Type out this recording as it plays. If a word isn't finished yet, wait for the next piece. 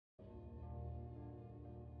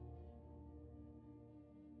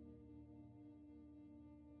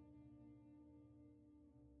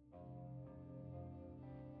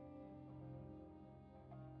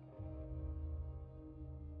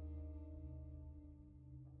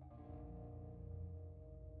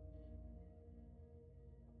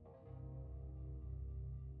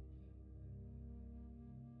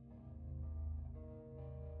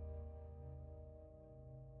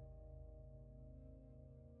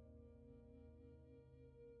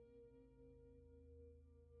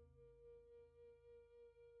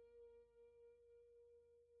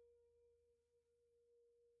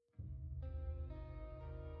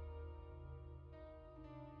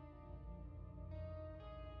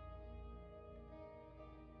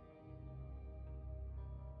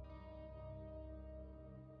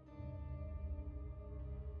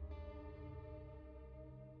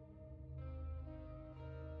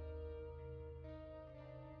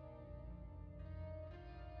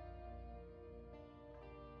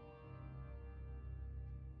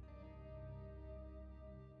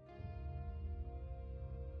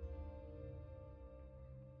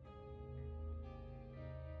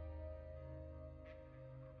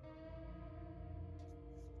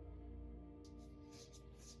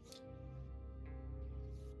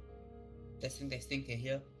Testing, testing, can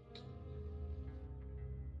hear?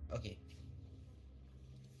 Okay.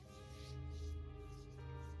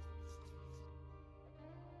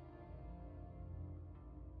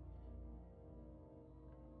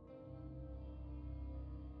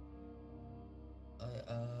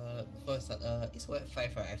 Before I start, it's what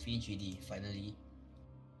 5, right? I finished GD finally.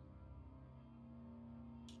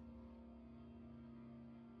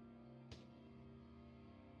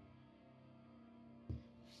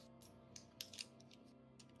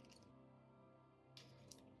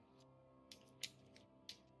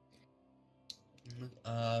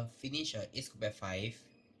 Finish Ace Combat 5.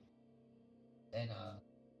 Then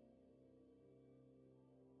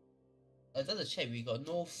just to check, we got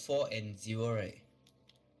no 4 and 0, right?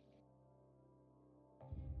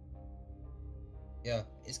 Yeah,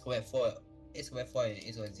 Ace Combat 4, Ace Combat 4 and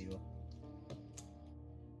Ace Combat 0.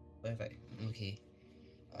 Perfect. Okay.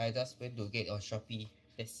 I just went to get on Shopee.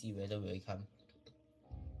 Let's see whether will it come.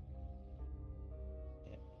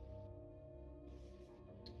 Yeah.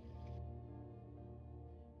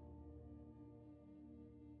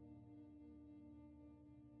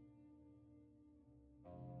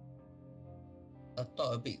 I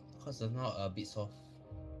thought a bit, cause it's not a bit soft.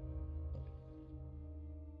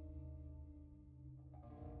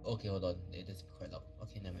 Okay, hold on. It is quite loud.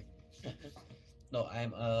 Okay, never mind. No,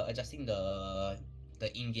 I'm adjusting the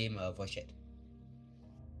in-game voice chat.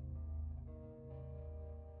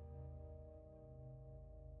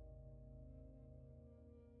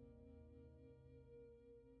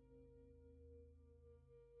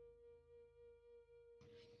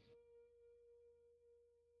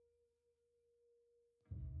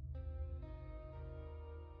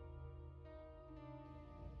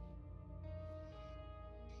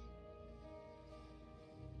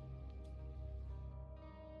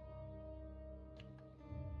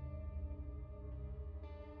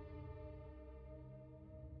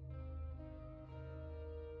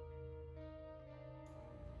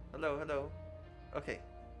 Hello, hello. Okay.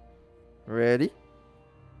 Ready?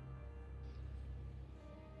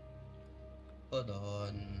 Hold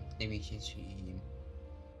on. Let me change stream.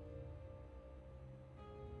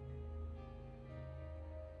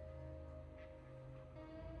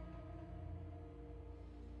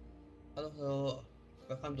 Hello, hello.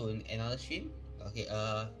 Welcome to another stream. Okay,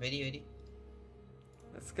 ready?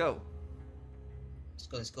 Let's go.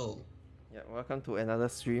 Let's go. Yeah, welcome to another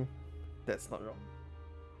stream. That's not wrong.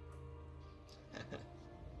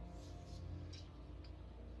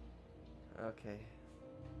 Okay.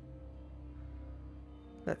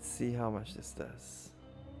 Let's see how much this does.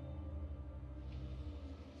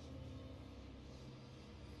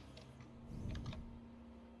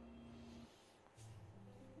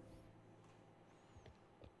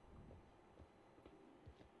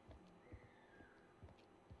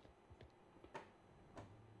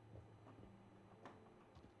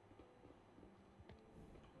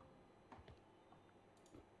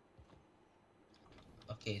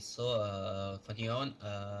 Okay, so continue on.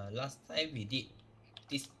 Last time we did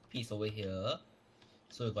this piece over here,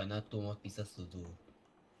 so we got another 2 more pieces to do.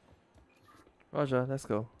 Roger, let's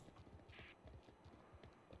go.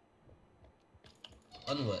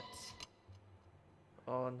 Onwards.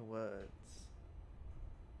 Onwards.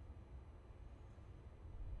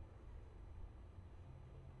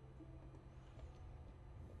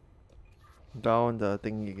 Down the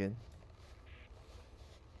thing again.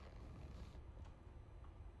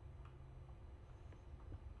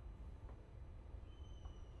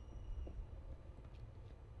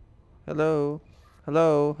 Hello.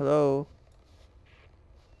 Hello, hello.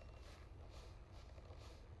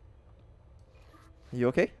 You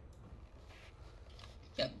okay?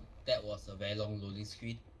 Yep, that was a very long loading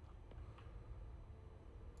screen.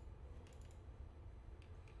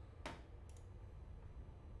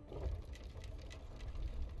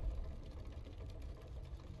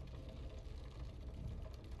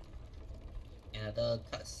 Another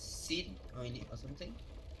cutscene or something.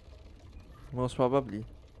 Most probably.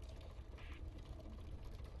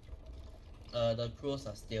 The crows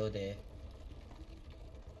are still there.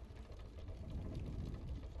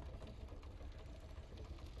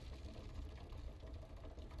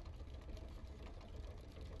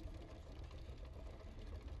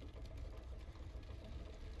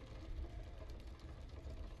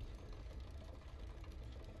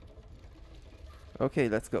 Okay,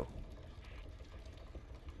 let's go.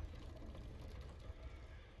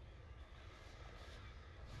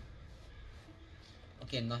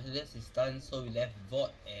 Okay, now this is done, so we left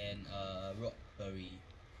Vault and Rockberry.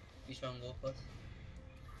 Which one go first?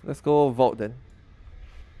 Let's go vault then.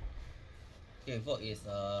 Okay, Vault is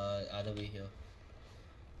other way here.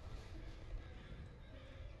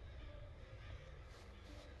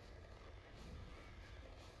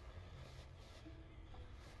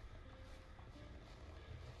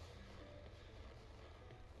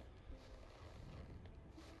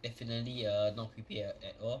 Definitely not creepy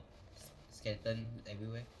at all. Skeleton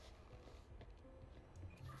everywhere.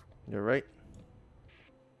 You're right.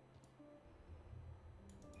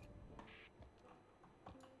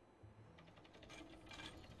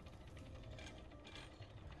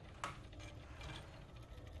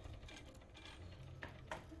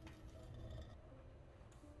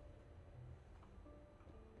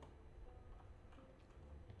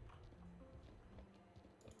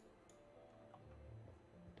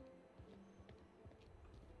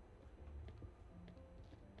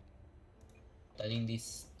 Telling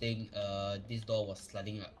this thing, this door was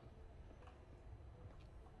sliding up.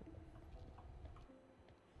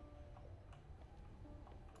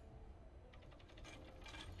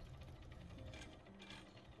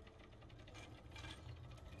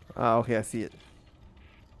 Ah, okay, I see it.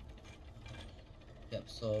 Yep,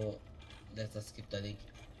 so let's just keep turning.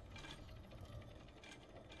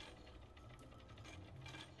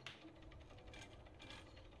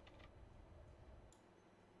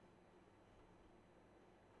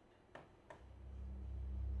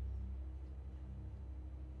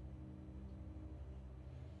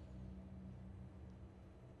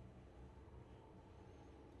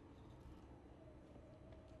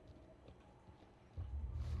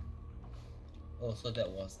 Oh, so that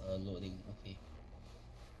was loading, okay.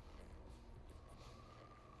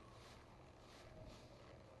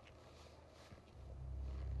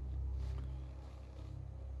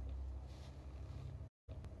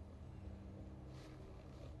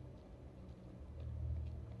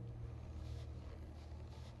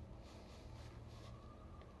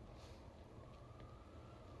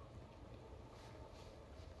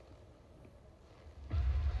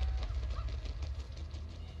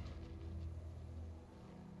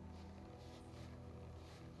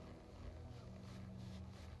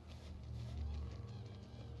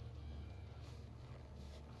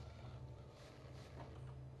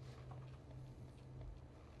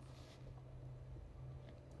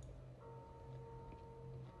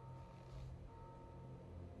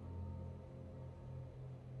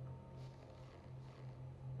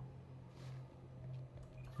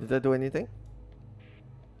 Did that do anything?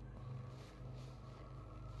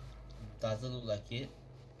 Doesn't look like it.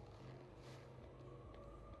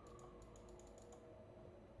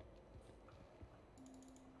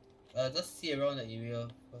 Just see around the area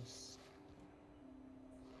first.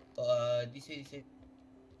 This way, this way.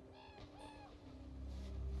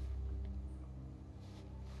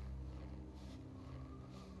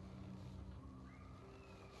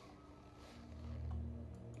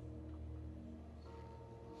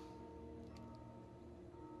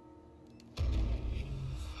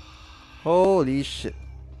 Holy shit.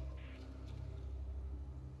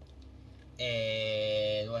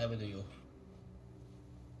 And what happened to you?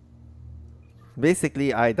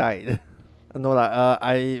 Basically, I died. No lah,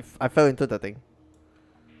 I fell into the thing.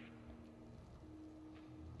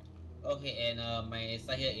 Okay, and my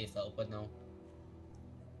side here is open now.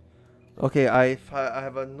 Okay, I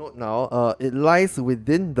have a note now. It lies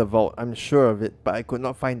within the vault. I'm sure of it, but I could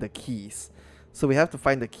not find the keys. So we have to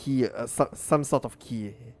find the key, some sort of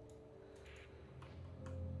key.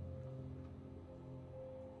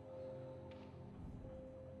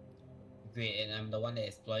 Great, and I'm the one that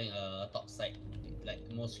is exploring top side, like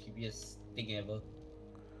the most creepiest thing ever.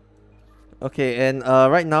 Okay, and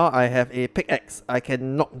right now I have a pickaxe. I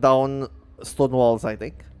can knock down stone walls, I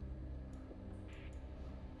think.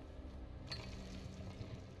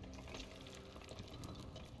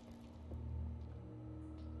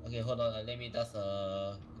 Okay, hold on. Let me just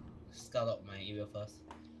scout out my area first.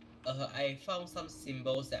 I found some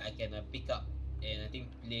symbols that I can pick up and I think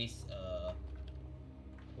place.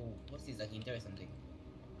 Oh, what's this? I can interact something.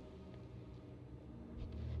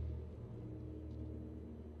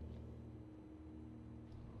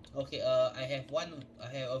 Okay. I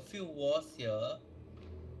have a few walls here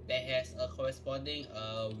that has a corresponding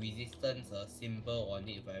resistance symbol on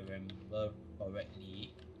it if I remember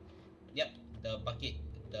correctly. Yep, the bucket,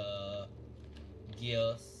 the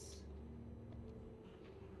gears.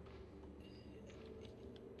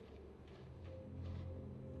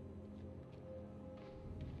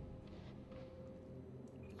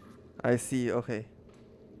 I see, okay.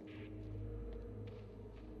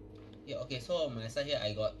 Yeah, okay, so on my side here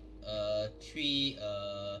I got three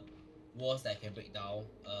walls that I can break down.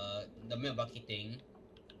 The milk bucket thing,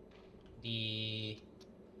 the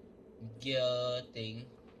gear thing,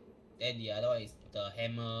 then the other one is the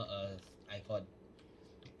hammer icon.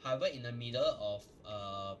 However, in the middle of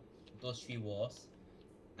those three walls,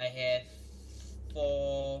 I have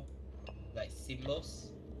four like symbols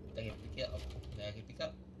that I can pick up. That I can pick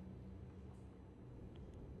up.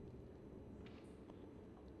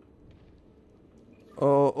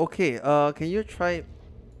 okay. Can you try?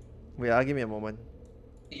 Wait, give me a moment.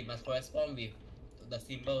 It must correspond with the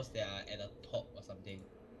symbols that are at the top or something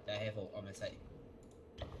that I have on my side.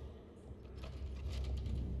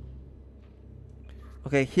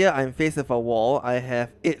 Okay, here I'm faced with a wall. I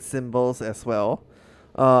have 8 symbols as well.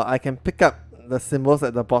 I can pick up the symbols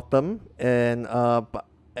at the bottom, and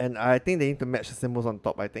I think they need to match the symbols on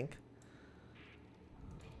top. I think.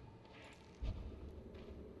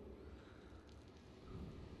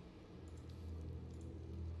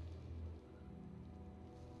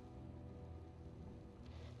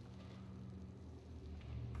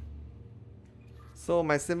 So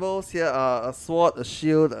my symbols here are a sword, a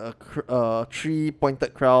shield, a tree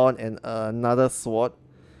pointed crown, and another sword.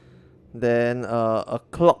 Then a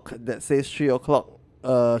clock that says 3 o'clock,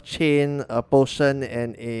 a chain, a potion,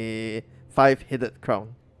 and a 5-headed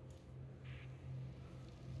crown.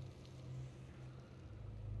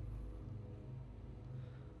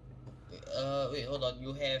 Wait, hold on.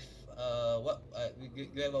 You have what?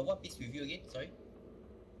 You have a what piece with you again? Sorry.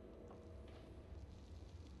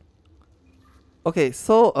 Okay,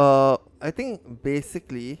 so I think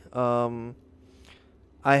basically I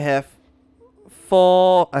have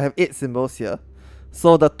 8 symbols here.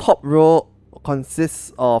 So the top row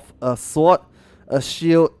consists of a sword, a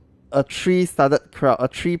shield, a tree-studded crown, a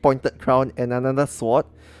tree-pointed crown, and another sword,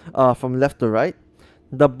 from left to right.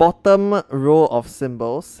 The bottom row of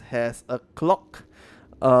symbols has a clock,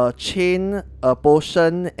 a chain, a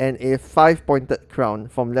potion, and a 5-pointed crown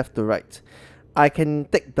from left to right. I can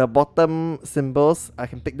take the bottom symbols, I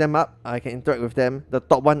can pick them up, I can interact with them. The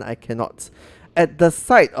top one I cannot. At the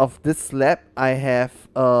side of this slab, I have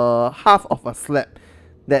half of a slab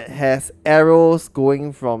that has arrows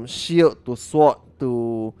going from shield to sword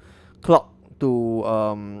to clock to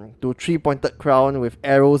 3-pointed crown with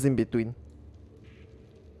arrows in between.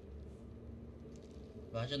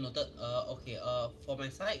 Roger, noted. Okay. For my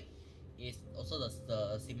side, it's also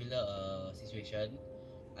the similar situation.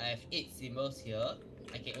 I have 8 symbols here.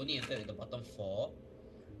 I can only interact with the bottom 4.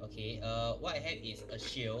 Okay. What I have is a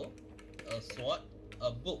shield, a sword,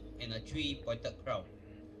 a book, and a 3-pointed crown.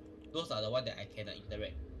 Those are the ones that I cannot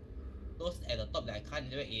interact. Those at the top that I can't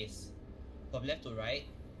interact is from left to right,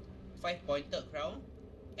 5-pointed crown,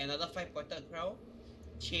 another 5-pointed crown,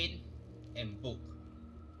 chain, and book.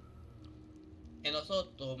 And also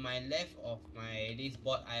to my left of my list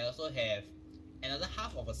board, I also have another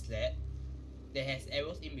half of a slab that has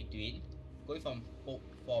arrows in between, going from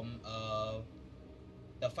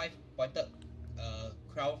the 5-pointed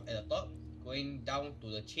crown at the top, going down to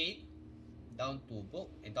the chain, down to book,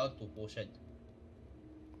 and down to potion.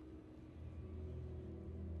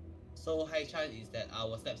 So high chance is that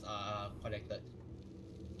our steps are connected.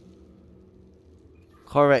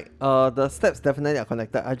 Correct. The steps definitely are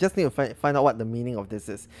connected. I just need to find out what the meaning of this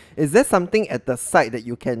is. Is there something at the side that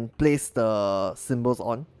you can place the symbols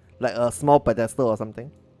on? Like a small pedestal or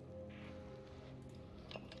something?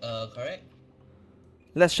 Correct?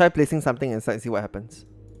 Let's try placing something inside, see what happens.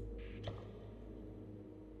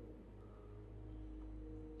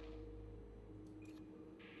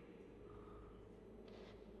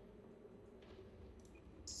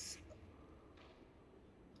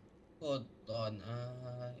 Hold on,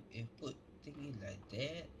 if put thingy like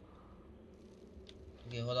that.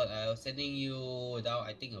 Okay, hold on, I was sending you down,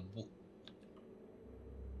 I think, a book.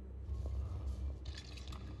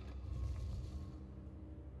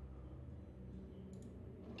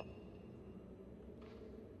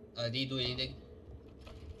 Did you do anything?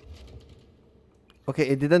 Okay,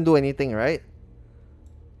 it didn't do anything, right?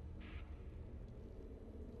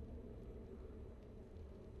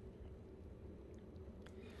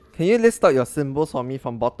 Can you list out your symbols for me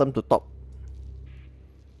from bottom to top?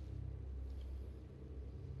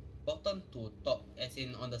 Bottom to top, as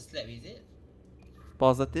in on the slab, is it?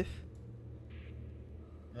 Positive.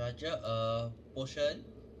 Roger, potion,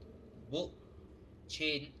 book,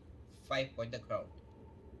 chain, 5-pointed crown.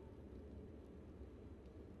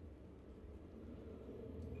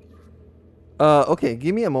 Okay,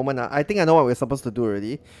 give me a moment. I think I know what we're supposed to do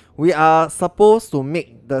already. We are supposed to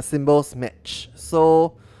make the symbols match.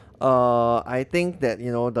 So, I think that,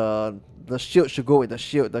 you know, the shield should go with the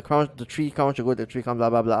shield, the tree crown should go with the tree crown,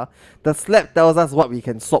 blah blah blah. The slab tells us what we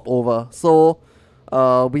can swap over. So,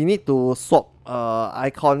 we need to swap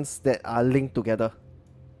icons that are linked together.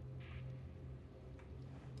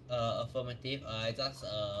 Affirmative. I just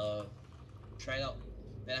tried out.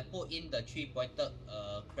 When I put in the 3-pointed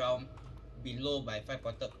crown below my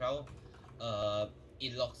 5-pointed crown,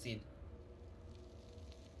 it locks in.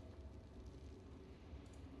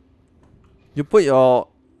 You put your...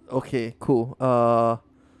 Okay, cool.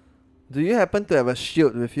 Do you happen to have a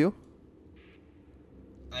shield with you?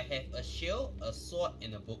 I have a shield, a sword,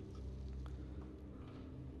 and a book.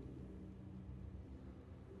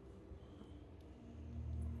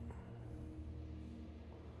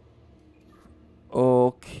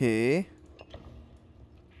 Okay.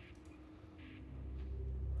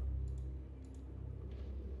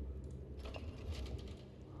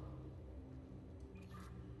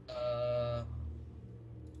 Uh,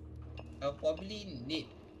 I'll probably need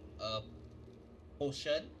a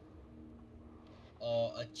potion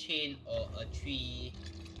or a chain or a three-pointed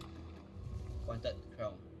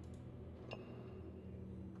crown.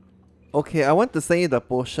 Okay, I want to send you the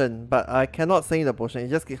potion, but I cannot send you the potion. It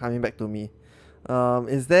just keeps coming back to me.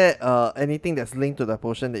 Is there anything that's linked to the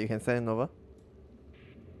potion that you can send over?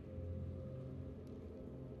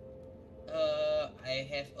 I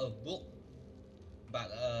have a book,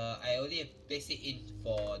 but I only place it in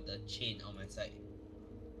for the chain on my side.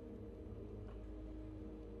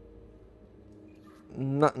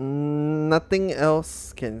 Nothing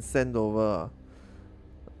else can send over.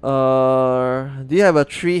 Do you have a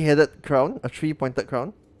three-headed crown? A three-pointed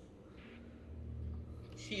crown?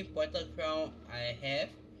 Three-pointed crown I have.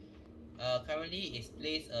 Currently is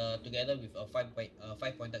placed together with a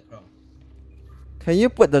five-pointed crown. Can you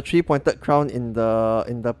put the three-pointed crown in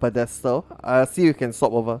the pedestal? I'll see if you can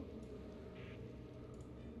swap over.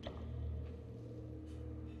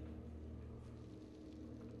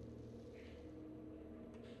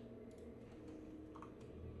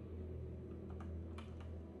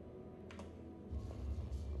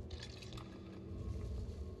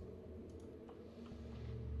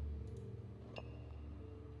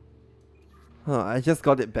 I just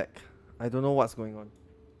got it back. I don't know what's going on.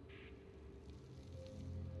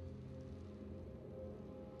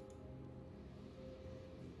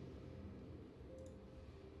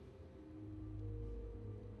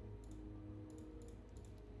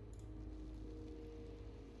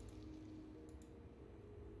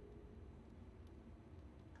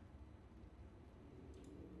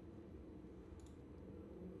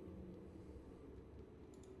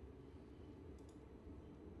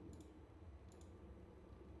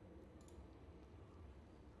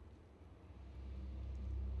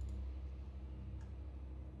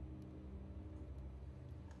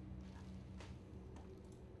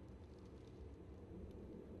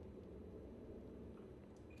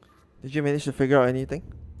 Did you manage to figure out anything?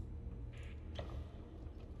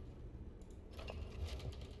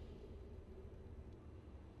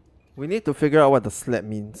 We need to figure out what the slap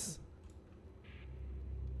means.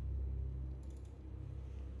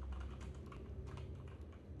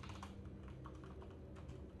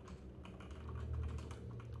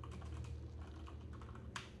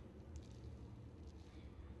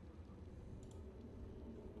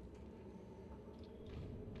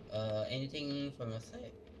 Anything from your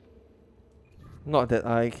side? Not that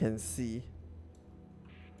I can see.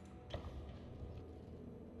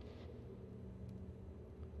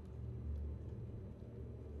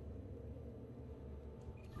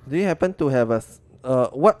 Do you happen to have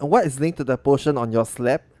what is linked to the potion on your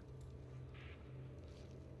slab?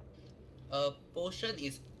 Potion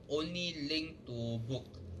is only linked to book.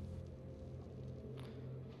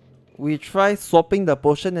 We try swapping the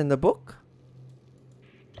potion and the book?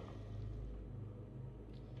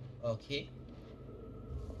 Okay.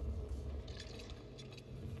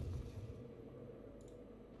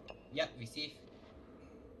 Yep, receive.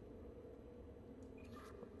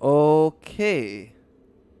 Okay.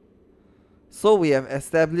 So we have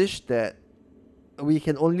established that we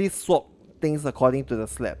can only swap things according to the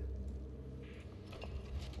slab.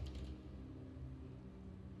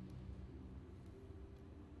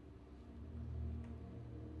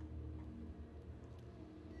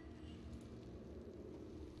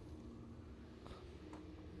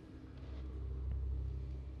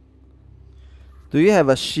 Do you have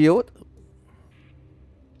a shield?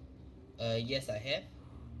 Yes, I have.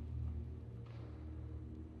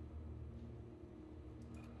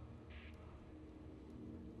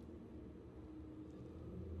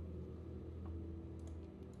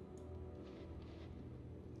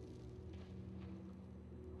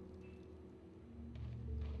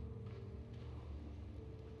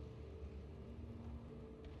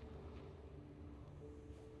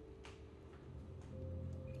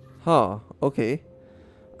 Huh, okay.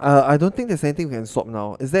 I don't think there's anything we can swap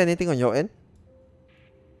now. Is there anything on your end?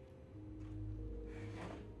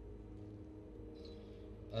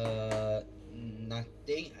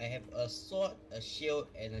 Nothing. I have a sword, a shield,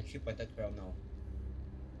 and a three-pointed crown now.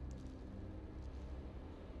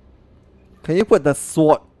 Can you put the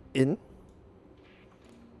sword in?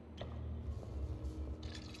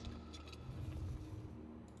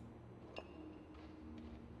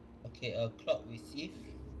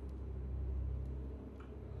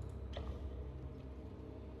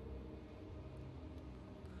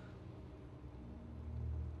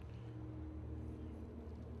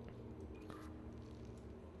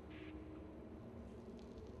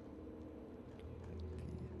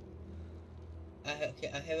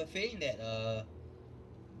 I have a feeling that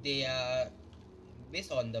they are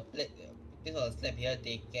based on the plate, based on the slab here,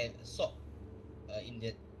 they can swap in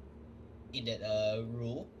that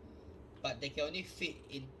rule, but they can only fit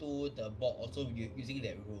into the board also using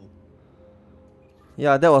that rule.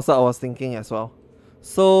 Yeah, that was what I was thinking as well.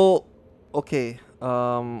 So, okay,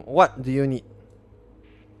 what do you need?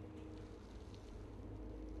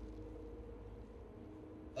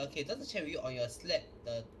 Okay, just to check with you on your slab,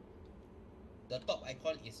 the top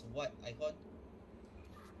icon is what icon?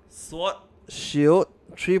 Sword, shield,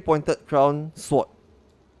 three-pointed crown, sword.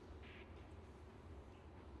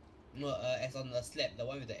 No, as on the slab, the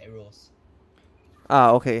one with the arrows.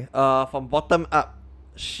 Ah, okay. From bottom up,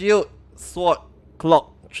 shield, sword,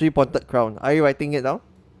 clock, three-pointed crown. Are you writing it down?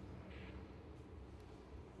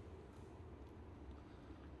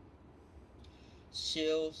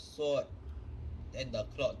 Shield, sword, then the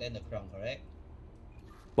clock, then the crown, correct?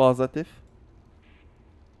 Positive.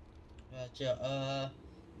 Sure.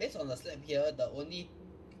 Based on the slab here, the only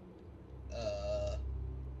uh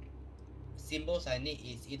symbols I need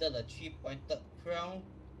is either the three-pointed crown,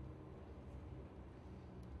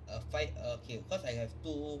 five. Okay, because I have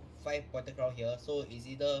two five-pointed crown here, so it's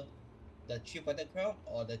either the three-pointed crown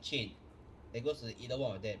or the chain. That goes to either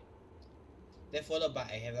one of them. Then followed by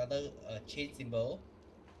I have another chain symbol,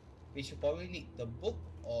 which you probably need the book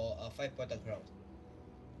or a five-pointed crown.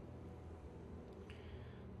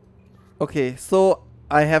 Okay, so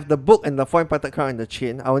I have the book and the four-pointed crown and the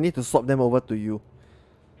chain. I will need to swap them over to you.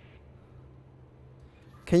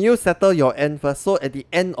 Can you settle your end first? So at the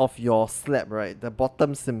end of your slab, right, the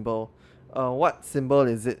bottom symbol, what symbol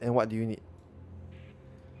is it and what do you need?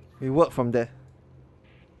 We work from there.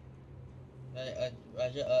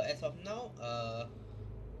 Roger. As of now,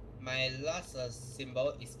 my last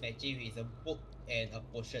symbol is matching with a book and a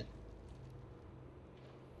potion.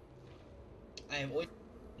 I have only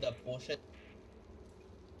the potion.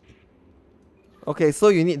 Okay, so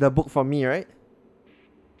you need the book from me, right?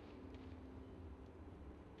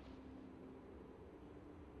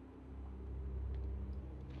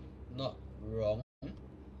 Not wrong.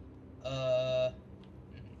 Uh,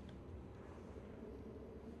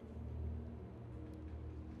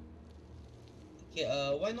 okay.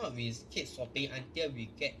 Why not we keep swapping until we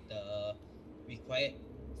get the required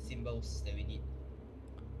symbols that we need?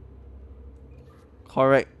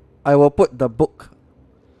 Correct. I will put the book.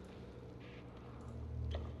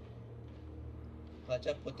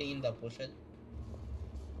 Roger, putting in the potion.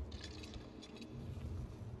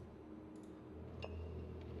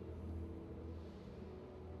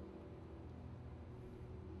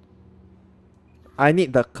 I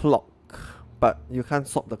need the clock, but you can't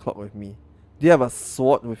swap the clock with me. Do you have a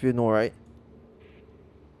sword with you? No, right?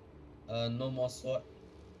 No more sword.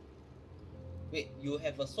 Wait, you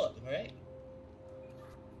have a sword, correct?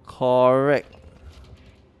 Correct.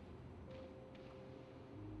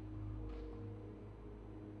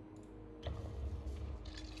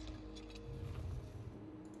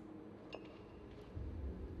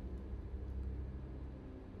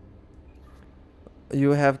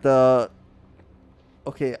 You have the...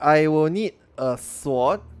 Okay, I will need a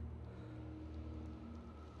sword,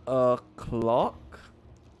 a clock.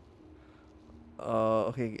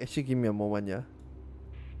 Okay, actually give me a moment, yeah.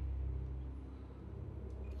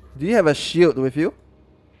 Do you have a shield with you?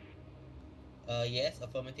 Yes,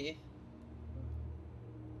 affirmative.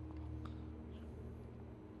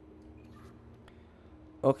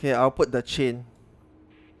 Okay, I'll put the chain.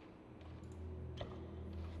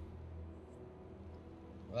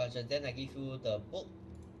 Roger, then I give you the book.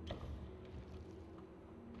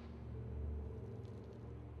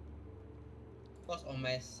 Because on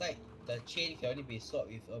my side, the chain can only be swapped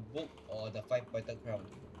with a book or the five-pointed crown.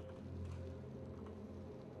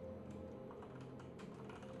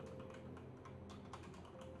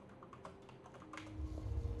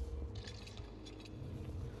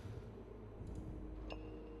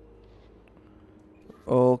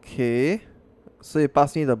 Okay. So you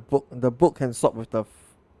pass me the book. The book can swap with the...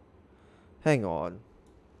 Hang on.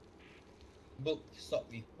 Book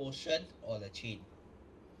swapped with potion or the chain.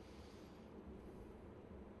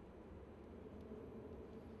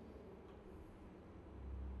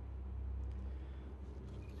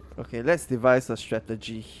 Okay, let's devise a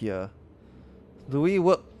strategy here. Do we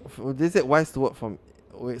work... Is it wise to work from...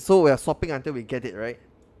 Wait, so we are swapping until we get it, right?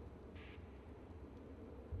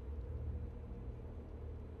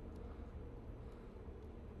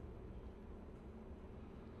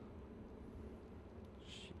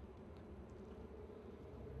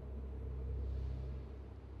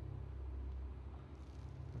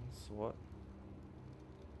 Sword.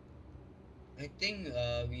 I think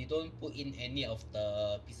we don't put in any of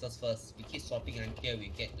the pieces first. We keep swapping until we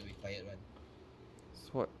get the required one.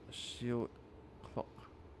 Sword, shield, clock.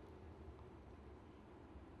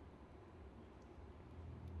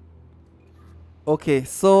 Okay,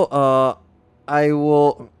 so I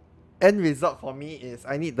will end result for me is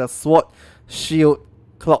I need the sword, shield,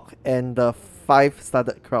 clock, and the 5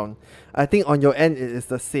 studded crown. I think on your end it is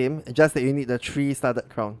the same, just that you need the 3 studded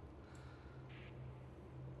crown.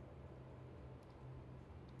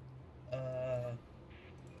 Uh,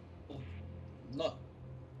 oh, not.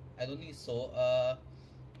 I don't think so.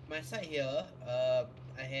 My side here.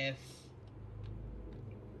 I have.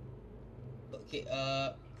 Okay.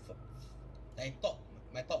 I top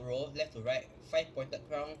my top row, left to right, 5 pointed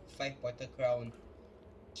crown, 5 pointed crown,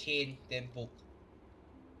 chain, then book.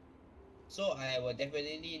 So I will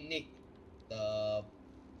definitely need the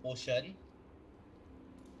potion,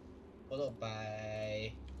 followed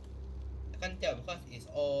by, I can't tell because it's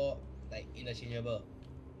all like interchangeable.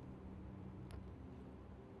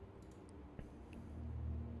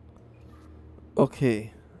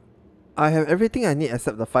 Okay. I have everything I need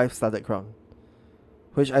except the 5 studded crown,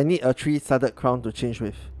 which I need a 3 studded crown to change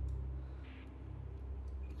with.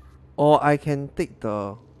 Or I can take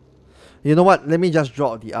the... You know what? Let me just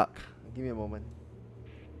draw the arc. Give me a moment.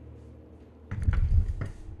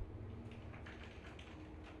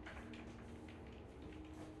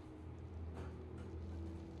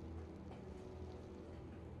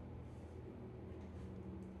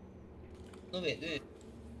 No, wait.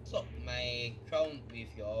 Swap my crown with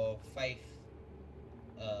your 5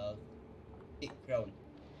 big crown.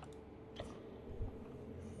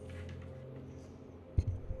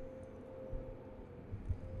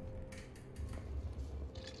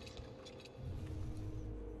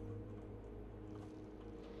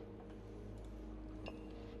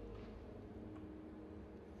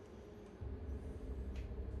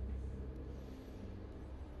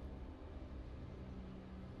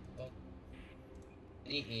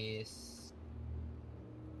 It is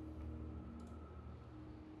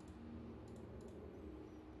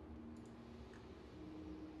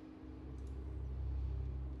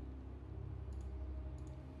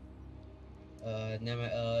never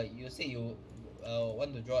mind. You say you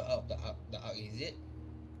want to draw out the arc, is it?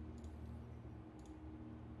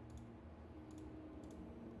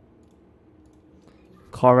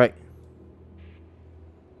 Correct.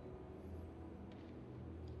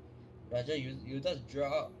 Roger, you just draw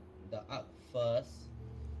out the arc first,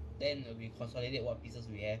 then we consolidate what pieces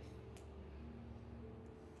we have.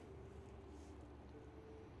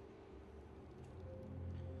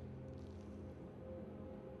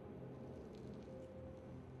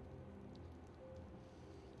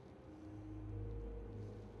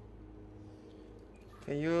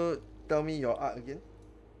 Can you tell me your arc again?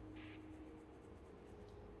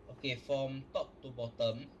 Okay, from top to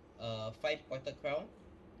bottom, 5 pointed crown,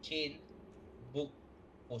 chain, book,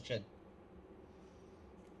 potion.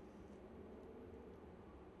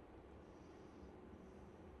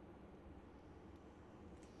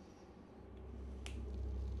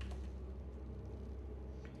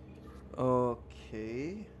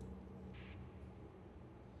 Okay.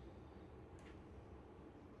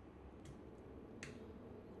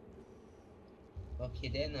 Okay,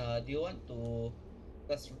 then do you want to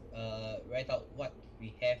just write out what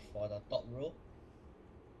we have for the top row?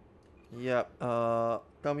 Yep.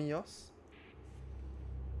 Tell me yours.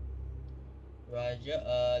 Roger,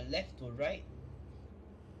 left to right,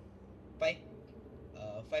 5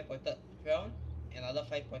 5 pointed crown, another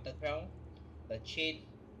 5 pointed crown, the chain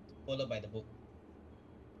followed by the book.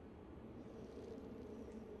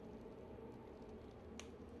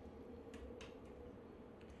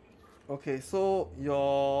 Okay, so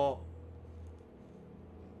your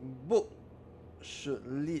book should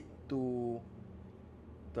lead to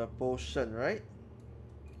the potion, right?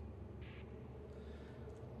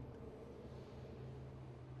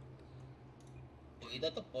 Either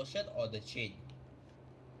the potion or the chain.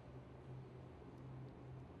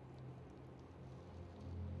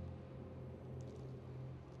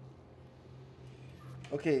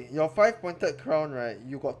 Okay, your 5 pointed crown, right?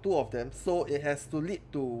 You got 2 of them, so it has to lead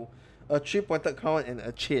to a 3 pointed crown and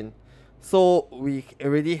a chain. So we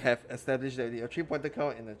already have established that a 3 pointed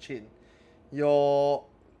crown and a chain. Your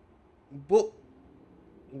book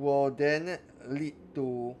will then lead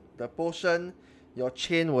to the potion. Your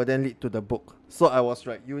chain will then lead to the book. So I was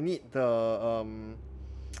right. You need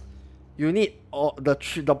you need all the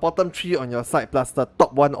bottom 3 on your side plus the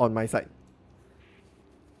top 1 on my side.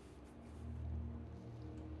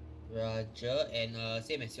 Roger, and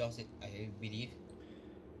same as yours, I believe.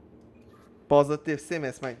 Positive, same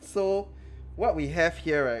as mine. So what we have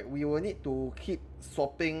here, right, we will need to keep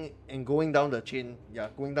swapping and going down the chain. Yeah,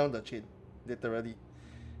 going down the chain, literally.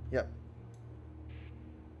 Yep.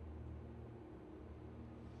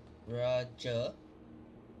 Roger.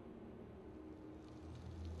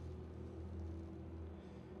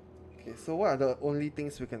 Okay, so what are the only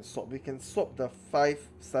things we can swap? We can swap the 5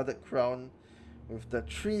 studded crown with the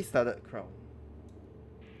 3 studded crown.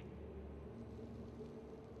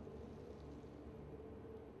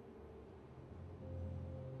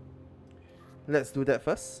 Let's do that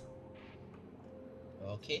first.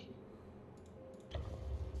 Okay.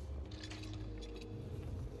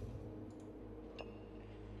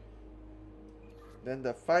 Then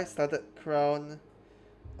the 5 studded crown,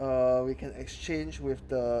 we can exchange with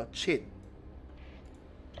the chain.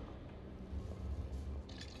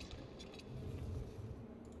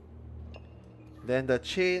 Then the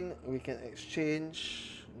chain, we can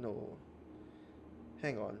exchange. No.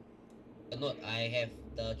 Hang on. Note, I have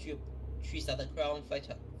the three starter crown,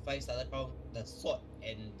 five starter crown, the sword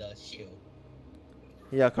and the shield.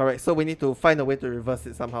 Yeah, correct. So we need to find a way to reverse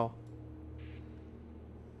it somehow.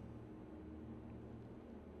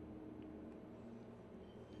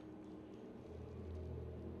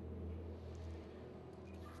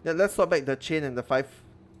 Yeah, let's swap back the chain and the 5.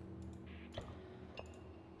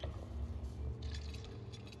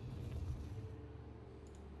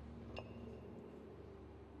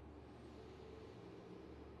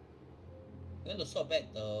 You want to swap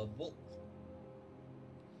back the book?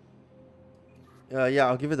 Yeah,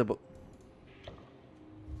 I'll give you the book.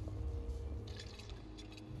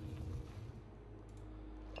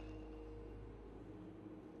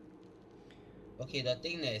 Okay, the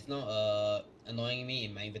thing that is not annoying me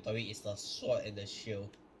in my inventory is the sword and the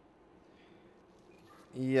shield.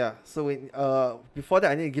 Yeah, so we, before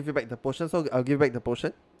that I need to give you back the potion, so I'll give you back the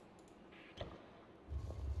potion.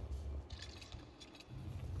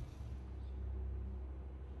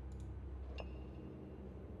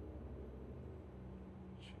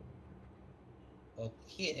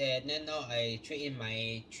 Okay, and then now I trade in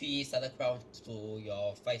my 3 starter crown to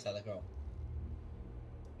your 5 starter crown.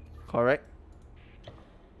 Correct.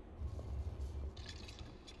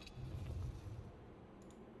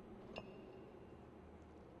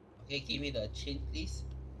 Okay, give me the chain, please.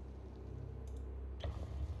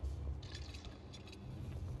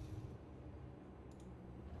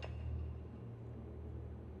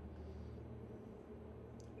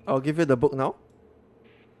 I'll give you the book now.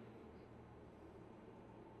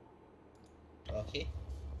 Okay.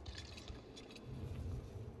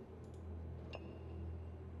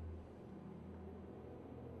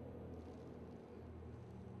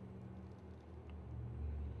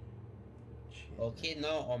 Okay,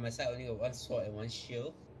 now on my side only got 1 sword and 1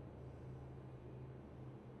 shield.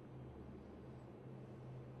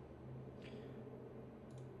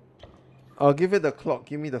 I'll give you the clock,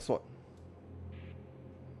 give me the sword.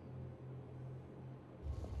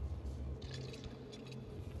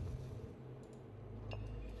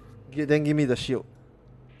 Then give me the shield.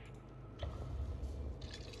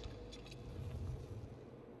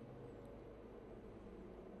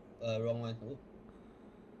 Wrong one. Oop.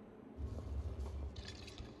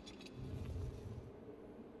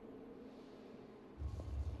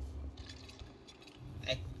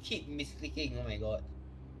 I keep misclicking, oh my god.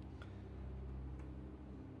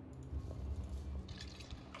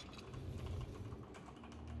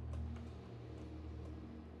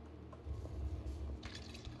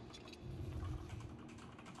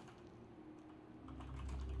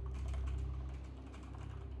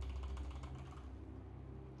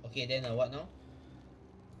 Okay, then what now?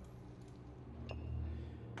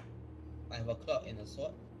 I have a clock and a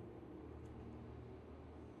sword.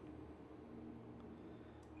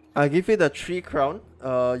 I'll give you the 3 crown.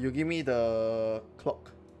 You give me the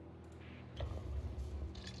clock.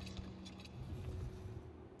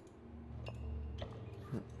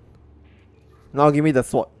 Now give me the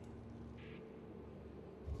sword.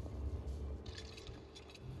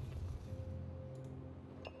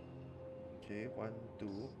 Okay, 1,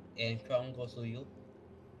 2. And crown goes to you.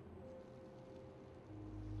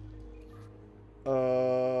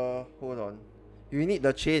 Hold on. You need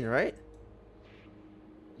the chain, right?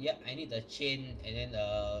 Yeah, I need the chain and then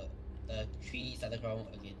the 3 starter crown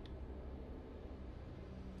again.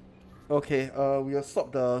 Okay, we'll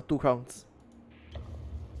swap the 2 crowns.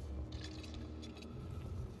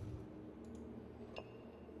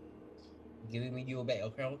 Giving me you back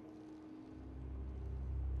your crown.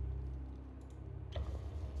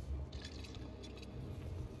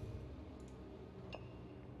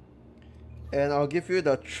 And I'll give you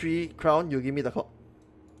the 3 crown, you give me the clock.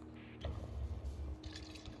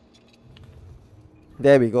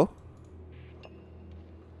 There we go.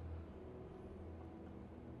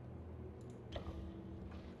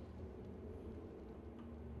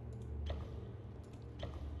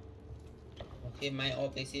 Okay, mine all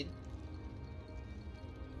placed in.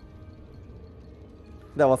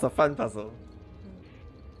 That was a fun puzzle.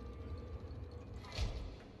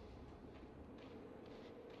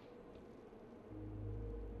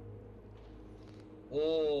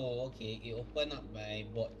 Oh, okay. It opened up my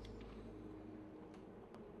board.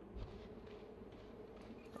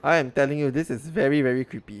 I am telling you, this is very, very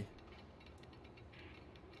creepy.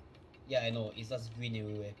 Yeah, I know. It's just green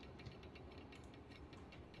everywhere.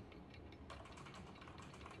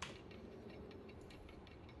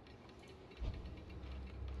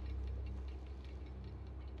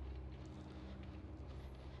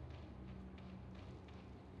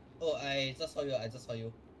 Oh, I just saw you. I just saw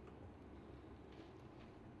you.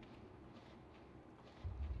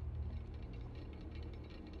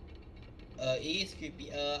 It is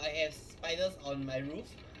creepy. I have spiders on my roof.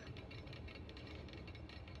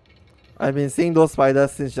 I've been seeing those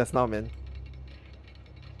spiders since just now, man.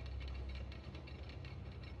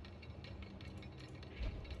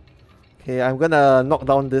 Okay, I'm gonna knock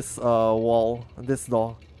down this wall, this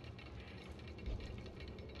door.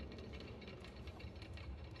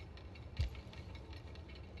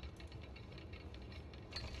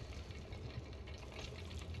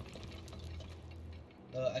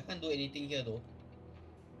 I can't do anything here though.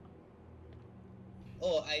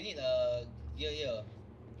 Oh, I need a gear here.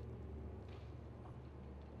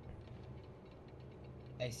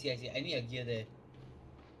 I see, I see. I need a gear there.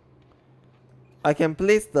 I can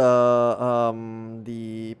place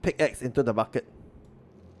the pickaxe into the bucket.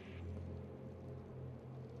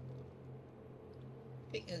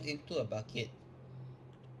 Pick it into a bucket.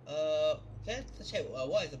 Can I check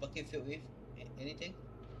what is the bucket filled with? Anything?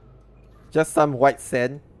 Just some white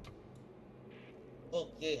sand.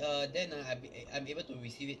 Okay, then I'm able to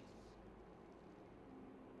receive it.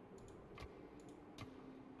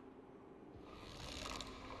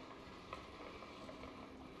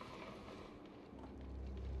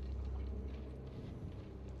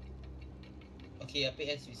 Okay,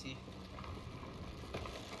 PS receive.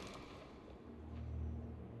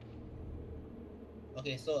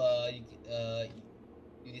 Okay, so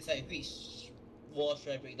you decide which wall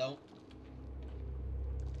should I break down?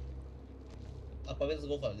 I'll probably just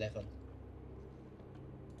go for the left one.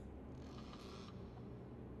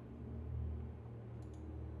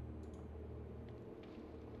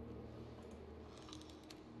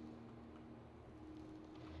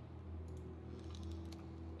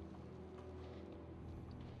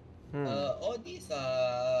 All these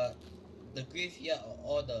are the graveyard or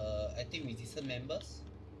all the I think resistant members.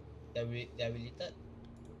 They're related.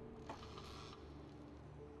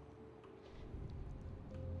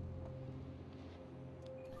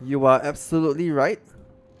 You are absolutely right.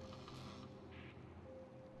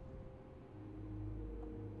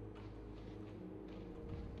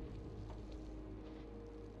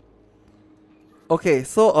 Okay,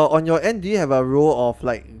 so on your end, do you have a row of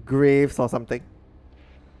like graves or something?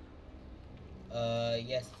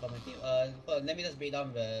 Yes, for my team. Let me just break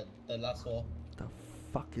down the last wall. The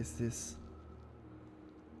fuck is this?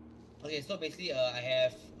 Okay, so basically, I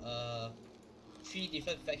have 3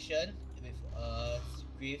 different factions with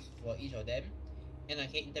graves for each of them, and I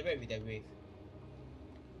can interact with their grave.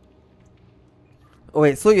 Oh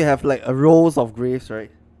wait, so you have like a rows of graves,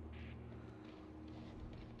 right?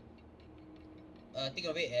 Think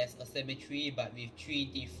of it as a cemetery, but with 3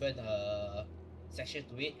 different sections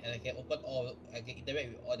to it, and I can interact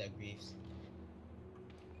with all their graves.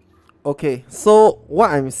 Okay, so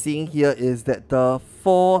what I'm seeing here is that the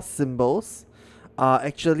 4 symbols are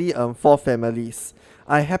actually 4 families.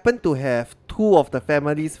 I happen to have 2 of the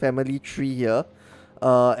families family tree here,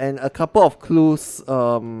 and a couple of clues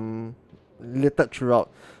littered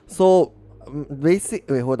throughout. So wait,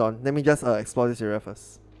 hold on. Let me just explore this area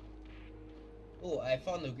first. Oh, I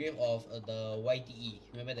found the grave of the YDE.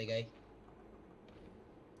 Remember that guy?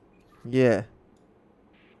 Yeah.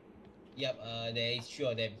 Yep. There is 3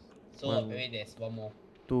 of them. So apparently there's 1 more.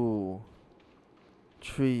 2,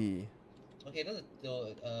 3. Okay, just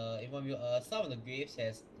to inform you, some of the graves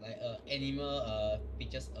has like animal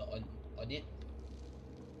pictures on it.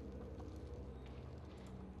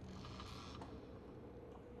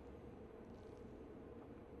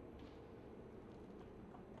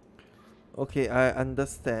 Okay, I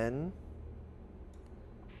understand.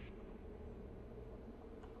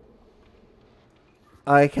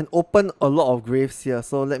 I can open a lot of graves here,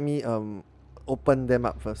 so let me open them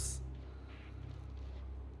up first.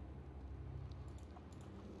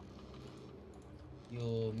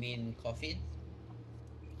 You mean coffin?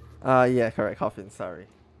 Yeah, correct. Coffin. Sorry.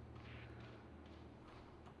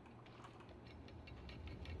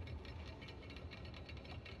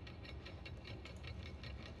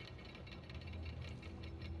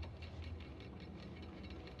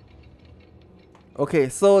 Okay,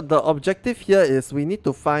 so the objective here is we need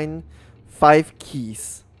to find 5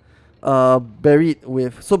 keys. Buried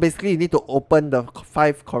with. So basically, you need to open the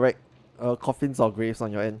 5 correct coffins or graves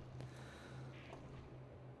on your end.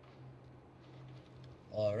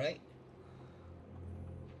 Alright.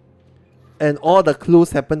 And all the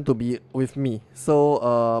clues happen to be with me.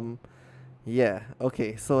 So yeah.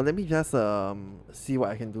 Okay. So let me just see what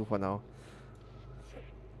I can do for now.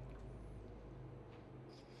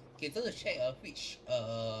 Okay, so to check which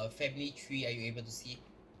family tree are you able to see?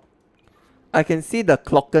 I can see the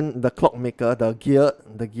clockmaker, the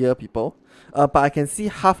gear people. But I can see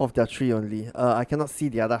half of their tree only. I cannot see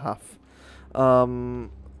the other half.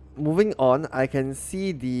 Um, moving on, I can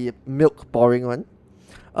see the milk pouring one.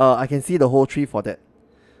 I can see the whole tree for that.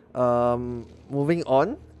 Moving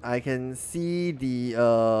on, I can see the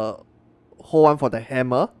whole one for the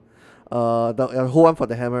hammer. The whole one for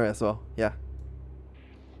the hammer as well. Yeah.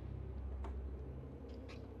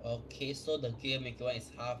 Okay, so the gear maker one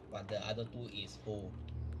is half, but the other two is whole.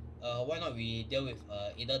 Why not we deal with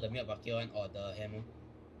either the milk bucket one or the hammer?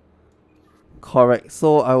 Correct.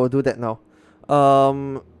 So I will do that now.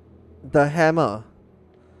 Um, the hammer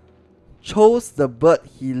chose the bird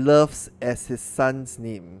he loves as his son's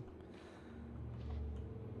name.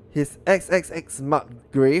 His XXX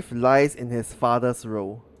marked grave lies in his father's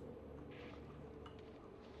row.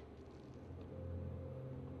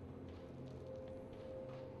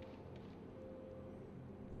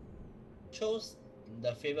 Chose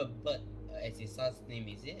the favorite bird as his son's name,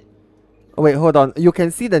 is it? Oh, wait, hold on. You can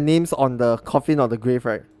see the names on the coffin or the grave,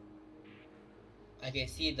 right? I can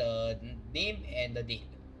see the name and the date.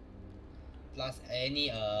 Plus any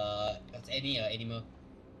animal.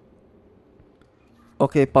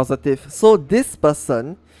 Okay, positive. So this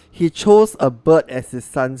person, he chose a bird as his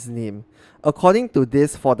son's name. According to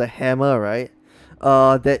this, for the hammer, right?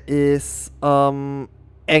 That is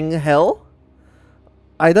Angel.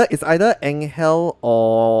 It's either Angel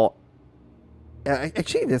or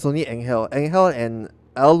actually there's only Angel. Angel and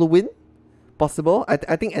Alwyn, possible. I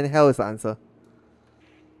think Angel is the answer.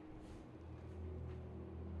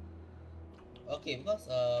 Okay, because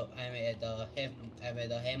I'm at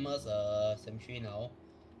the hammer's cemetery now.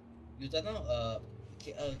 You just now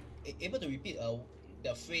able to repeat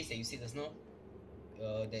the phrase that you said just now?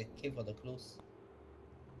 That came for the clues.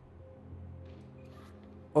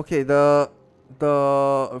 Okay, the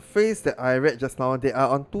phrase that I read just now, they are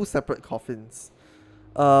on 2 separate coffins.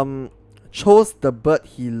 Um, chose the bird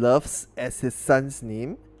he loves as his son's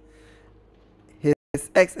name. His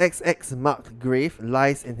XXX marked grave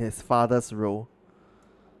lies in his father's row.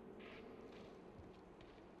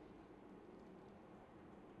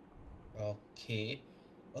 Okay.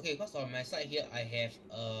 Okay, because on my side here I have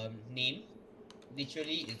name.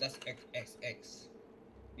 Literally it's just XXX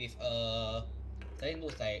with something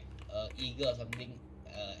looks like eagle or something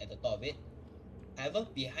at the top of it. However,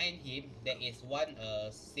 behind him there is one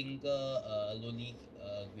single lonely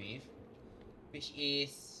grave, which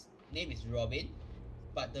is name is Robin,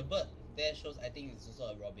 but the bird there shows I think it's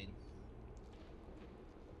also a robin.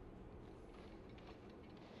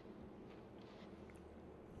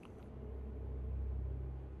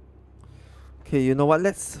 Okay, you know what?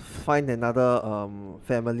 Let's find another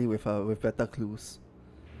family with better clues.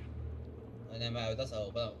 Never mind, I'll just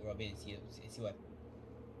open up Robin and see what.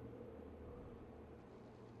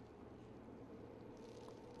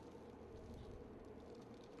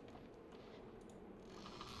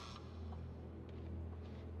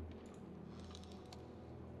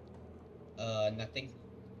 Nothing.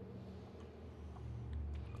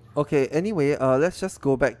 Okay, anyway, let's just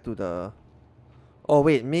go back to the. Oh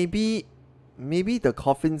wait, maybe the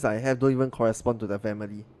coffins I have don't even correspond to the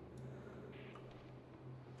family.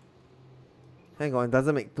 Hang on, it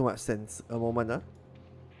doesn't make too much sense. A moment, huh?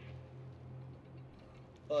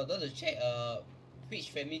 Oh, just to check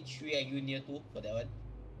which family tree are you near to for that one?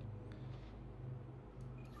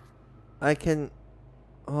 I can.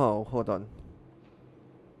 Oh, hold on.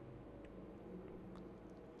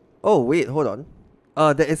 Oh wait, hold on.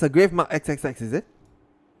 There is a grave mark XXX, is it?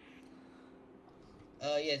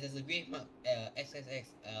 Yes, there's a grave mark XXX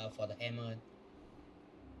for the hammer.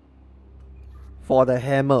 For the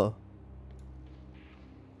hammer.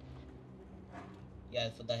 Yeah,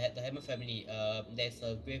 for the hammer family. There's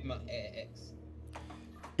a grave mark X.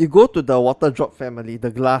 You go to the water drop family,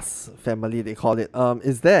 the glass family they call it.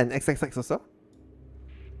 Is there an XXX also?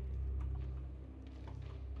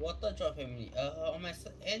 Water drop family. On my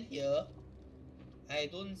end here, I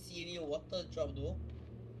don't see any water drop though.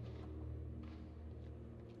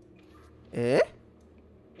 Eh?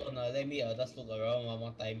 So now let me just look around one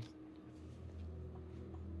more time.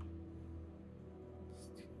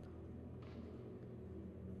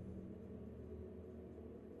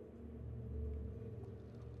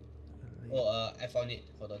 Oh, I found it.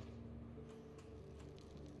 Hold on.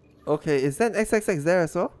 Okay, is that XXX there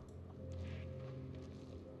as well?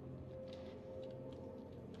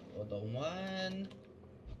 Hold on one.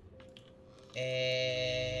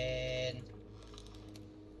 And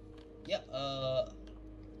yeah,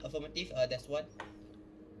 affirmative. That's one.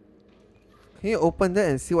 Can you open that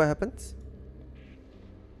and see what happens?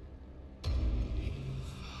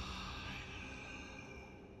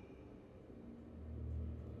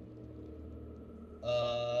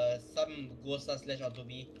 Some ghosts are slash onto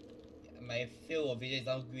me. My field of vision is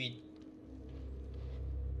now green.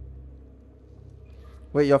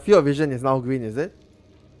 Wait, your field of vision is now green, is it?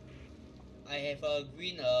 I have a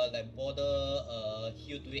green like border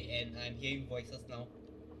hue to it, and I'm hearing voices now.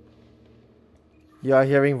 You are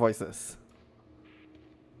hearing voices.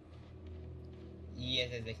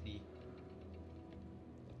 Yes, exactly.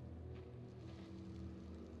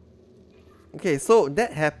 Okay, so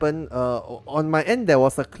that happened. On my end, there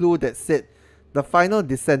was a clue that said the final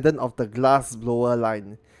descendant of the glass blower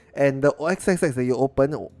line, and the XXX that you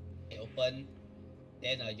open. I open,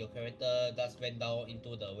 then your character just went down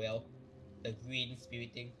into the well, the green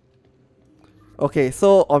spirit thing. Okay,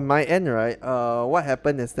 so on my end, right, what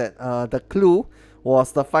happened is that the clue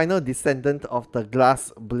was the final descendant of the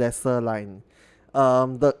glass blesser line.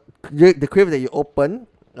 The crib that you open,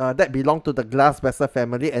 that belonged to the glass blesser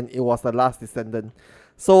family, and it was the last descendant.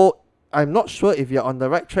 So I'm not sure if you're on the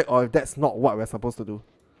right track or if that's not what we're supposed to do.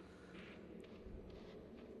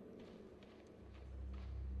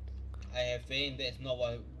 I have feeling that's not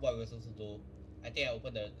what we're supposed to do. I think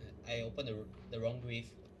I opened the wrong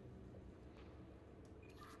grave.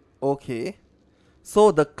 Okay,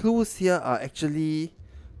 so the clues here are actually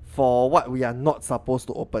for what we are not supposed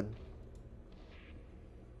to open.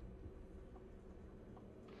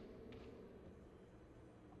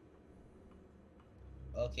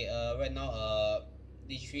 Okay, right now,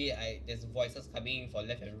 literally, there's voices coming from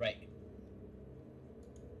left and right.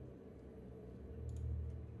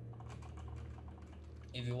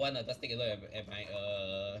 If you wanna just take a look at my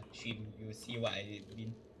stream, you'll see what I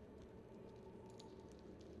mean.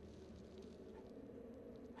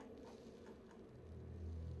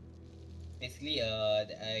 Basically,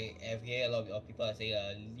 I have heard a lot of people are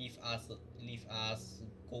saying, leave us,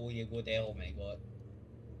 go here, go there. Oh my god.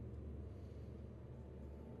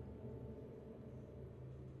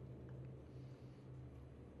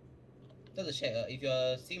 Just to check, if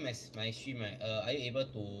you're seeing my stream, right, are you able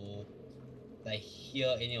to like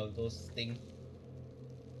hear any of those things?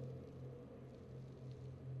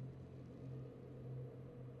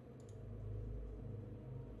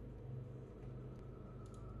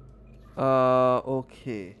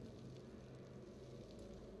 Okay.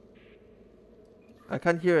 I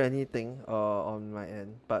can't hear anything on my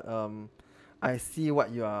end, but I see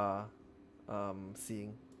what you are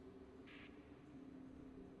seeing.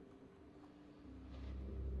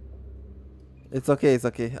 It's okay, it's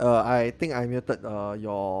okay. I think I muted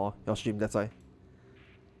your stream, that's why.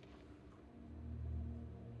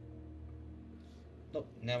 Nope,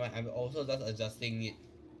 never mind. I'm also just adjusting it.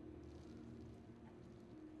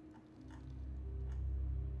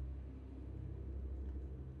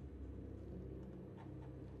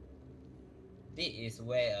 This is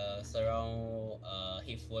where surround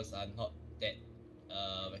headphones are not that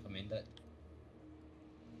recommended.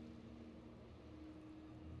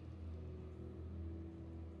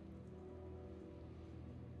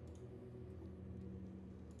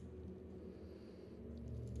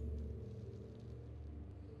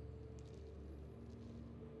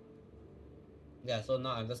 Yeah, so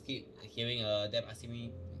now I'm just keep hearing them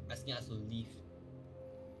asking us to leave.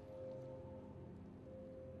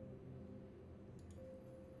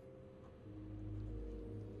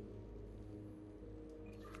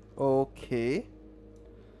 Okay.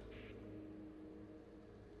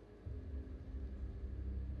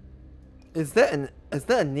 Is there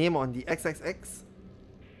a name on the XXX?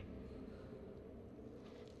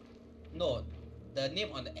 No, the name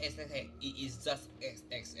on the XXX it is just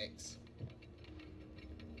XXX.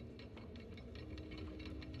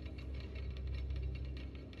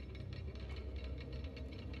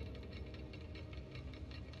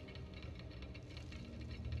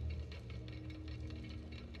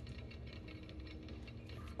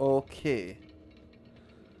 Okay.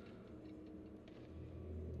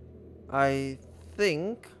 I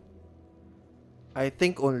think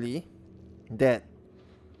only that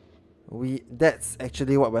that's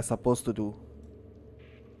actually what we're supposed to do.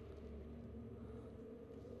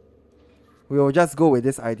 We will just go with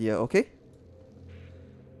this idea, okay?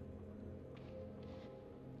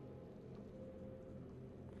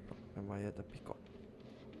 Admire the peacock.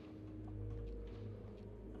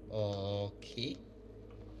 Okay.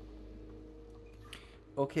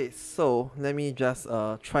 Okay, so let me just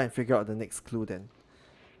try and figure out the next clue then.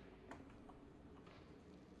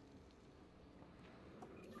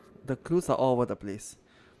 The clues are all over the place.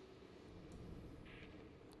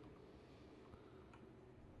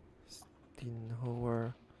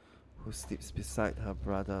 Steenhoer who sleeps beside her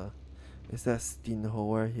brother. Is there a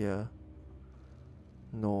Steenhoer here?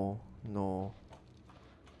 No, no.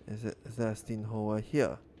 Is there a Steenhoer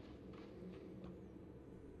here?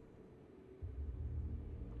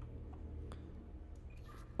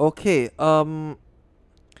 Okay, alright,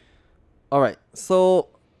 so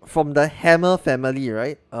from the Hammer family,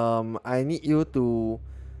 right? I need you to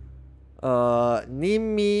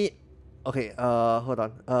name me. Okay, hold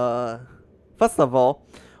on. First of all,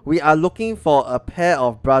 we are looking for a pair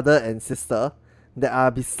of brother and sister that are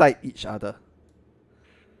beside each other.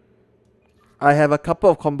 I have a couple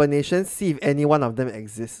of combinations. See if any one of them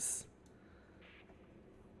exists.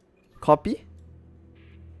 Copy?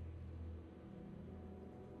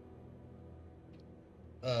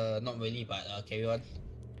 Not really, but carry on.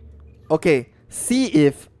 Okay, see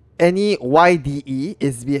if any YDE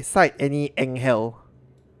is beside any Engel.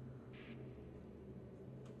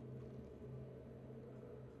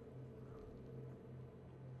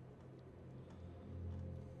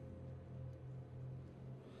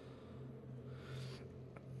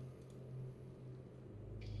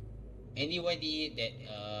 Anybody that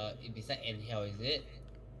beside Angel, is it?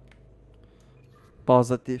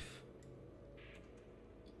 Positive.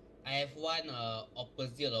 I have one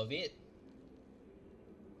opposite of it.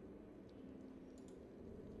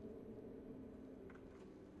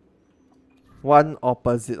 One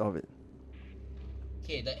opposite of it.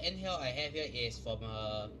 Okay, the Angel I have here is from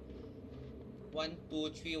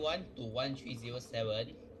 1231 to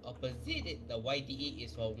 1307. Opposite it, the YDE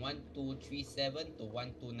is from 1237 to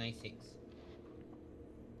 1296.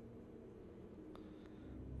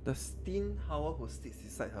 The Steenhauer who sits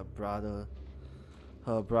beside her brother.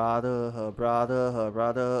 Her brother.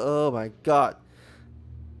 Oh my god.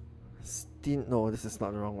 No, this is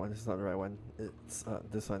not the wrong one. This is not the right one. It's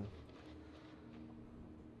this one.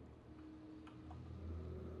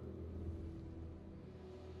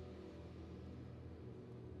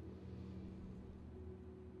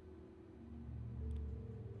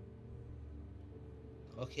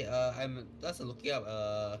 Okay, I'm just looking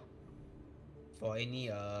up for any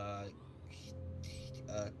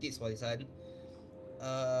tips for this one.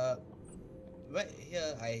 Right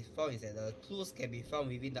here I found is that the clues can be found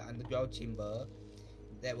within the underground chamber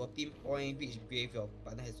that will pinpoint which grave your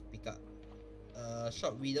partner has to pick up.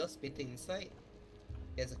 Short reader spitting inside.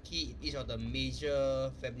 There's a key in each of the major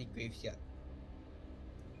family graveyard.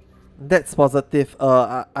 That's positive.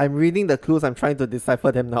 I'm reading the clues. I'm trying to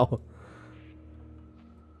decipher them now.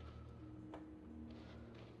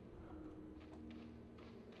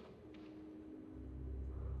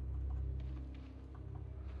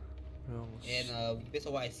 And based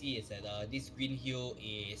on what I see is that this green hill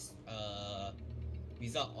is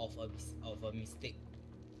result of a mistake.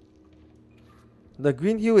 The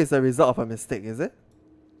green hue is a result of a mistake, is it?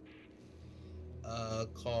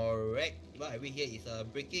 Correct. What I read here is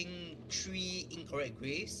breaking 3 incorrect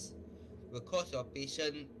graves will cause your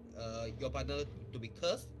patient, your partner to be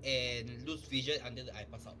cursed and lose vision until the eye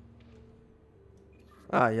pass out.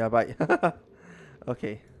 Ah, yeah, bye.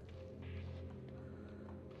 Okay.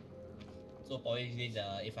 So probably means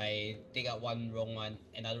if I take out one wrong one,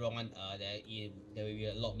 another wrong one, there will be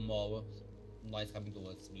a lot more noise coming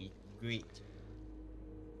towards me. Great.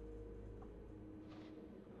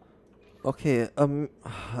 Okay,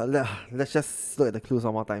 let's just look at the clues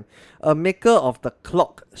one more time. A maker of the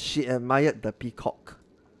clock, she admired the peacock.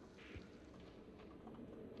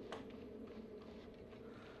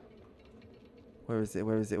 Where is it? A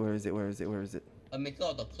maker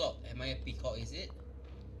of the clock, am I a peacock, is it?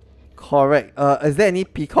 Correct. Is there any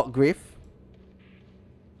peacock grave?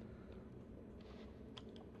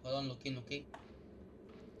 Hold on, looking.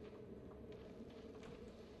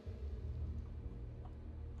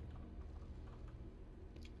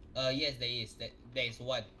 Yes, there is. There is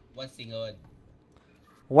one single one.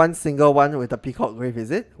 One single one with a peacock grave,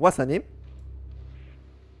 is it? What's her name?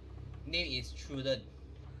 Name is Truden.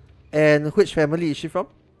 And which family is she from?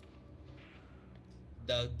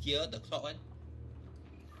 the gear, the clock one.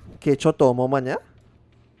 Okay, Choto, a moment, yeah?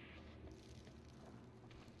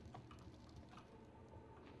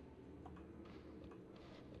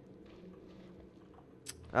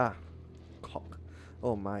 Ah, clock.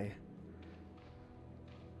 Oh my.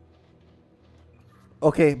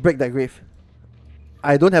 Okay, break that grave.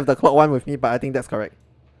 I don't have the clock one with me, but I think that's correct.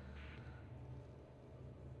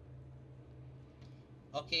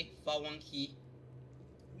 Okay, found one key.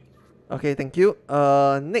 Okay, thank you.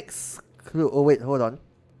 Next clue. Oh wait, hold on.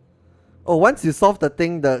 Oh, once you solve the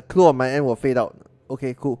thing, the clue on my end will fade out.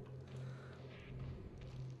 Okay, cool.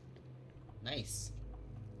 Nice.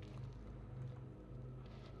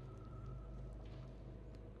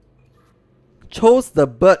 Chose the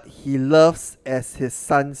bird he loves as his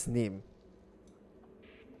son's name.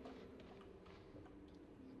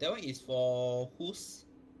 That one is for whose?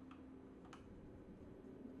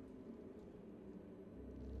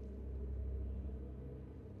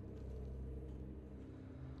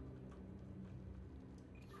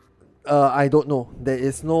 I don't know. There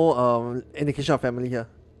is no indication of family here.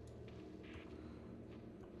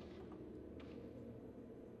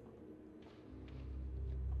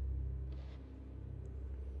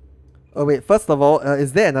 Oh wait, first of all,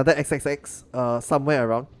 is there another XXX somewhere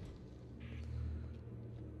around?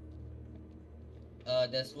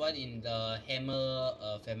 There's one in the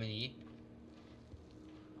Hammer family.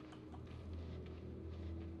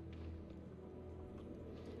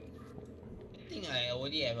 I think I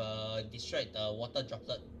already have destroyed the water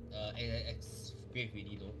droplet XX grave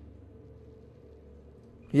already though.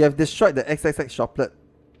 You have destroyed the XXX droplet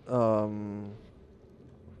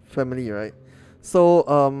family, right? So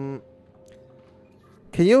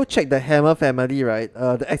can you check the Hammer family, right?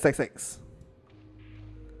 The XXX.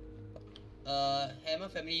 Hammer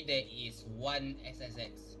family there is one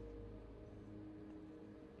XXX.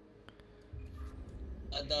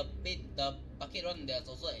 The bucket one there's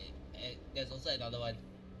also another one.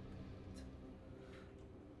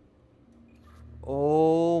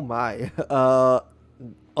 Oh my.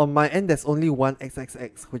 On my end, there's only one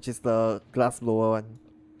XXX, which is the glass blower one.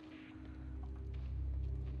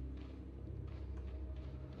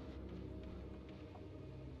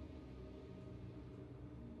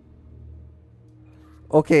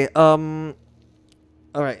 Okay.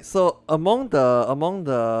 All right. So among the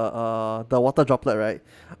water droplet, right?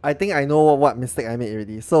 I think I know what mistake I made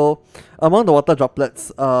already. So among the water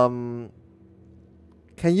droplets, can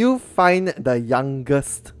you find the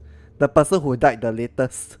youngest, the person who died the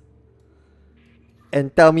latest,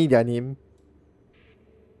 and tell me their name?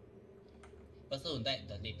 Person who died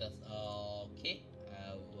the latest. Okay,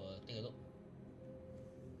 I will take a look.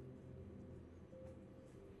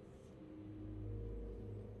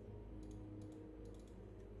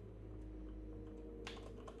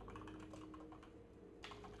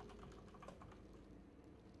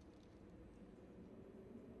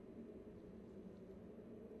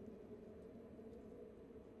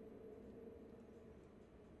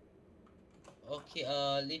 Okay,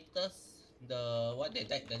 latest, the one that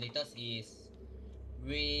died the latest is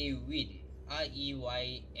Reywin,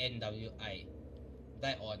 Reynwi,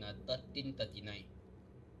 died on 1339.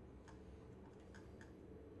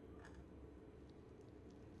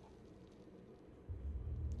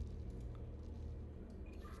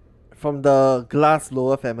 From the glass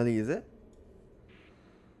blower family, is it?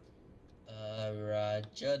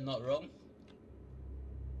 Roger, not wrong.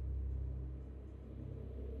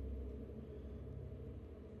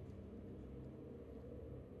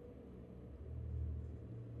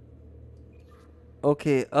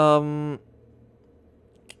 Okay. Can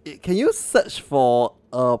you search for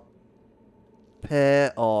a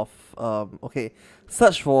pair of okay,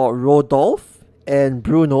 search for Rodolphe and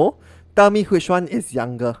Bruno. Tell me which one is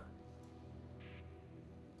younger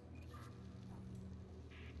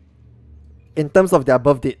in terms of their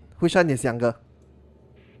birth date. Which one is younger?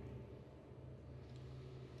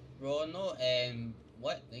 Rono and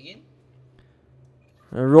what again?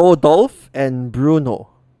 Rodolphe and Bruno.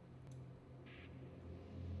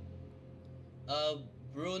 Uh,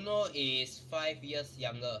 Bruno is 5 years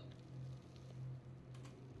younger.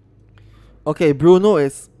 Okay, Bruno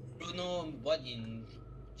is Bruno born in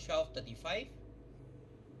 1235.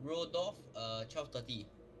 Rodolph 1230.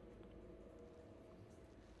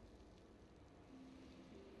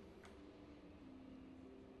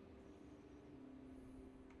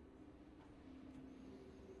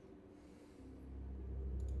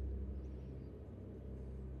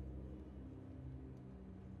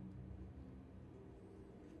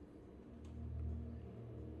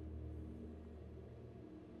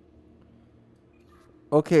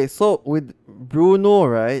 okay. So with Bruno,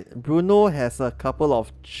 right? Bruno has a couple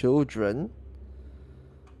of children.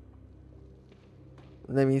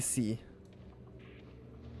 Let me see.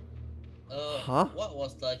 Huh? What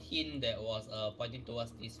was the hint that was pointing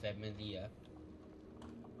towards this family?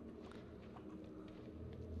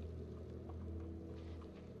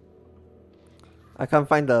 I can't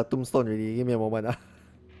find the tombstone really. Give me a moment.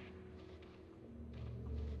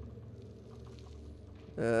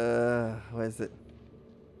 Where is it?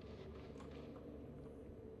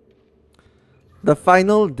 The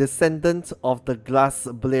final descendant of the Glass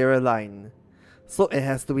Blair line. So it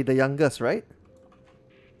has to be the youngest, right?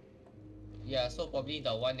 Yeah, so probably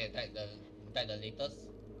the one that died the latest.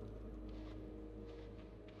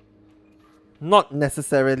 Not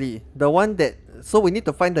necessarily. The one that... So we need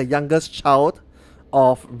to find the youngest child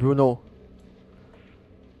of Bruno.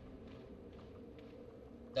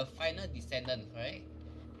 The final descendant, right?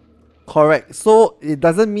 Correct. So it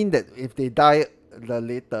doesn't mean that if they die the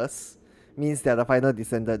latest, means they're the final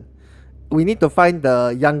descendant. We need to find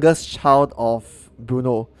the youngest child of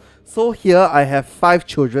Bruno. So here I have 5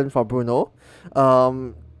 children for Bruno.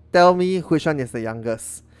 Tell me which one is the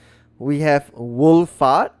youngest. We have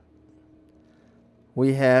Wolfart.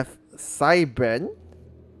 We have Cybran.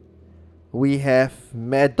 We have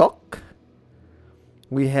Madoc.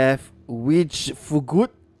 We have Wij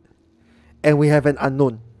Fugut. And we have an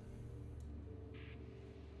unknown.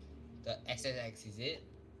 The XXX, is it?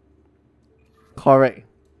 Correct.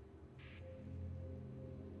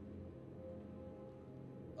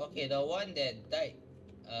 Okay, the one that died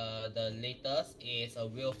the latest is a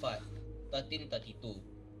Wilford, 1332.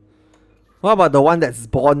 What about the one that's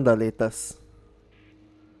born the latest?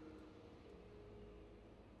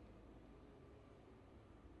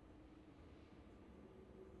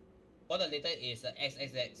 What the latest is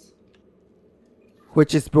XXX.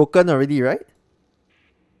 Which is broken already, right?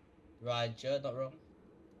 Roger, not wrong.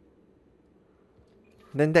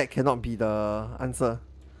 Then that cannot be the answer.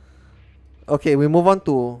 Okay, we move on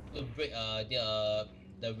to... To break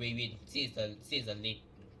the Raven. See it's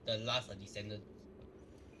the last descendant.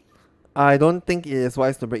 I don't think it is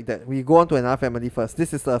wise to break that. We go on to another family first.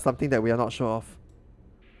 This is something that we are not sure of.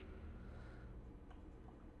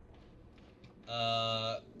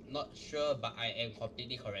 Not sure, but I am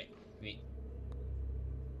completely correct. Wait.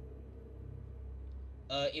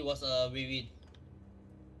 It was a Raven.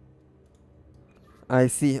 I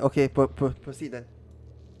see. Okay, proceed then.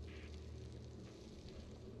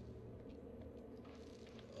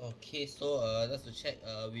 Okay, so just to check,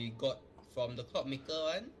 we got from the clockmaker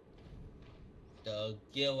one, the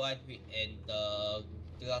gear one, and the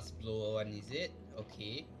glass blower one. Is it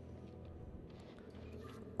okay?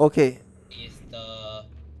 Okay. Is the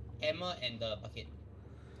hammer and the bucket.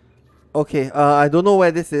 Okay, I don't know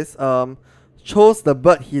where this is. Chose the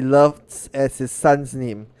bird he loves as his son's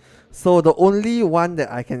name. So the only one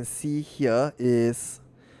that I can see here is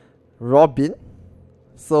Robin.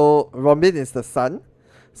 So Robin is the son.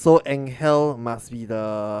 So Angel must be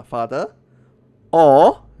the father.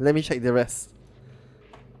 Or, let me check the rest.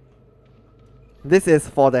 This is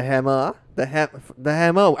for the hammer. The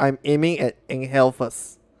hammer, I'm aiming at Angel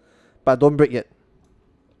first. But don't break it.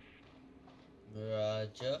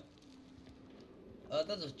 Roger.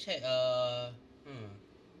 Just to check,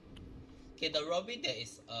 okay, the Robin that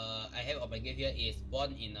is I have on my game here is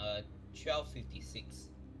born in 1256.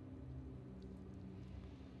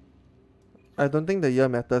 I don't think the year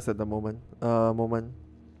matters at the moment. I'm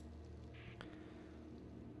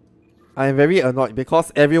very annoyed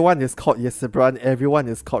because everyone is called Yesebran, everyone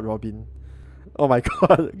is called Robin. Oh my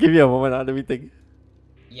god, give me a moment, let me think.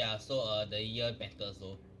 Yeah, so the year matters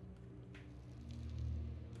though.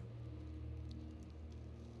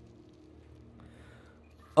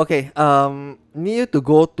 Okay, need you to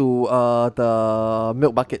go to the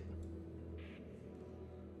milk bucket.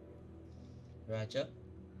 Roger.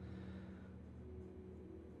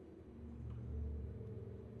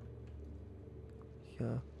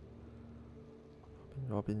 Yeah.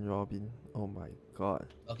 Robin. Oh my god.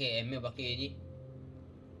 Okay, and milk bucket already.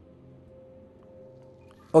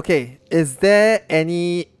 Okay, is there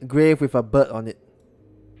any grave with a bird on it?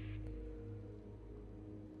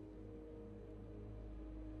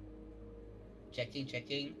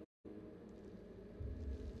 Checking.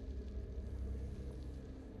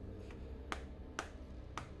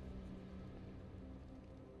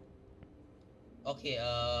 Okay,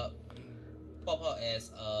 pop out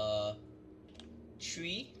as a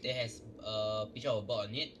tree that has a picture of a bird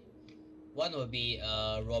on it. One will be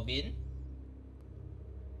Robin.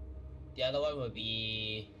 The other one will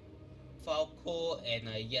be Falco and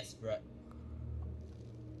Yes Brad.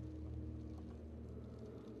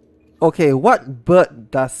 Okay, what bird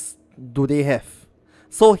do they have?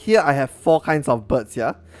 So here I have 4 kinds of birds,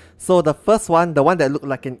 yeah? So the first one, the one that look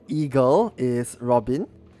like an eagle, is robin.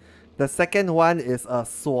 The second one is a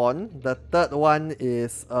swan. The third one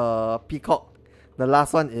is a peacock. The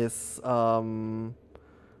last one is a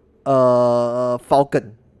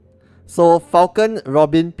falcon. So falcon,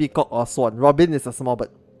 robin, peacock, or swan. Robin is a small bird.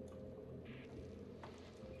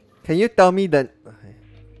 Can you tell me the...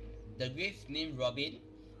 The grave named Robin,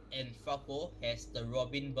 and Falco has the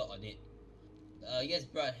Robin bird on it. Yes,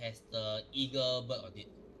 Brad has the eagle bird on it.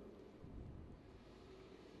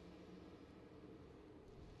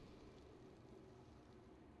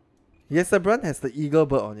 Yesterbrand has the eagle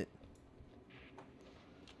bird on it.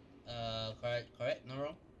 Correct, no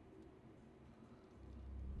wrong.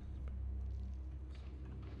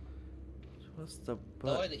 What's the The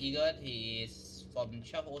one bird? with the eagle is from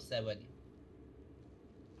 1207.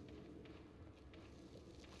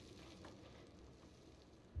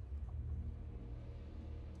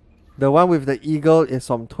 The one with the eagle is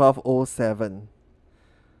from 1207.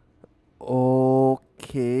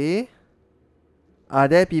 Okay. Are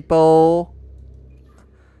there people...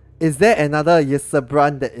 Is there another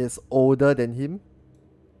Yesterbrand that is older than him?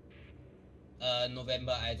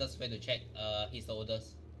 November, I just went to check. He's the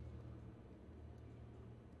oldest.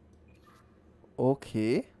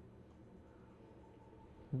 Okay.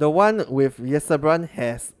 The one with Yesterbrand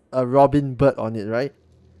has a robin bird on it, right?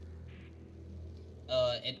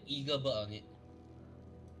 An eagle bird on it.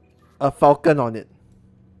 A falcon on it.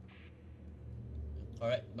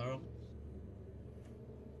 Correct, no wrong.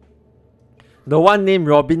 The one named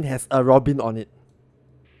Robin has a robin on it.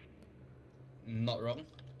 Not wrong.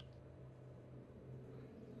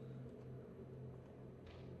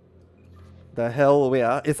 The hell, wait,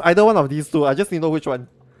 it's either one of these two. I just need to know which one.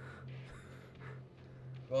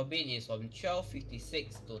 Robin is from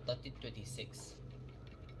 1256 to 1326.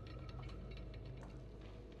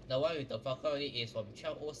 The one with the falcon on it is from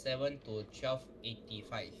 1207 to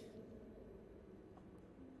 1285.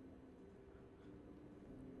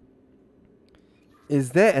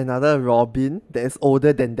 Is there another Robin that is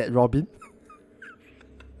older than that Robin?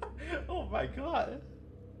 Oh my god.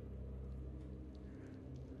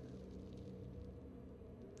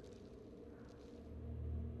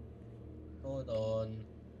 Hold on.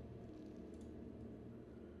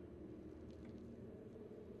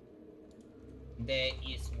 There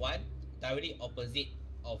is one directly opposite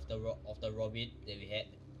of the Robin that we had.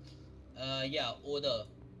 Yeah, older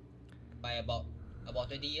by about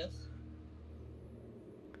 20 years.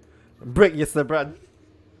 Break Yesterbrand.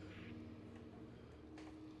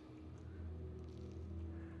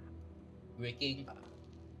 Breaking.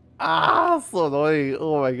 Ah, so annoying.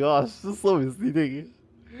 Oh my gosh, this is so misleading.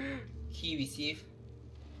 Key received.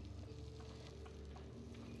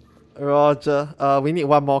 Roger. We need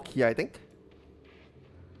one more key, I think.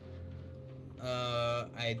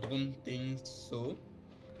 I don't think so.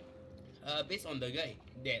 Based on the guide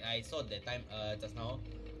that I saw that time just now,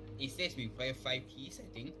 it says we require 5 keys, I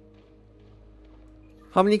think.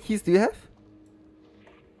 How many keys do you have?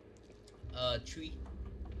 3.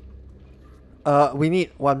 We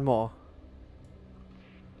need one more.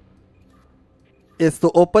 It's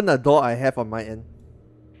to open a door I have on my end.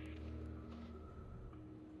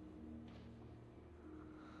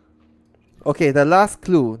 Okay, the last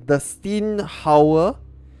clue. The Steenhauer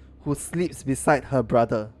who sleeps beside her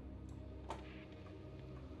brother.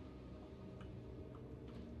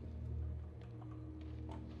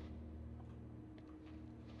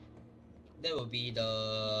 That will be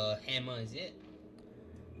the hammer, is it?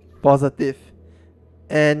 Positive.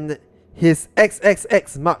 And his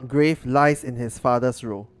XXX marked grave lies in his father's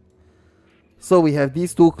row. So we have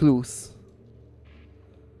these 2 clues.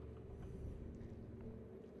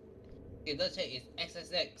 Okay, let's check. Is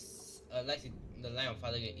XXX lies in the line of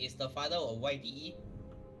father? Is the father of YDE?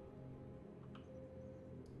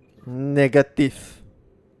 Negative.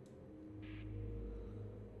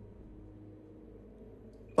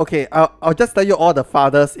 Okay, I'll just tell you all the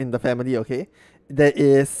fathers in the family, okay? There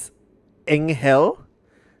is Engel,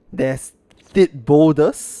 there's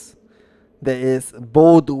Titboldus, there is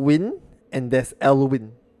Boldwin, and there's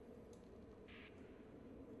Elwin.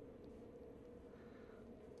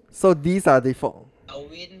 So these are the 4.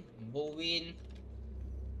 Alwin, Bowin,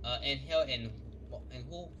 Angel, and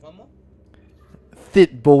who? One more?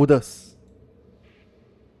 Titboldus.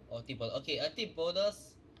 Oh, Titboldus. Okay,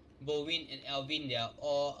 Titboldus, Bowin, and Alvin, they are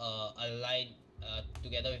all aligned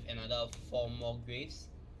together with another 4 more graves.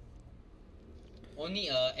 Only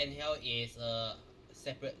Angel is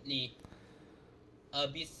separately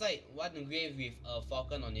beside one grave with a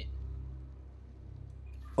falcon on it.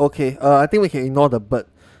 Okay, I think we can ignore the bird.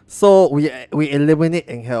 So we eliminate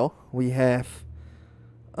Angel. We have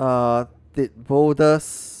did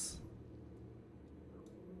boulders.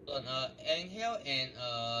 On Angel and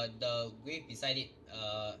the grave beside it,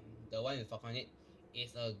 the one with fuck on it,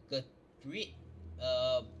 is a great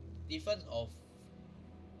difference of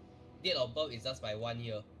date of birth is just by 1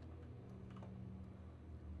 year.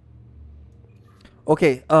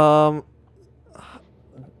 Okay,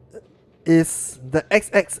 is the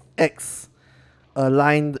XXX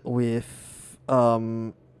aligned with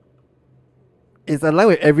is aligned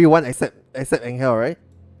with everyone except Angel, right?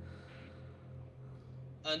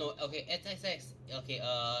 No, okay, XXX, okay,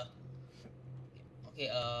 okay,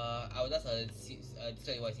 I will just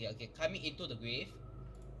describe what I see. Okay, coming into the grave,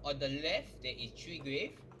 on the left there is 3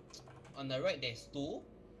 grave, on the right there's 2,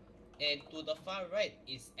 and to the far right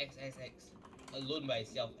is XXX, alone by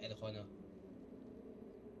itself at the corner.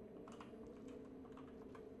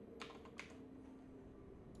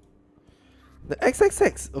 The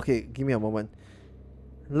XXX. Okay, give me a moment.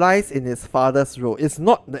 Lies in his father's row. It's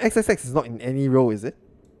not the XXX is not in any row, is it?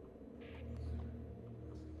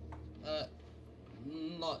 Uh,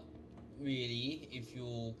 Not really, if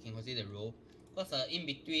you can consider the row, because in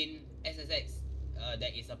between SSX,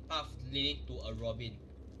 there is a path leading to a Robin.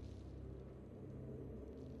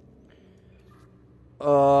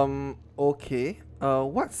 Okay.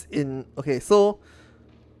 What's in? Okay, so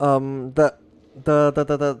the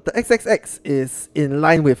XXX is in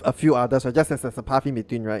line with a few others, right? Just as there's a path in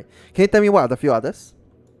between, right? Can you tell me what are the few others?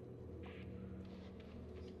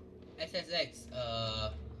 SSX,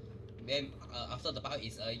 then after the path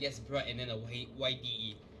is yes, bright, and then a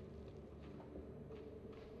YDE.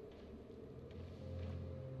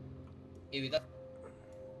 If it does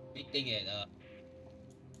everything at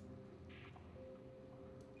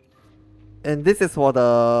And this is for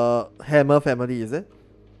the Hammer family, is it?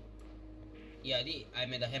 yeah,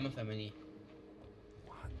 I'm at the Hammer family.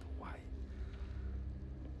 What? Why?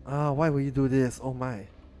 Why will you do this? Oh my.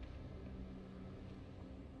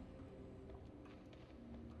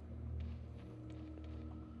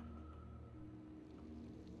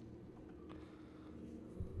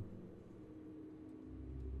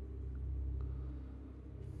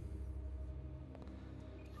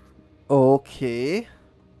 Okay.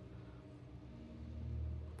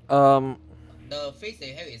 The face that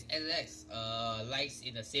you have is SSX, lies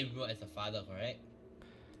in the same row as the father, correct?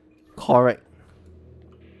 Correct.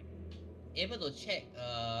 Able to check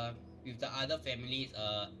with the other families,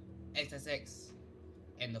 XSX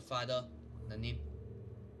and the father, the name.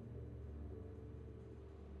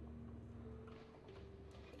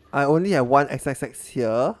 I only have one XXX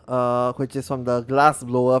here, which is from the glass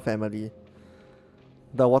blower family.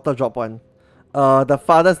 The water drop one. The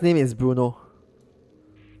father's name is Bruno.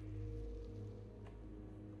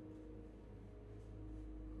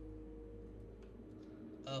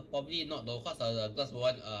 Probably not though, cause the glass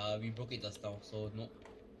one, we broke it just now, so no.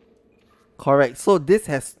 Correct. So this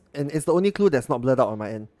has, and it's the only clue that's not blurred out on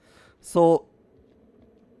my end. So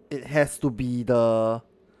it has to be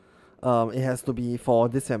it has to be for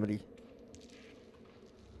this family.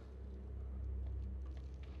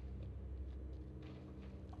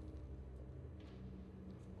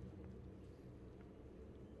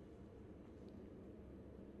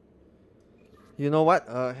 You know what?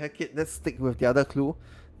 Heck it. Let's stick with the other clue.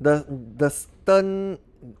 The stern.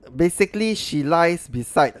 Basically, she lies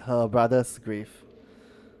beside her brother's grave.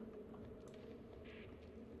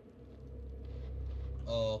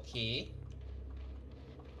 Okay.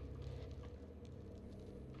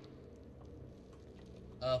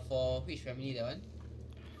 For which family that one?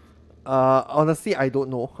 Honestly, I don't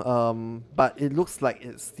know. But it looks like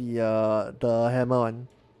it's the hammer one.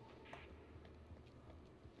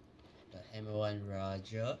 The Hammer one,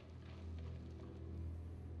 Roger.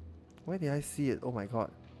 Where did I see it? Oh my god.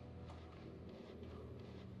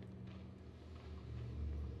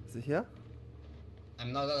 Is it here?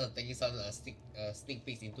 I'm not gonna take some sneak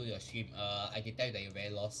peeks into your stream. I can tell you that you're very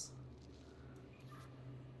lost.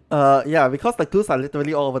 Yeah, because the clues are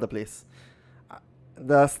literally all over the place.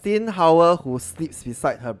 The Steinhauer who sleeps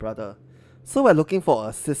beside her brother. So we're looking for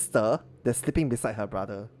a sister that's sleeping beside her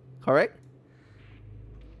brother. Correct?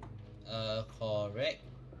 Correct.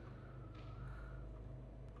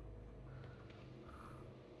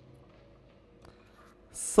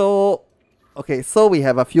 So, okay, so we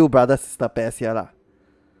have a few brother sister pairs here lah.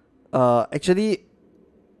 Actually,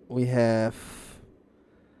 we have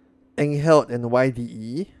Engheld and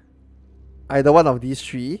YDE. Either one of these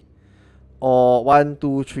three, or 1,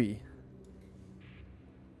 2, 3.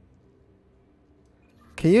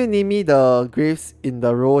 Can you name me the graves in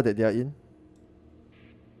the row that they are in?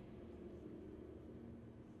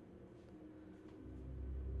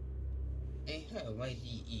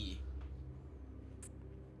 YDE.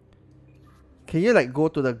 Can you like go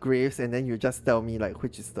to the graves and then you just tell me like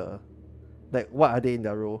which is the, like what are they in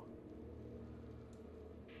their row?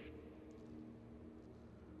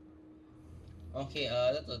 Okay,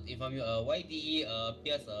 just to inform you, YDE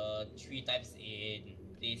appears 3 times in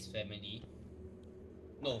this family.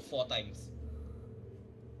 No, 4 times.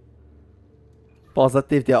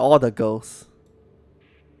 Positive, they're all the girls.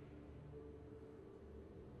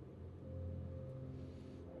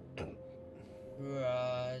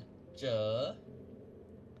 Roger.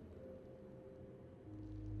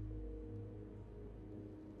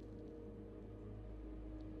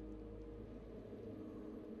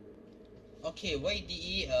 Okay,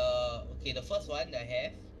 YDE, okay, the first one that I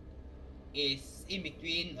have is in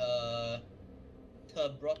between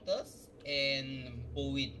Turbrotus and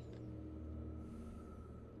Bowen.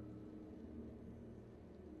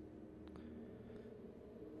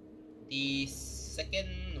 The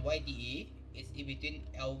second YDE is in between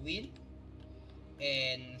Alvin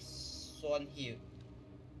and Swanhill.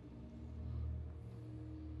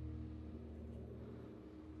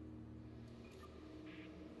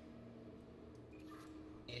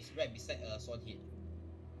 It's right beside Swanhill.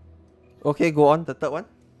 Okay, go on, the third one.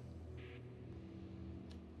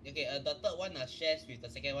 Okay, the third one shares with the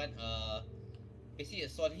second one. Basically,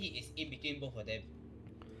 Swanhill is in between both of them.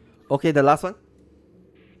 Okay, the last one.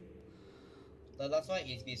 The last one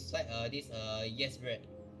is beside this Yes Bread.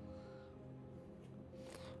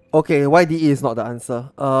 Okay, YDE is not the answer.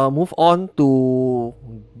 Move on to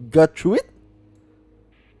Gertrude.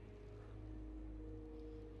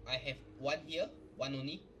 I have one here, one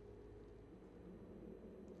only.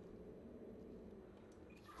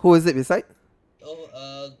 Who is it beside?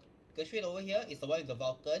 Oh, Gertrude over here is the one with the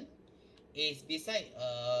Vulcan. Is beside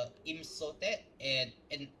Imsotet and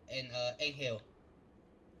Enghale.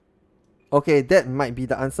 Okay, that might be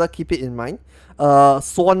the answer. Keep it in mind.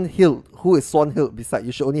 Swanhill. Who is Swanhill beside?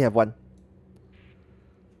 You should only have one.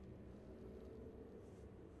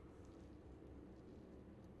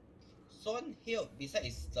 Swanhill beside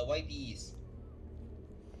is the YDEs.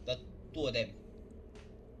 The two of them.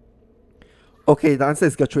 Okay, the answer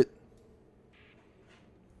is Gertrude.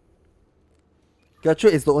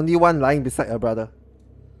 Gertrude is the only one lying beside her brother.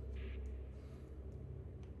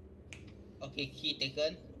 Okay, key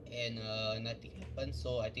taken and nothing happened,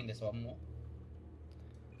 so I think there's one more.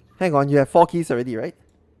 Hang on, you have 4 keys already, right?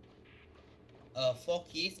 4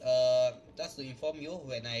 keys. Just to inform you,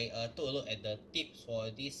 when I took a look at the tips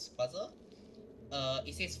for this puzzle,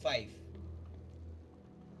 it says 5.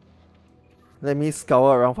 Let me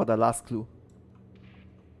scour around for the last clue.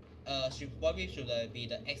 Should be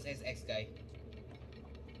the XXX guy.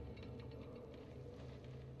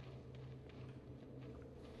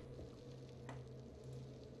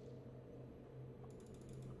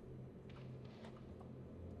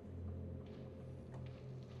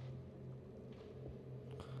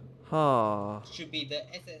 Huh. Should be the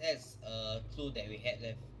XXX clue that we had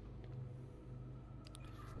left.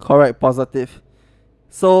 Correct, positive.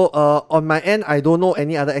 So, on my end, I don't know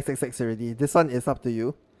any other XXX already. This one is up to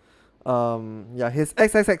you. Yeah, his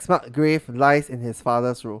XXX marked grave lies in his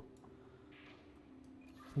father's row.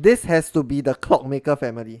 This has to be the Clockmaker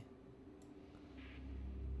family.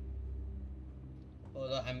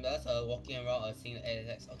 Hold on, I'm just walking around seeing the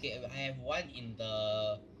XXX. Okay, I have one in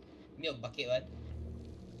the milk bucket one.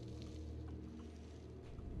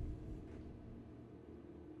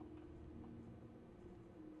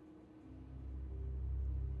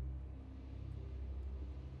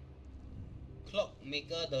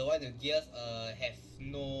 Clockmaker, the one with gears, have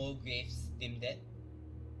no graves themed there.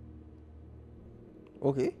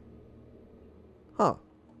 Okay. Huh.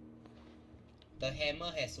 The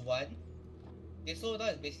hammer has one. Okay, so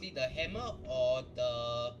that is basically the hammer or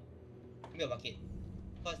the milk bucket.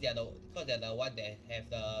 Cause they are the one that have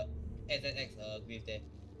the XXX grave there.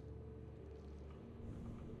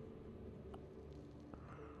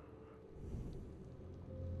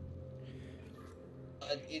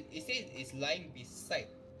 It says it's lying beside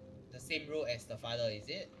the same row as the father, is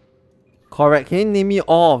it? Correct. Can you name me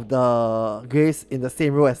all of the graves in the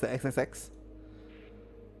same row as the XXX?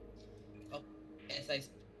 Oh, as I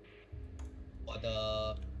for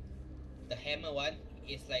the hammer one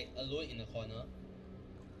is like alone in the corner.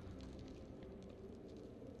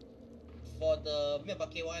 For the milk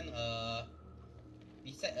bucket one,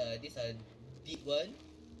 beside this deep one,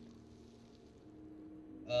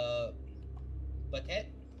 Batet,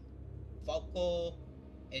 Falco,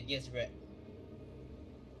 and Yes Red.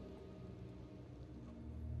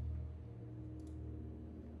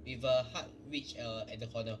 With a hard reach at the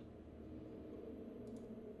corner.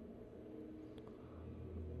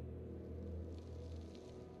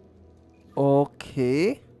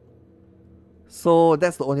 Okay. So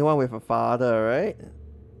that's the only one with a father, right?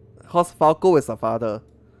 Because Falco is a father.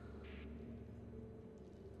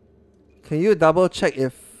 Can you double check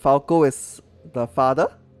if Falco is the father?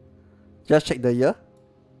 Just check the year.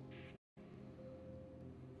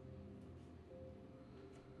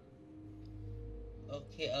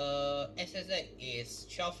 Okay, SSX is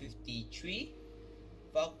 1253.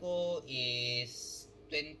 Falco is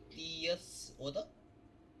 20 years older.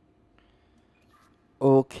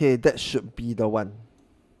 Okay, that should be the one.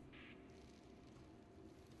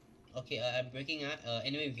 Okay, I'm breaking.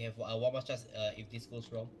 Anyway, we have one more chance if this goes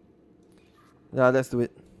wrong. Yeah, let's do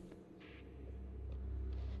it.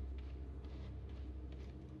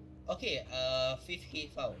 Okay, 5K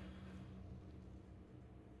foul.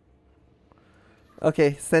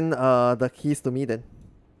 Okay, send the keys to me then.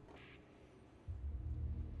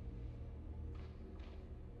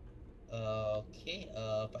 Okay,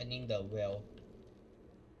 finding the well.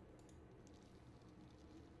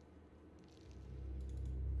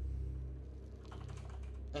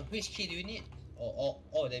 Which key do you need? Or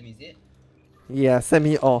all of them, is it? Yeah, send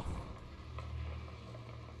me all.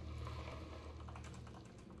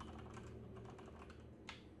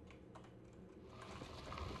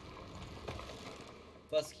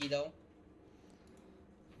 First key down.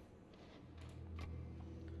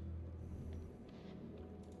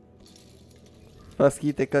 First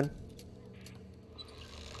key taken.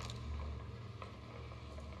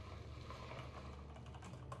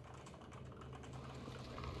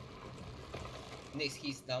 Next key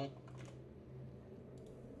is down.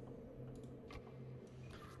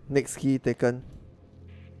 Next key taken.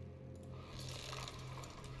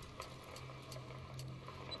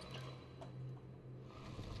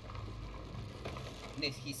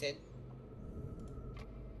 Next key set.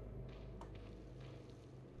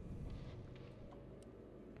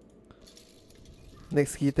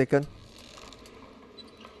 Next key taken.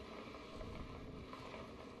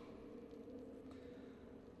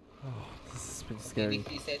 Oh, this is pretty Okay, scary. next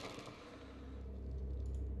key set.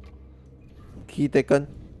 Key taken.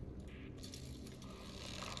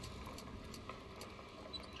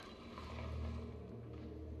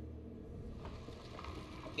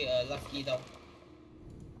 Okay, last key down.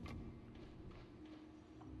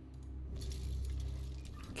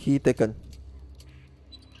 Key taken.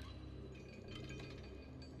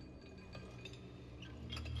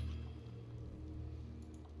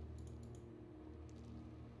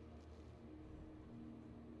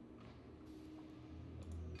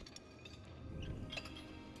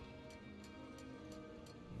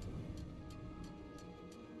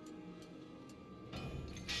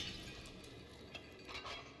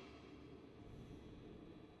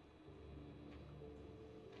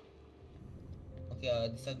 Okay,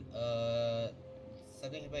 this one,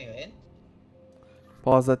 something happened at your end?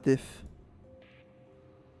 Positive.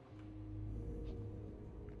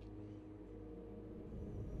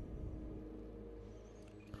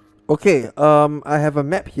 Okay, I have a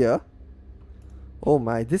map here. Oh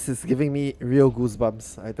my, this is giving me real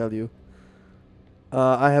goosebumps, I tell you.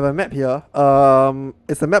 I have a map here.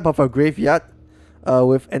 It's a map of a graveyard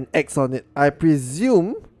with an X on it. I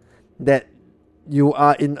presume that you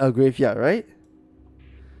are in a graveyard, right?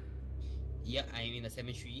 Yeah, I'm in the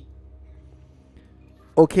cemetery.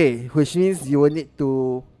 Okay, which means you will need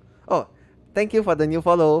to... Oh, thank you for the new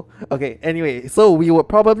follow. Okay, anyway, so we will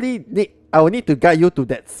probably need... I will need to guide you to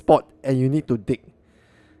that spot and you need to dig.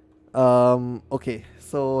 Okay,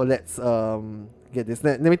 so let's get this.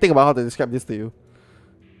 Let me think about how to describe this to you.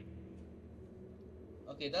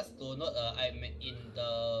 Okay, just to note, I'm in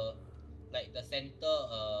the center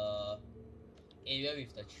area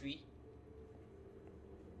with the tree.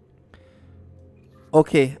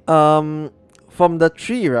 Okay, from the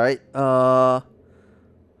tree, right?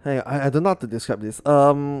 Hang on, I don't know how to describe this.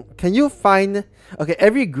 Can you find... Okay,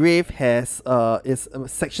 every grave has is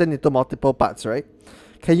sectioned into multiple parts, right?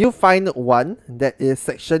 Can you find one that is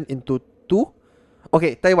sectioned into two?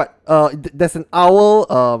 Okay, tell you what. There's an owl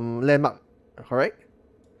landmark, correct?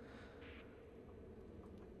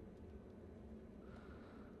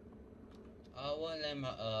 Our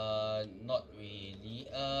landmark, not really.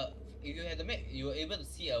 If you had the map, you were able to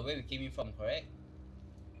see where we came in from, correct?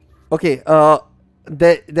 Okay.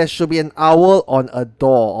 There should be an owl on a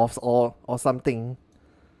door or something.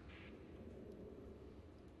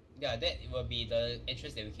 Yeah, that will be the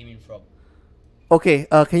entrance that we came in from. Okay.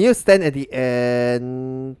 Can you stand at the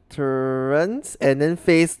entrance and then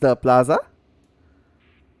face the plaza?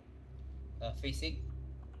 Facing.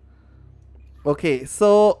 Okay,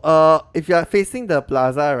 so if you are facing the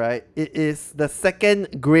plaza, right, it is the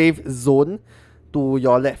second grave zone to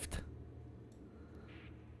your left.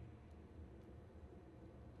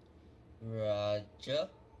 Roger.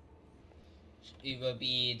 It will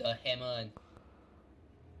be the hammer.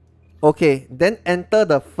 Okay, then enter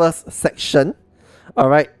the first section.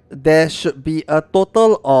 Alright, there should be a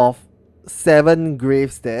total of 7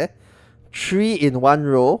 graves there. 3 in one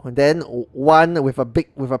row, then 1 with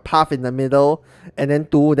a path in the middle, and then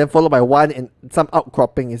 2, then followed by 1 in some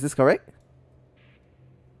outcropping. Is this correct?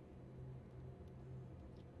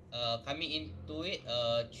 Coming into it,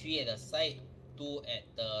 3 at the side, 2 at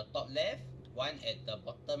the top left, 1 at the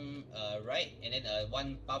bottom right, and then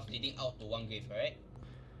 1 path leading out to 1 grave, right?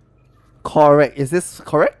 Correct. Is this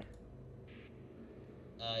correct?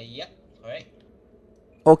 Yep, correct.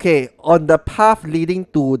 Okay, on the path leading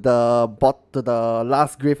to the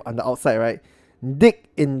last grave on the outside, right? Dig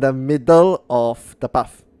in the middle of the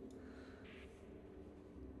path.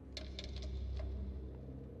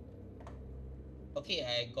 Okay,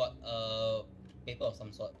 I got a paper of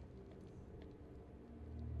some sort.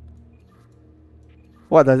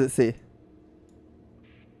 What does it say?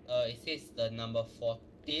 It says the number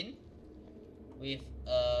 14 with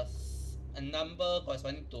a number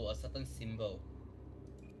corresponding to a certain symbol.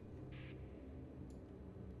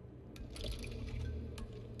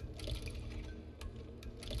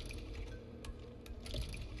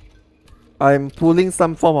 I'm pulling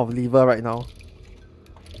some form of lever right now.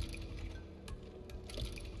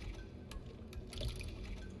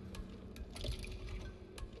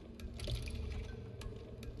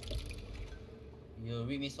 You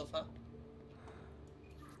read me so far?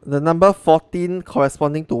 The number 14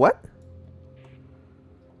 corresponding to what?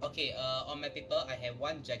 Okay, on my paper, I have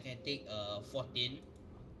one gigantic 14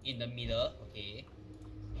 in the middle, okay.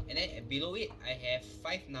 And then below it, I have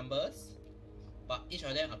 5 numbers, but each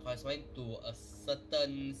of them are corresponding to a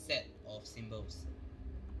certain set of symbols.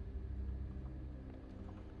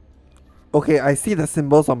 Okay, I see the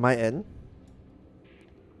symbols on my end.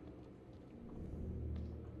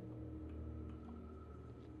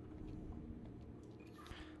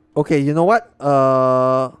 Okay, you know what?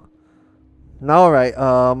 Now right,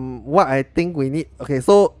 what I think we need. Okay,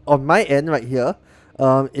 so on my end right here,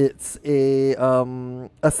 it's a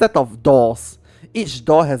set of doors. Each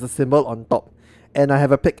door has a symbol on top, and I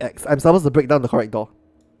have a pickaxe. I'm supposed to break down the correct door.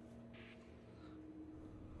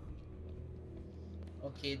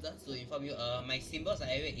 Okay, just to inform you, my symbols I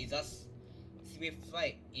have is just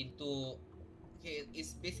simplified into. Okay,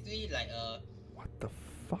 it's basically like What the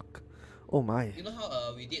fuck? Oh my. you know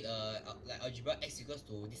how we did like algebra x equals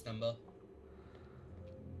to this number.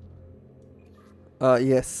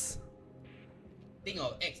 Yes. Think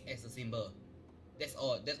of x as a symbol. That's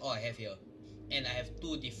all. That's all I have here, and I have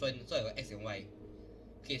 2 different. So I got x and y.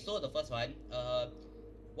 Okay, so the first one,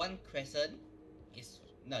 1 crescent is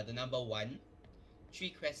the number 1. 3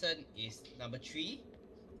 crescent is number 3.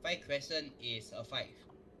 5 crescent is a 5.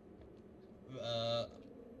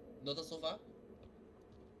 Noted so far?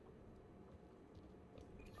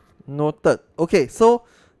 Noted. Okay, so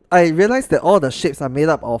I realized that all the shapes are made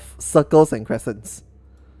up of circles and crescents.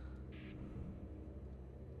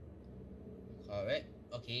 Correct.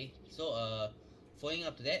 Okay, so following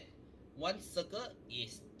up to that, 1 circle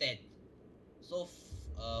is 10. So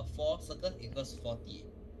 4 circles equals 40.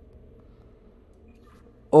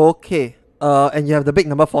 Okay. And you have the big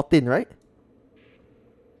number 14, right?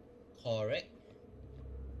 Correct.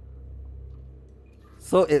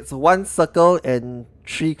 So it's 1 circle and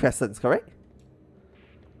 3 crescents, correct?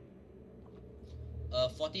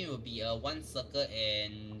 14 will be 1 circle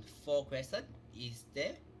and 4 crescent. Is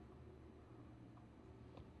there?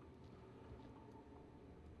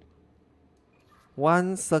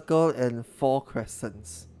 One circle and 4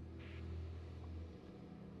 crescents.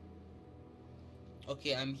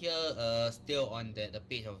 Okay, I'm here still on the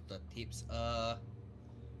page of the tips.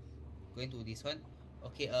 Going to this one.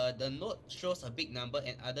 Okay, the note shows a big number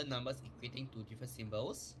and other numbers equating to different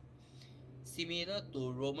symbols. Similar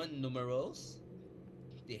to Roman numerals,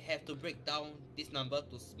 they have to break down this number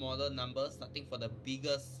to smaller numbers, starting for the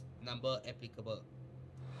biggest number applicable.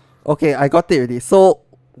 Okay, I got it already. So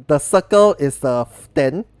the circle is the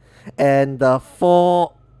 10, and the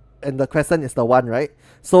 4 and the crescent is the 1, right?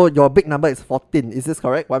 So your big number is 14. Is this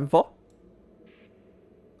correct? 1 4?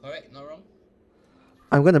 Correct, not wrong?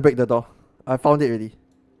 I'm gonna break the door. I found it already.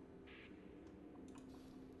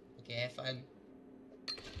 Okay, have fun.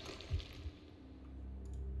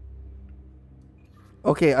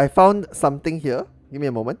 Okay, I found something here. Give me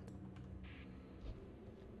a moment.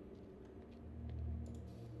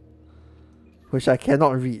 Which I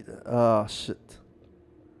cannot read. Shit.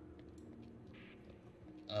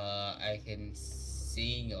 I can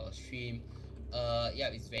see your stream. Yeah,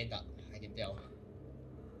 it's very dark, I can tell.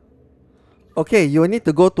 Okay, you need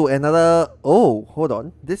to go to another. Oh, hold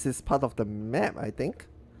on. This is part of the map, I think.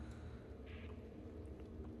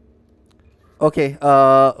 Okay,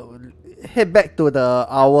 head back to the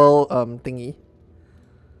owl thingy.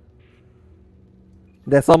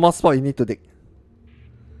 There's one more spot you need to dig.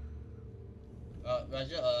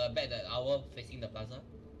 Roger, back the hour facing the plaza.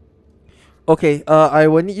 Okay, I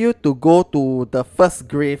will need you to go to the first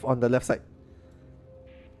grave on the left side.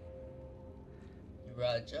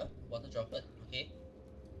 Roger, water droplet, okay.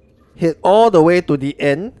 Head all the way to the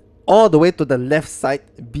end, all the way to the left side,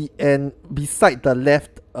 and beside the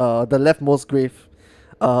leftmost grave.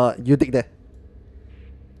 You dig there.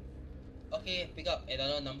 Okay, pick up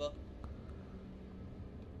another number.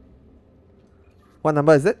 What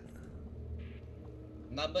number is it?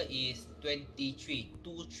 Number is 23,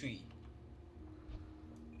 23.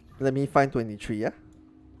 Let me find 23, yeah?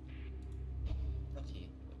 Okay.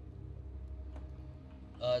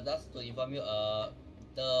 Just to inform you,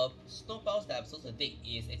 the snowplows that I'm supposed to dig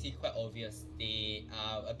is actually quite obvious. They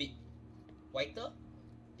are a bit whiter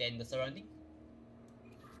than the surrounding.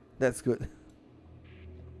 That's good.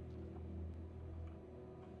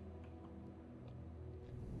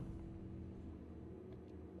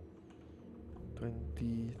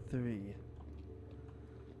 $23.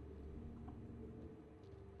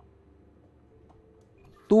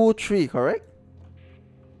 2, 3, correct?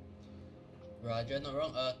 Roger, not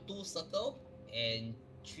wrong. 2 circle and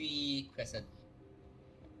 3 crescent.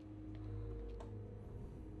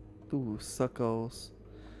 2 circles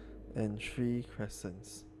and 3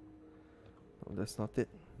 crescents. No, that's not it.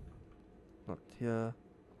 Not here.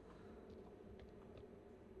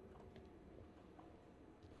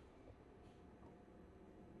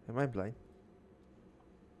 Am I blind?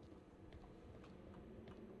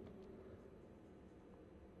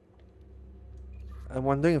 I'm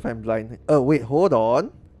wondering if I'm blind. Oh, wait, hold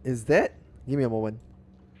on. Is that? Give me a moment.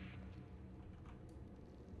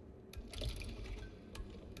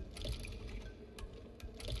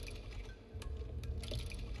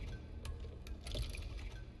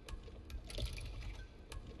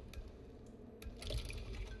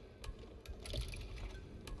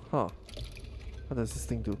 Huh. What does this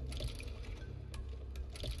thing do?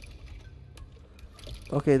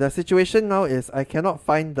 Okay, the situation now is I cannot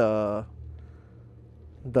find the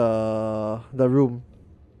room.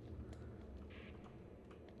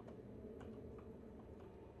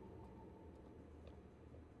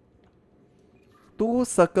 Two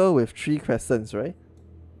circle with 3 crescents, right?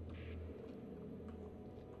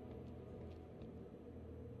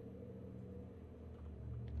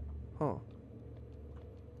 Huh.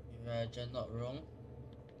 Roger, not wrong.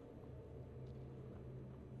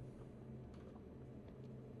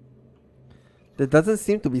 There doesn't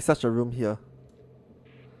seem to be such a room here.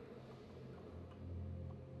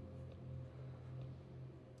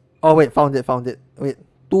 Oh wait, found it, found it. Wait,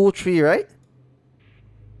 2, 3, right?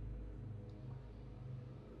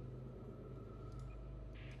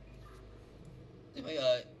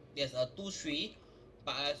 There's a 2, 3,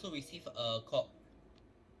 but I also received a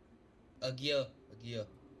gear.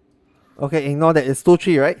 Okay, ignore that. It's 2,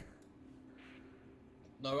 3, right?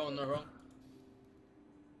 Not wrong, not wrong.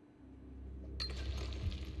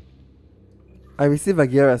 I received a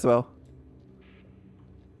gear as well.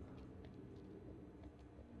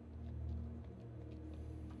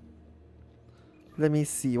 Let me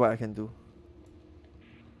see what I can do.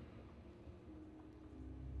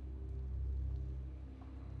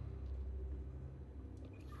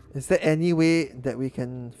 Is there any way that we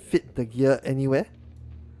can fit the gear anywhere?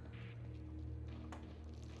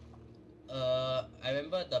 I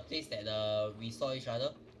remember the place that we saw each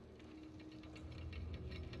other.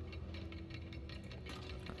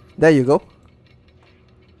 There you go.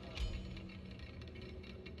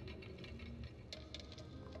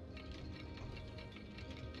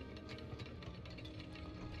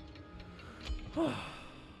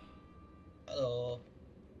 Hello.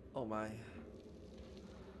 Oh my.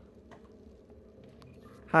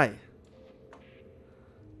 Hi.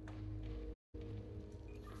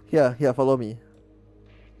 Here, follow me.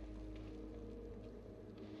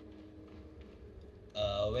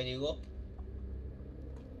 Where do you go?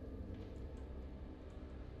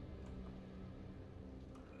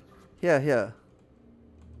 Here.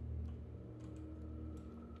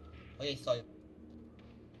 Okay, sorry.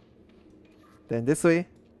 Then this way.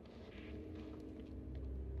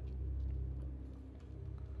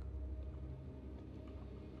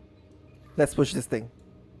 Let's push this thing.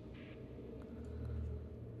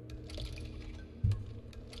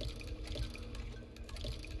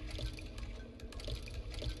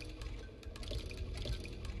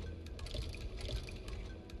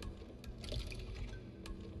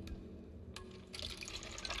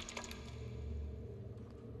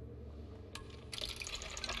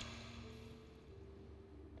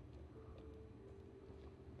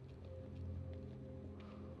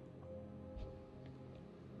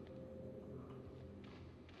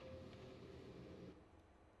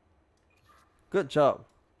 Good job.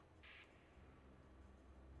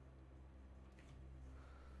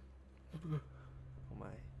 Oh my.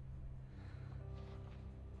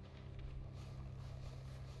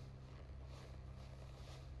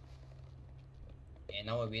 And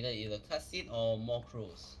now we need either cutscene or more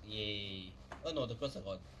crows. Yay. Oh no, the crows are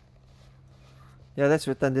gone. Yeah, let's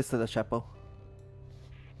return this to the chapel.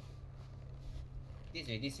 This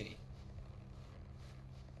way, this way.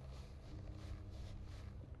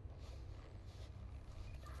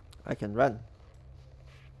 I can run.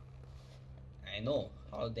 I know.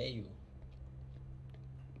 How dare you?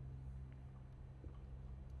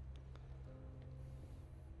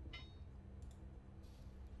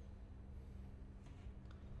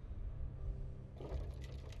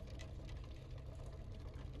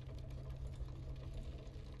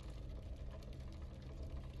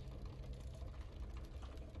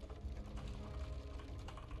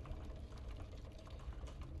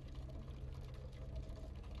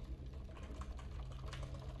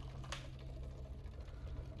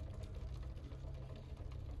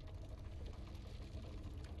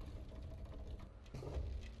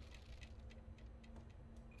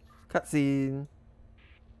 Cutscene.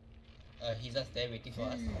 He's just there waiting for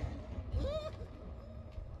us.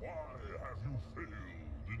 Why have you failed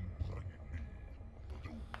in bringing me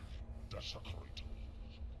those desecrators?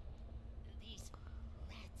 These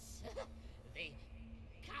rats, they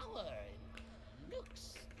cower in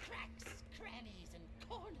nooks, cracks, crannies, and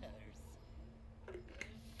corners.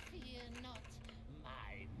 Fear not,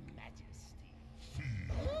 my majesty.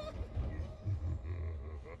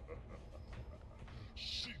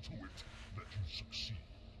 See to it that you succeed,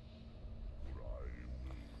 or I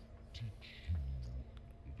will teach you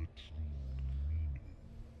the true meaning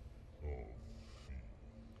of fear.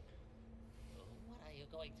 What are you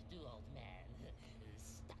going to do, old man?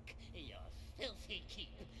 Stuck in your filthy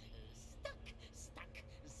keep. Stuck, stuck,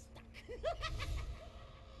 stuck.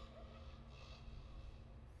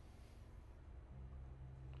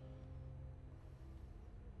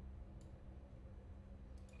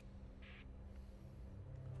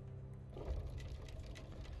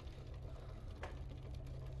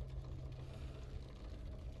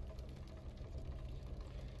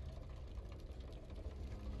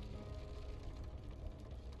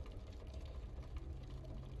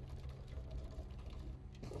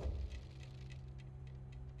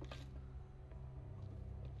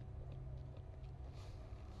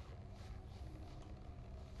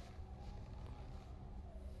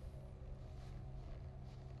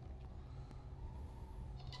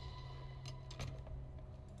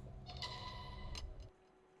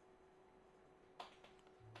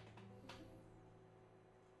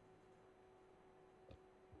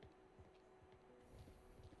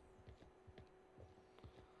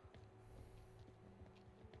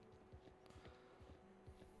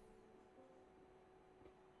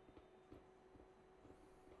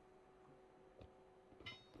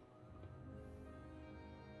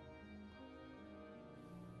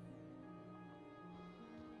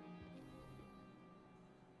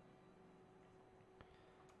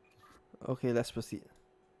 Okay, let's proceed.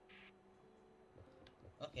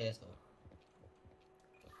 Okay, let's go.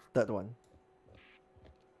 That one.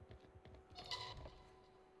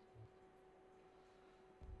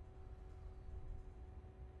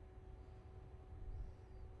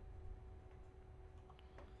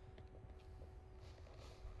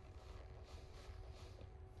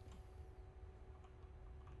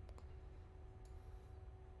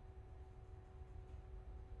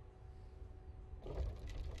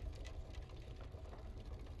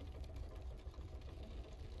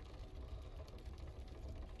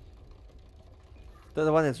 The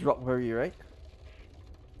other one is Rockberry, right?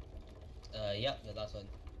 Yep, the last one.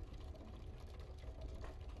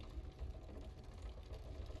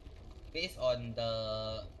 Based on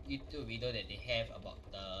the YouTube video that they have about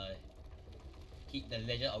the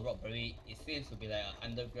legend of Rockberry, it seems to be like an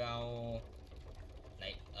underground,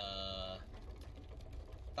 like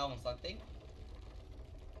town or something.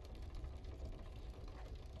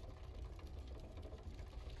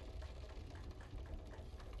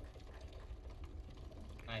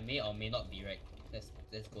 I may or may not be right. Let's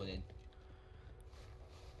go then.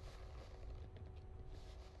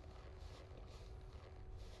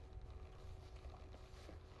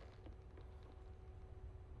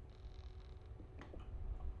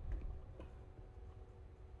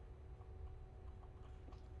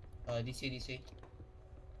 This way, this way.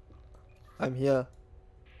 I'm here.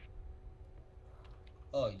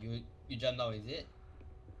 Oh, you jump down, is it?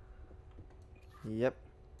 Yep.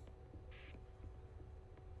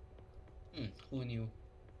 Who knew?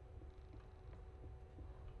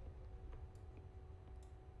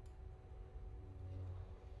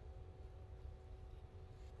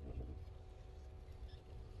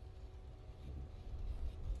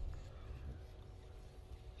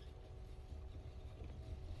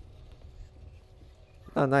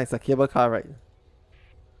 Oh, nice, a cable car ride.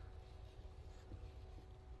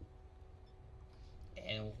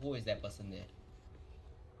 And who is that person there?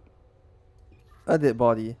 A dead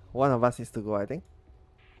body. One of us needs to go, I think.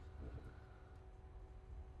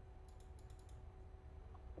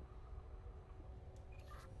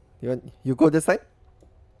 You go this side?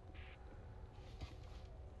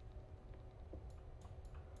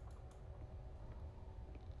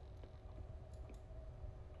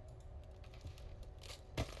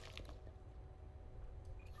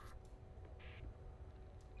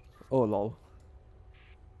 Oh lol.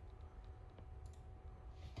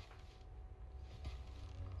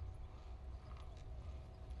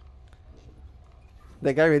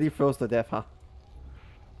 That guy really froze to death, huh?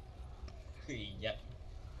 Yep.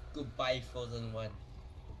 Goodbye, Frozen One.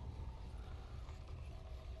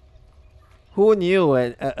 Who knew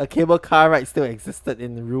a cable car ride still existed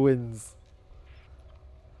in ruins?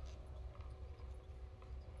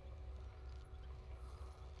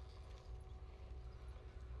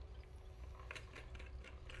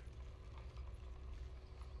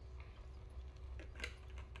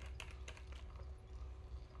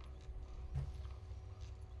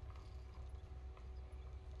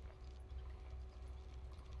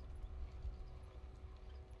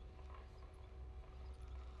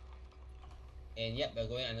 And yep, we're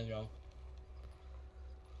going underground.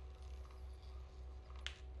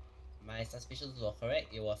 My suspicions were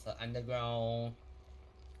correct. It was an underground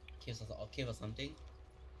cave or something.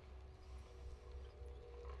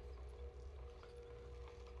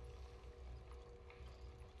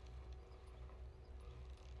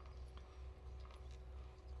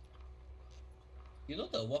 You know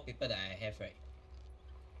the wallpaper that I have, right?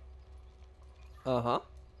 Uh-huh.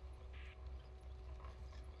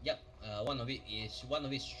 Yep. One of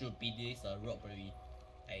it should be this robbery,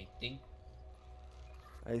 I think.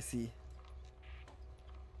 I see.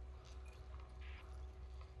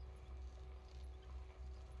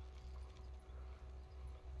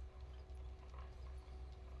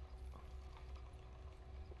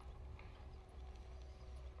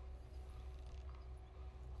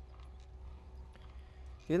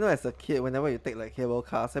 You know, as a kid, whenever you take like cable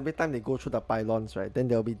cars, every time they go through the pylons, right, then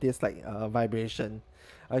there'll be this like vibration.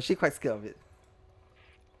 I'm actually quite scared of it.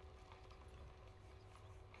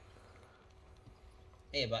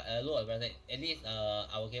 Hey, but look, brother, at least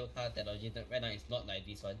our cable car technology right now is not like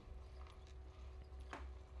this one.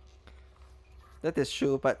 That is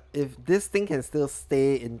true, but if this thing can still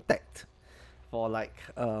stay intact for like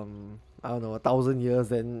I don't know 1,000 years,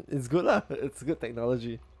 then it's good lah. It's good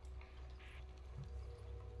technology.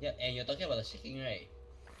 Yep, and you're talking about the shaking, right?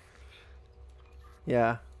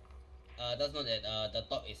 Yeah. That's not that the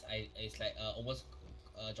top is like almost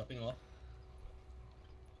dropping off.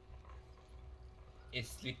 It's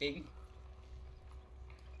slipping.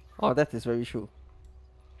 Oh, that is very true.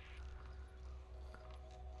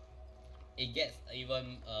 It gets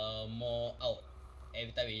even more out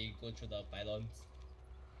every time we go through the pylons.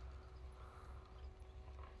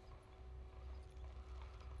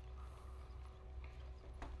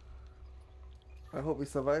 I hope we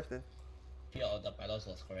survive then. Fear of the pylons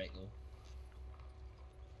was correct though.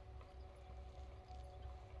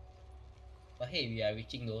 But hey, we are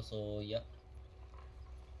reaching though, so yep.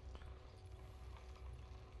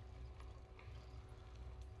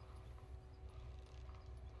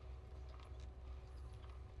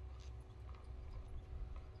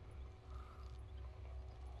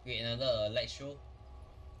 Wait, another light show.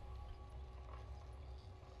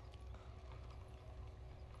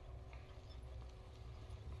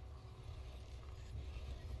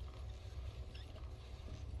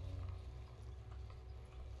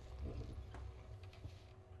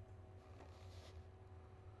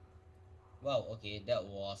 Wow, okay, that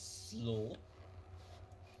was slow.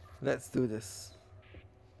 Let's do this.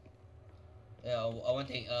 Yeah, one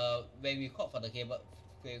thing. When we called for the cable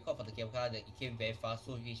car, that it came very fast,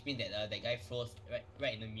 so which means that that guy froze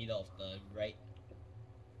right in the middle of the ride.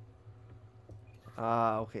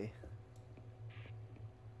 Ah, okay.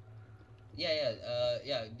 Yeah.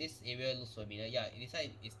 This area looks familiar. Yeah, this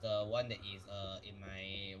side is the one that is in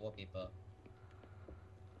my wallpaper.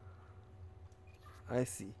 I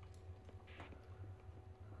see.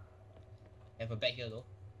 Have a bag here though.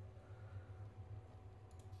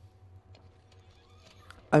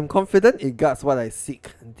 I'm confident it guards what I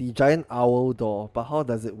seek, the giant owl door, but how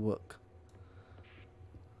does it work?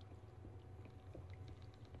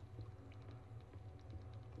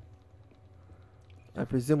 I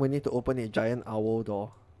presume we need to open a giant owl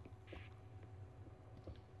door.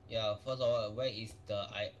 Yeah. First of all, where is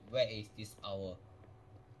this owl?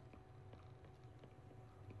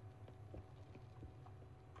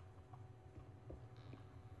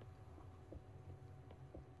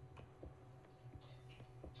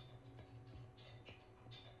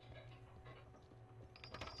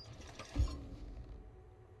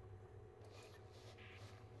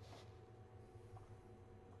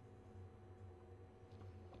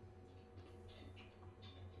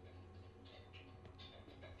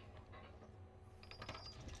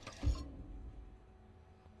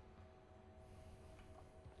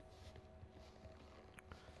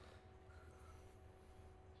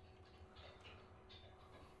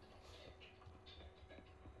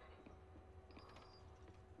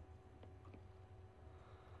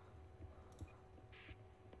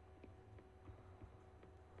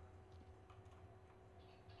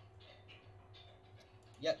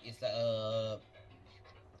 Yep, it's like a,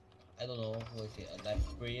 I don't know, what is it, like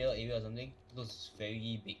prayer area or something. Looks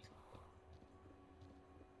very big.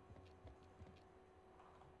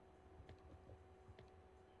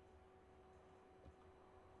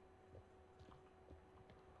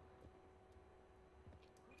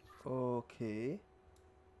 Okay.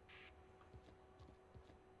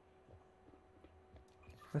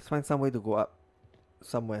 Let's find some way to go up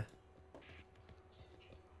somewhere.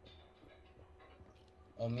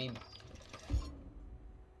 Or maybe,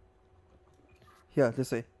 Here,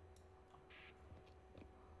 this way.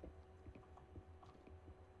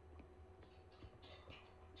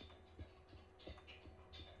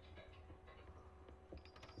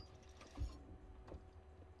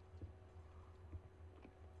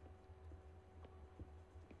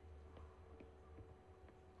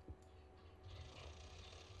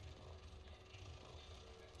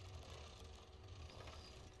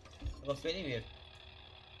 I got a feeling we have.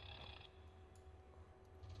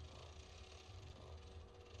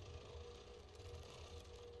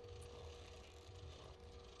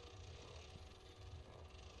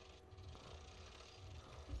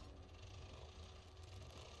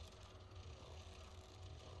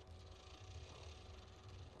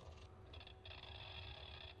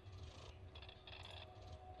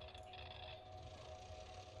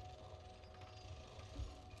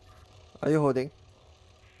 Are you holding?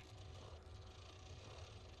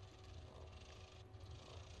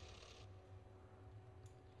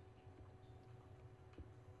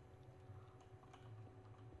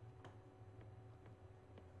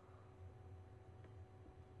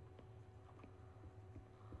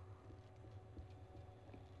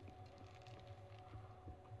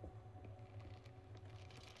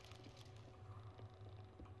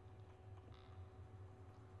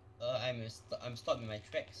 I'm stopped in my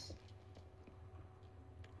tracks.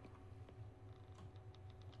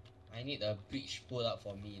 I need a bridge pulled up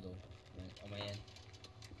for me though, on my end.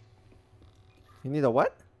 You need a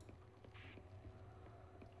what?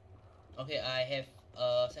 Okay, I have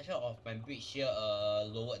a section of my bridge here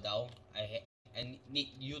lowered down. I need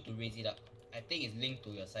you to raise it up. I think it's linked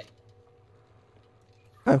to your side.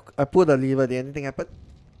 I pulled the lever. Did anything happen?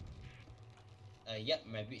 Yep,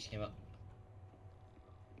 my bridge came up.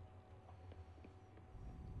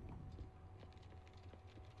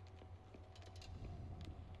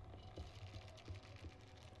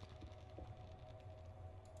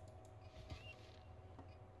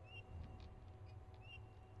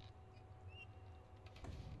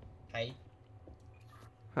 Hi.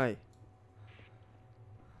 Hi.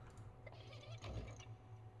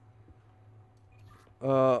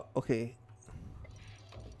 Okay.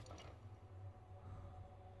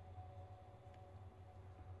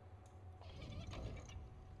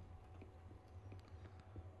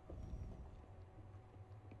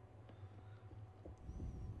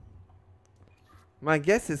 My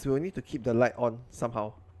guess is we'll need to keep the light on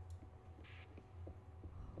somehow.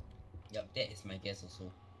 Yep, that is my guess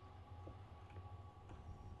also.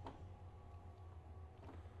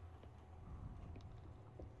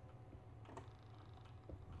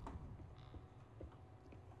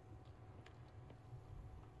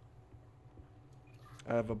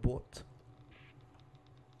 I have a boat.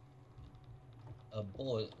 A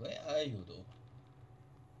boat? Where are you though?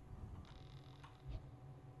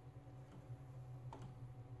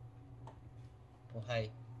 Oh hi.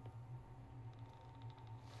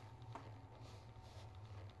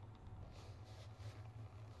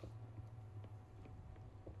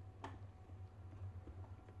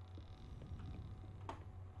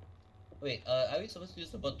 Wait, are we supposed to use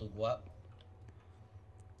the boat to go up?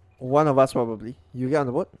 One of us probably. You get on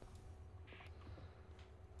the boat?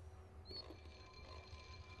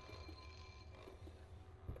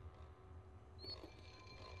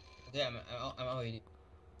 Okay, I'm out already.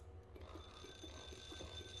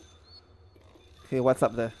 Okay, what's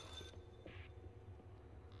up there?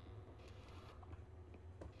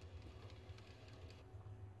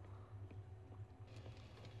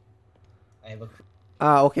 I have a.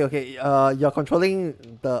 Ah, okay, okay. You're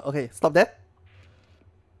controlling the. Okay, stop that.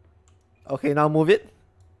 Okay, now move it.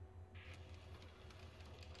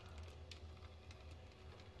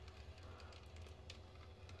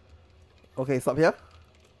 Okay, stop here.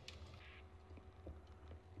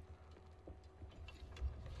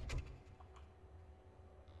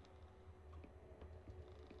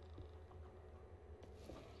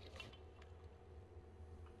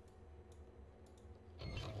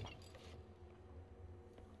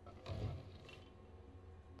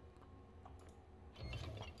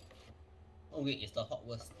 Oh wait, it's the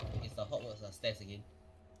Hogwarts. It's the Hogwarts stairs again.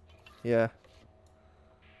 Yeah.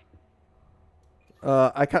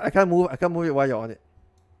 I can't move. I can't move it while you're on it.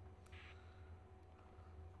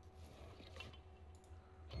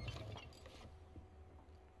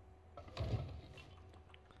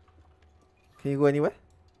 Can you go anywhere?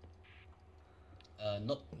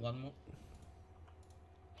 Nope. One more.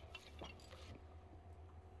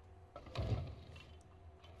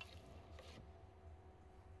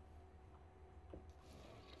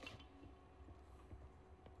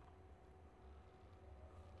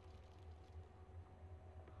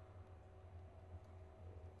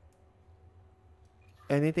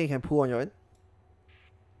 Anything you can pull on your end?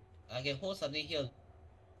 I can hold something here.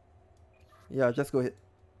 Yeah, just go ahead.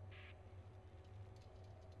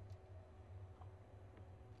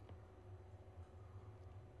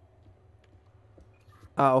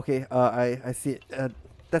 Ah, okay. I see it.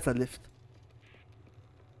 That's a lift.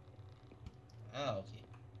 Ah, okay.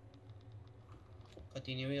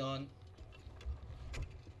 Continuing on.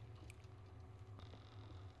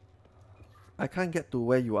 I can't get to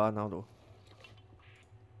where you are now though.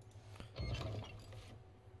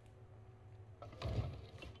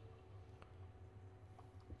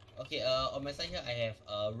 Okay, on my side here, I have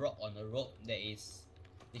a rock on a rope that is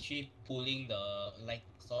literally pulling the light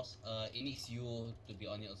source. It needs you to be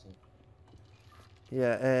on it also.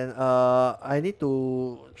 Yeah, and I need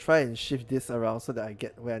to try and shift this around so that I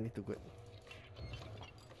get where I need to go.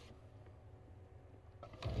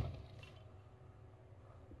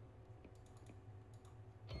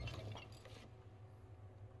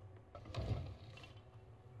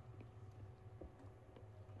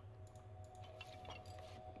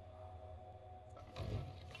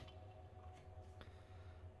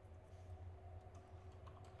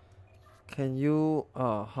 Can you?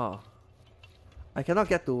 I cannot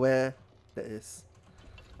get to where that is.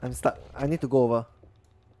 I'm stuck. I need to go over.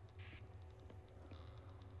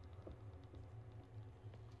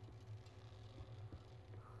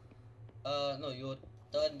 No, you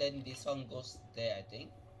turn, then this one goes there, I think.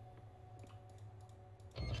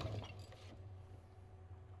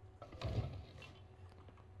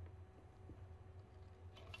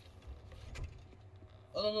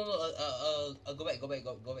 Oh no no no! Go back, go back,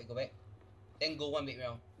 go back, go back. Then go one big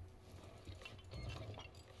round.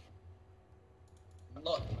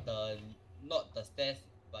 Not the not the stairs,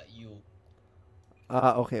 but you.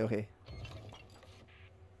 Okay, okay.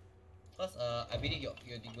 Cause I believe you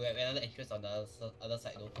have another entrance on the other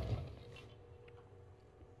side though.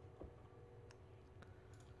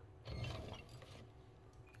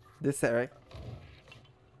 This set, right?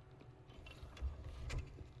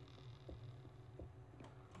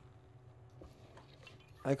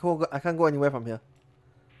 I can't go anywhere from here.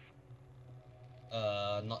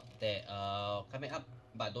 Not there. Coming up,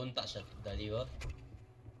 but don't touch the lever.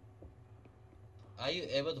 Are you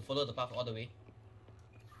able to follow the path all the way?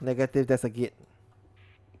 Negative, there's a gate.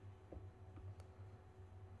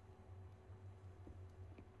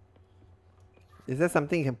 Is there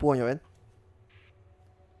something you can pull on your end?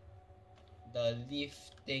 The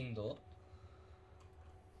lift thing though.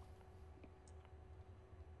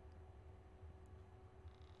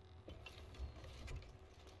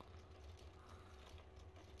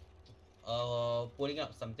 Pulling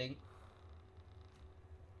up something.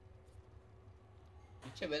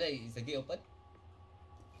 You check whether is the gate open.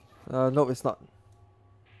 No, it's not.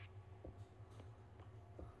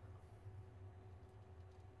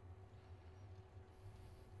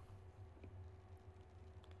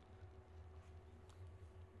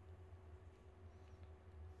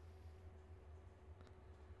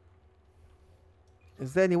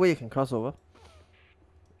 Is there any way you can cross over?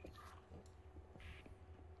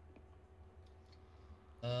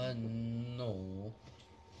 No.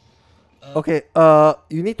 Okay,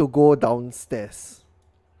 you need to go downstairs.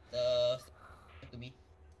 To me.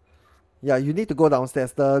 Yeah, you need to go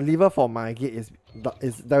downstairs. The lever for my gate is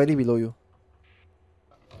directly below you.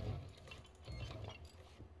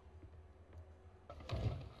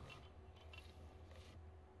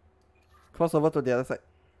 Cross over to the other side.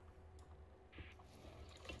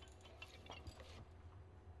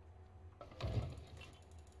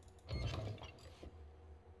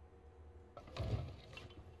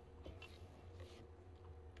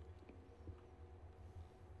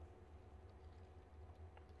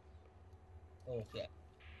 Okay.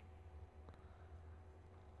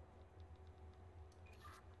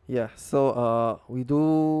 Yeah, so we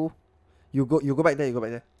do. You go back there. You go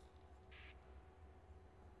back there.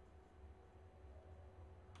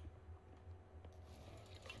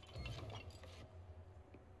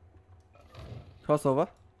 Cross over.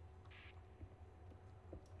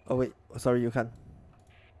 Oh wait, sorry, you can't.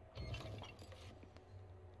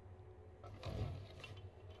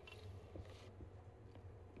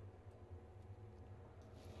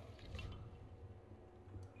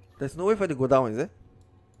 There's no way for you to go down, is it?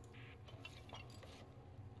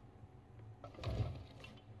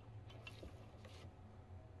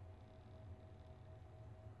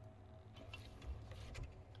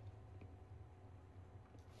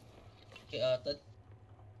 Okay, third.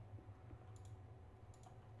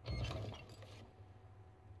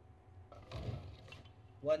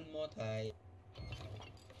 One more time.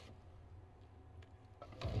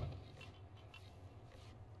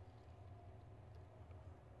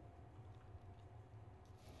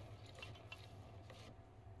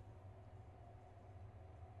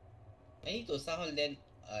 I need to somehow land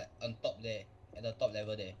on top there, at the top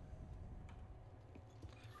level there.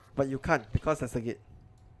 But you can't because there's a gate.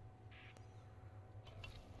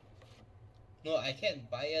 No, I can't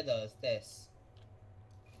via the stairs.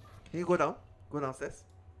 Can you go down? Go downstairs.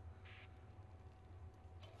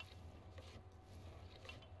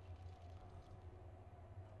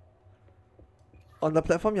 On the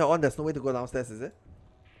platform you're on, there's no way to go downstairs, is it?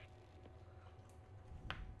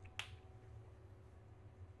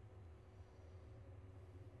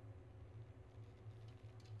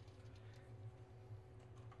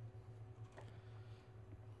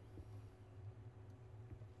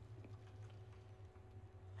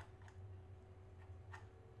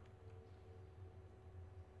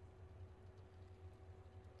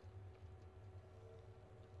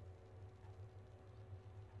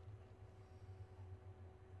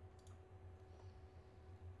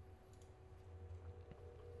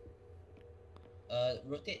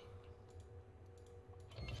 Rotate.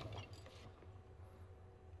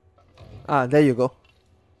 Ah, there you go.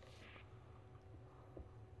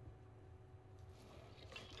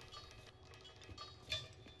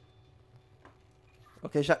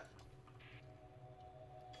 Okay, shut.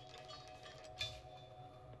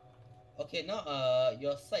 Okay, now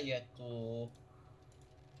your side you have to.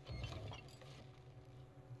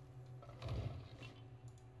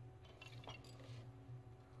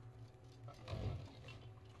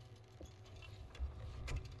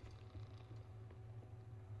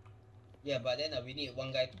 Yeah, but then we need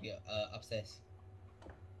one guy to be upstairs.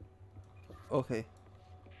 Okay.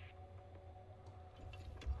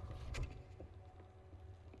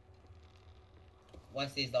 One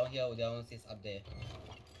stays down here, the other one stays up there.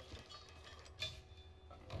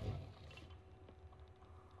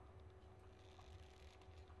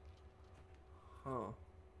 Oh.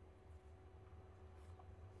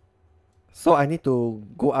 So I need to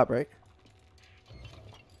go up, right?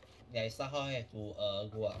 Yeah, you somehow have to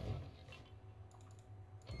go up.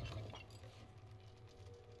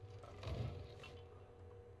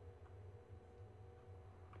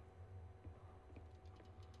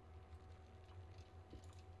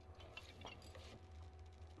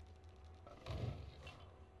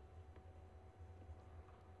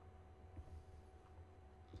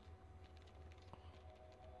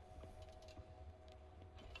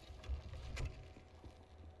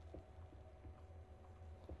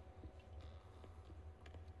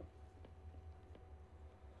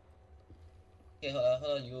 Okay,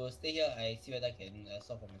 hold on, you stay here, I see whether I can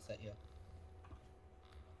solve from my side here.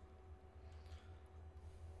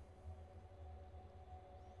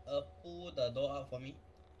 Pull the door out for me.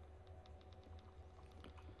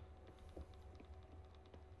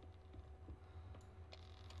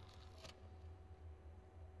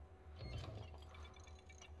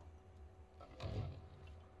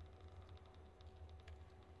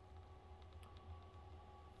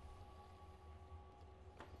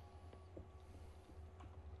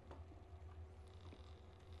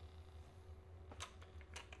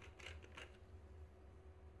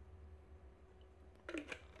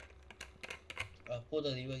 Pull the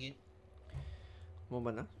lever again.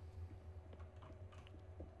 Moment, ah.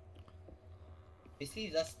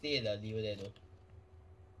 Basically, just stay at the lever there though.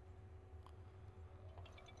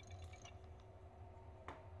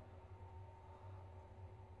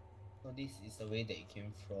 So this is the way that it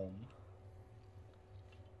came from.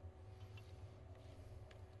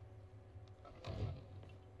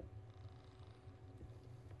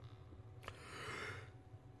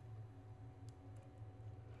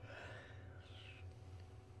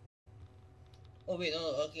 Oh wait,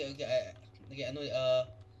 no, okay, I know.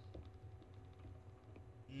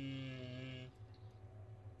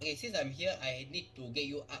 Okay, since I'm here, I need to get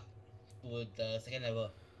you up to the second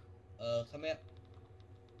level. Come here.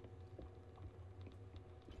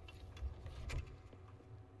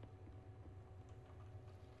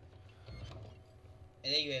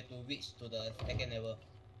 And then you have to reach to the second level.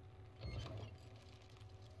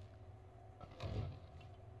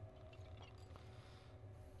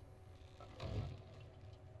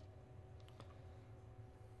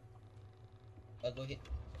 Go ahead.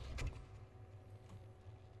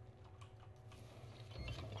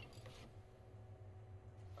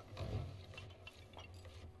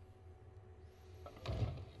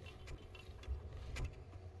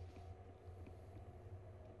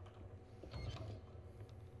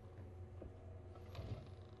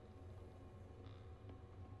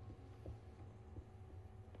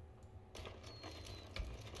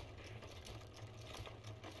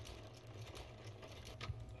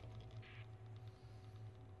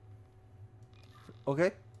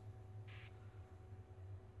 Okay.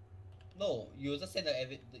 No, you just send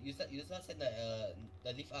you just send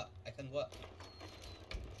the lift up. I can't go up.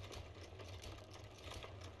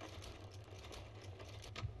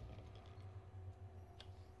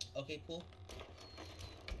 Okay, cool.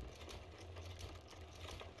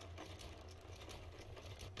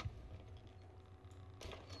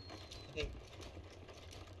 Okay.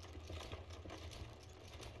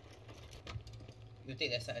 You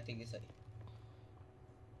take that side, I take this side.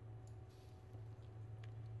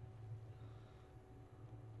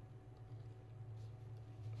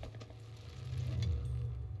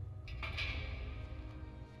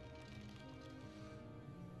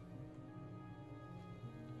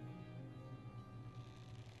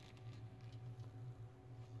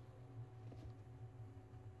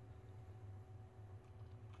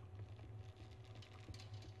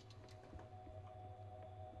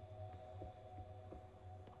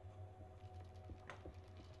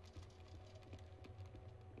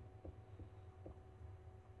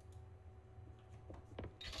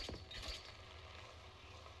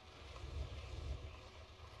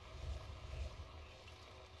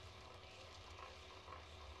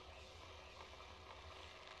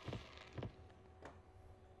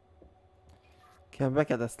 Okay, I'm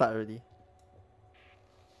back at the start already.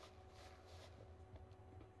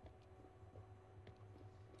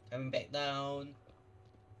 Coming back down.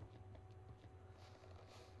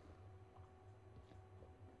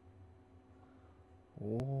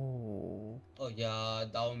 Oh. Oh yeah,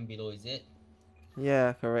 down below is it?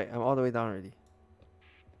 Yeah, correct. I'm all the way down already.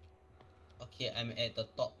 Okay, I'm at the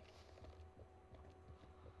top.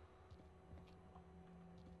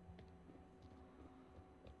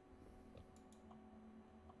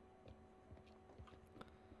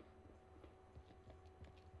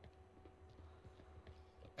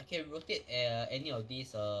 I can rotate any of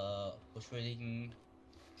these protruding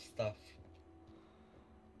stuff.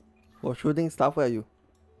 Oh, shooting stuff, where are you?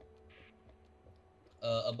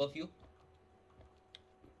 Above you.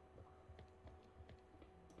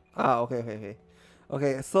 Ah, okay, okay, okay.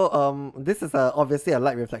 Okay, so this is obviously a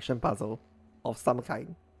light reflection puzzle of some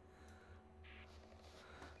kind.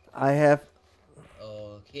 I have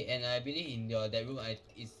Okay, and I believe in your that room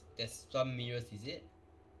there's some mirrors, is it?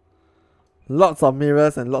 lots of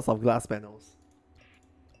mirrors and lots of glass panels.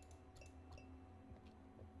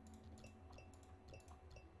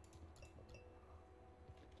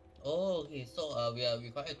 Oh, okay. So we are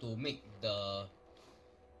required to make the.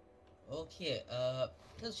 Okay.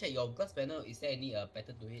 Just check your glass panel. Is there any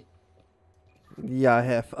pattern to it? Yeah, I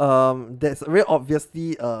have. There's very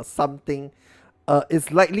obviously something.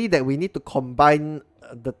 It's likely that we need to combine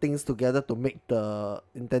the things together to make the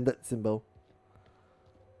intended symbol.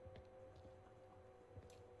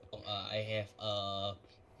 I have a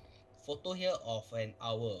photo here of an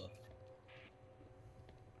owl.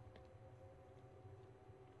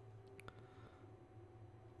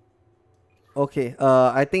 Okay,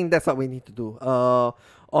 I think that's what we need to do.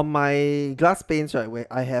 On my glass panes, right, where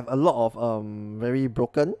I have a lot of very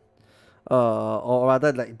broken, or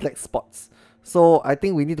rather like black spots. So I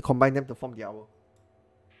think we need to combine them to form the owl.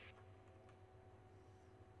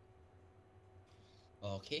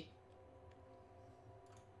 Okay.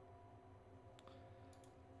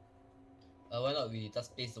 Why not we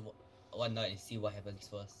just place the one down and see what happens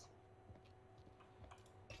first?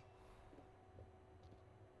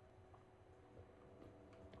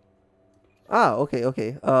 Ah, okay,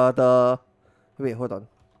 okay. Wait, hold on.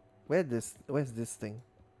 Where's this thing?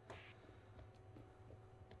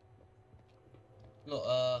 No.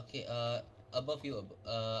 Okay. Above you.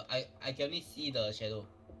 I can only see the shadow.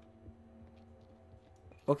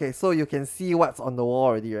 Okay, so you can see what's on the wall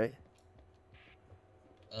already, right?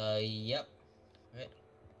 Yep. Right.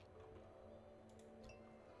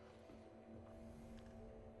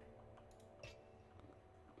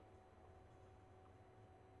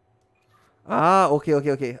 Ah, okay,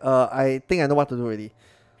 okay, okay. I think I know what to do already.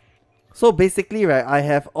 So basically, right, I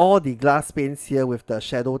have all the glass panes here with the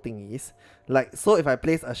shadow thingies. Like, so if I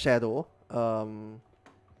place a shadow,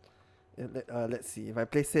 let's see. If I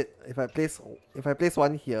place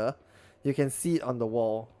one here, you can see it on the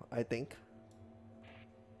wall, I think.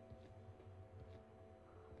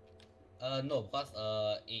 No, because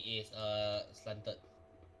it is slanted.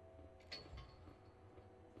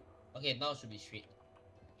 Okay, now it should be straight.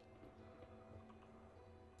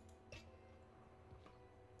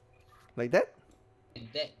 Like that? And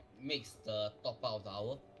that makes the top part of the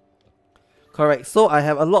owl. Correct. So I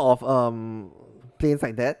have a lot of planes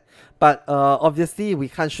like that, but obviously we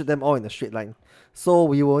can't shoot them all in a straight line. So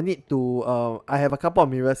we will need to I have a couple of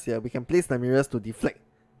mirrors here. We can place the mirrors to deflect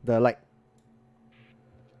the light.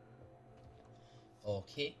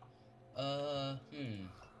 Okay. Hmm.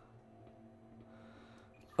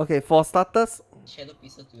 Okay, for starters, Shadow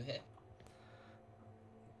pieces do you have?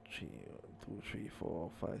 3, 2, 3,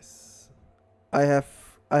 4, 5.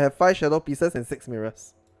 I have 5 shadow pieces and 6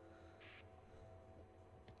 mirrors.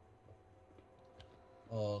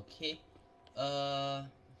 Okay. Uh,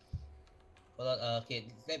 hold on. Okay,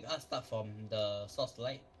 let us start from the source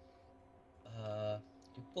light.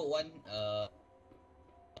 You put one.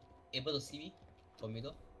 Able to see me from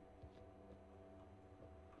middle.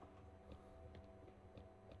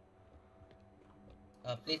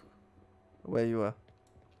 Place Where you are?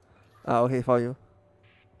 Okay, for you.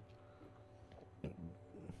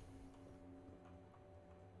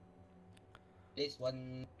 place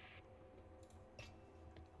one.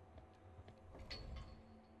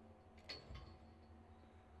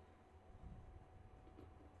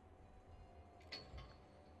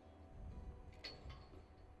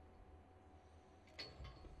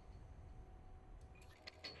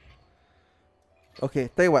 Okay,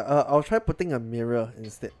 tell you what, I'll try putting a mirror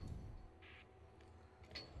instead.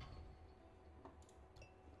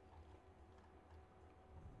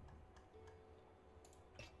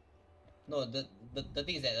 No, the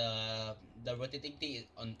thing is that the rotating thing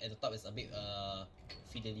on at the top is a bit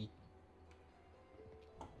fiddly.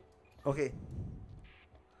 Okay.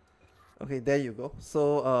 Okay, there you go.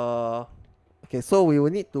 So okay, so we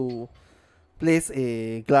will need to place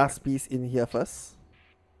a glass piece in here first.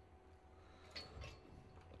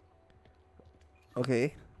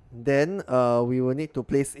 Okay. Then we will need to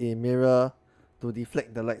place a mirror to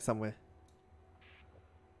deflect the light somewhere.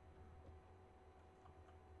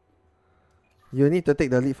 You need to take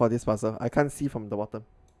the lead for this puzzle. I can't see from the bottom.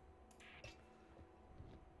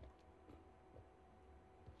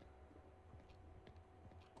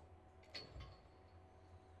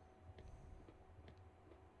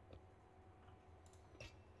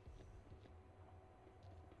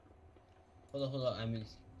 Hold on. I'm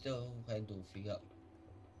still trying to figure out.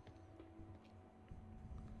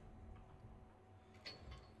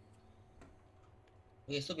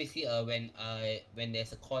 Okay, so basically, when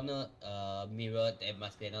there's a corner mirror, there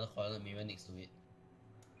must be another corner mirror next to it.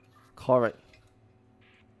 Correct.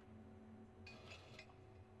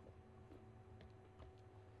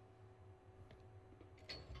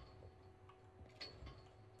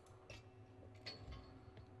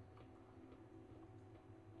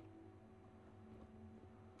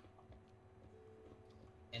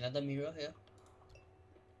 Another mirror here.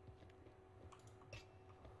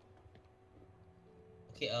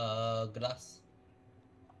 Okay, glass.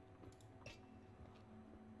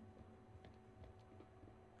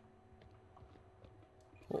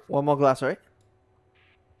 One more glass, right?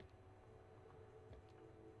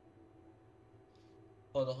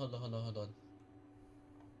 Hold on.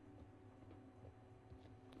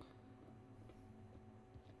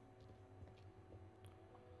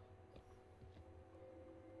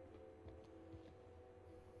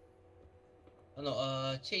 Oh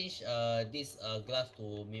no, change this glass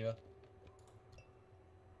to mirror.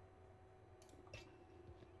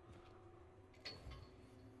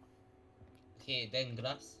 Okay, then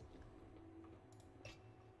glass.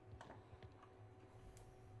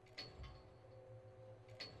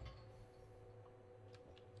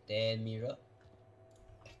 Then mirror.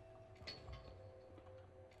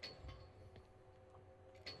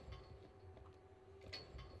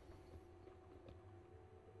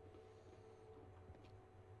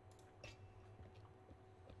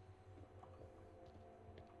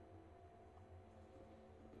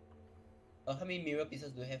 How many mirror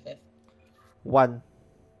pieces do you have left? 1.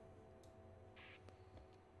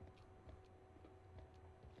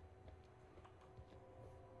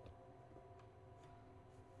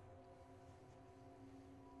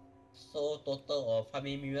 So total of how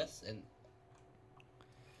many mirrors? And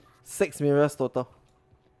 6 mirrors total.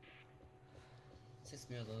 6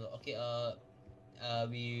 mirrors total. Okay,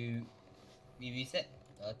 we reset.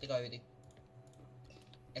 Take out everything.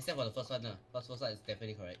 Except for the first one, first one is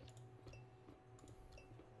definitely correct.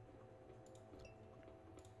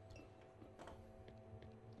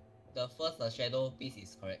 The first shadow piece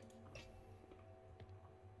is correct.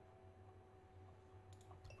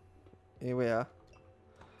 Anyway,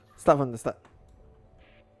 start from the start.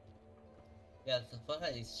 Yeah, the first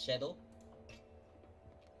one is shadow.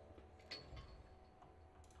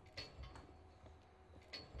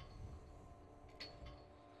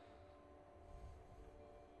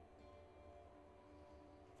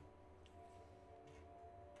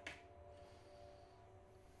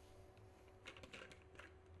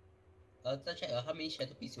 Let's check how many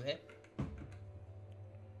shadow pieces you have.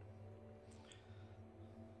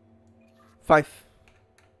 5.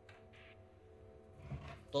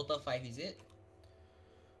 Total 5, is it?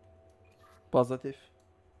 Positive.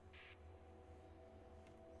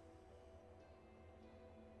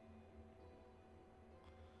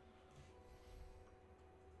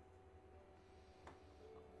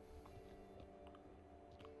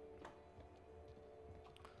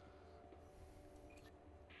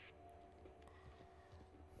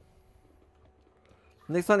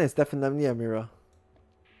 Next one is definitely a mirror.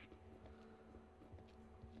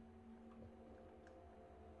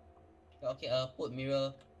 Okay, put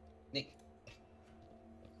mirror. Nick.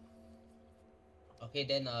 Okay,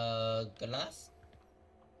 then glass.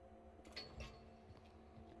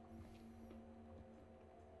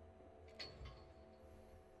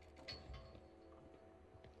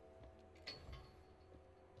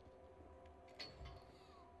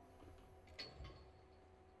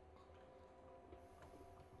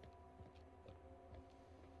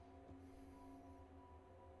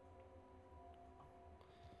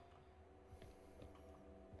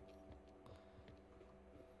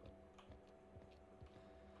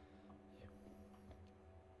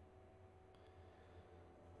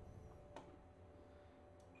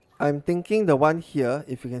 I'm thinking the one here,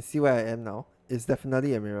 if you can see where I am now, is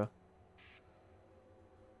definitely a mirror.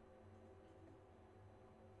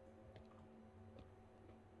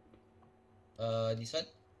 This one.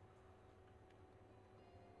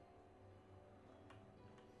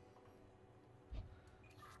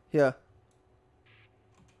 Here.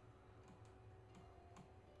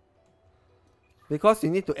 Because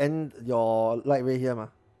you need to end your light ray here, ma.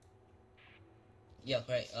 Yeah,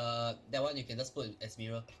 correct. That one you can just put as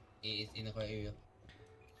mirror. It is in the correct area.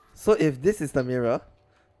 So if this is the mirror,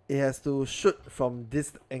 it has to shoot from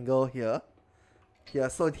this angle here. Here,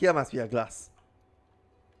 so here must be a glass.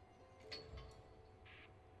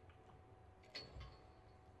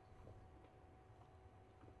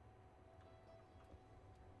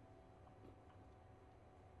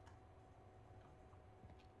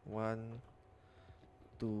 One,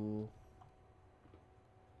 two.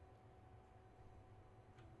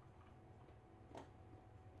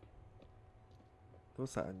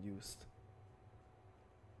 Those are unused.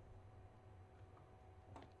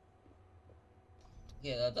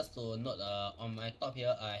 Okay, just to note, on my top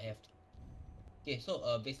here, I have. Okay,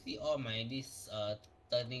 so basically all my this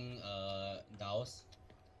turning dials.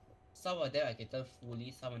 Some of them I can turn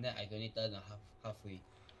fully, some of them I can only turn halfway.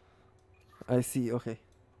 I see, okay.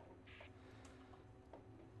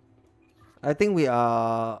 I think we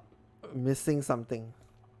are missing something.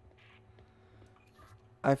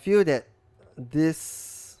 I feel that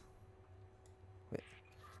this... Wait,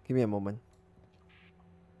 give me a moment.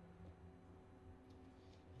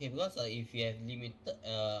 Okay, because if you have limited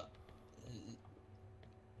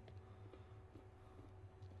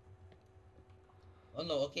oh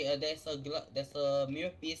no, okay, there's a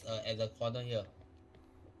mirror piece at the corner here.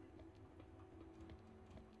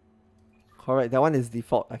 Correct, that one is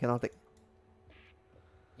default. I cannot take.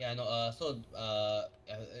 Yeah, no,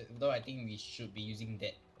 though I think we should be using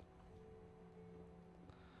that.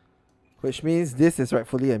 Which means this is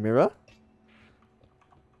rightfully a mirror.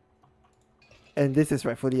 And this is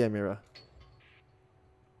rightfully a mirror.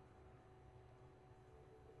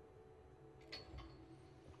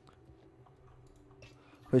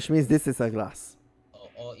 Which means this is a glass.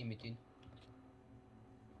 Or in between.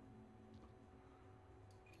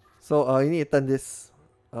 So you need to turn this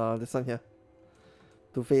one here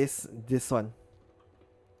to face this one.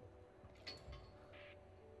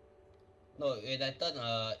 No, when I turn,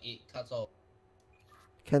 it cuts off.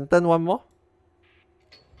 Can turn one more?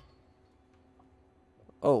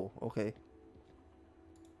 Oh, okay.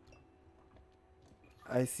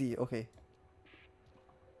 I see, okay.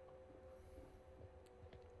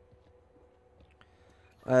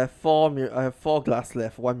 I have four glass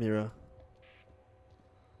left, one mirror.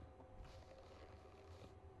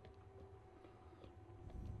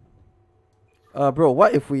 Bro,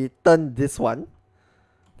 what if we turn this one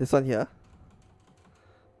here,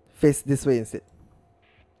 face this way instead?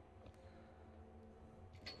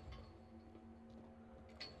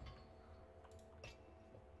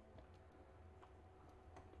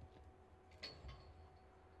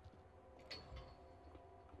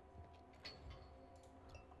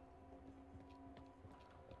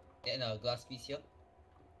 Then a glass piece here.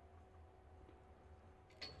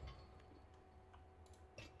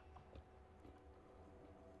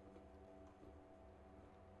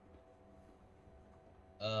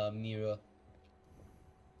 Mirror.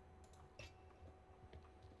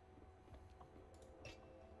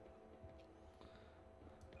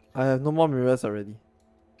 I have no more mirrors already.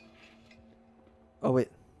 Oh wait.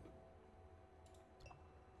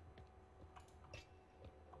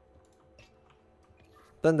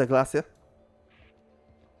 Turn the glass here.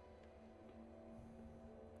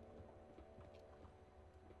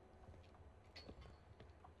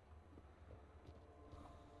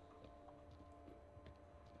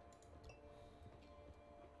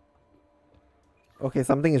 Okay,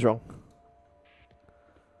 something is wrong.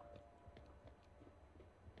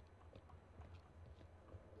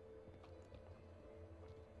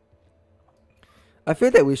 I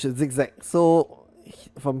feel that we should zigzag. So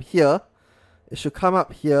from here, it should come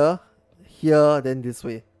up here, here, then this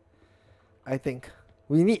way. I think.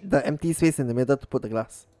 We need the empty space in the middle to put the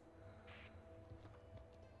glass.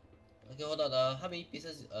 Okay, hold on. How many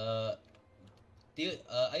pieces? Do you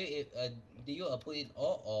do you put it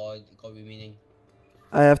all or got remaining?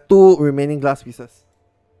 I have 2 remaining glass pieces.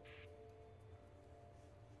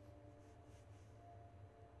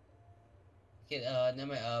 Okay.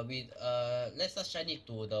 Never mind. Let's just shine it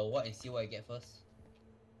to the wall and see what I get first.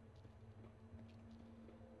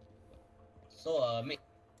 So make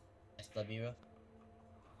as the mirror.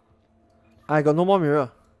 I got no more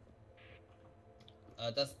mirror.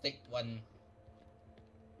 Just take one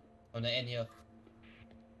on the end here.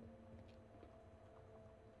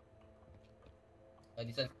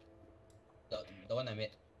 This one, the one I made.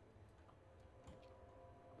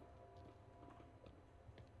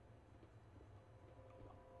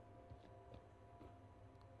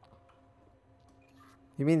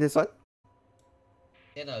 You mean this one?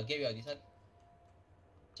 Then get rid of this one.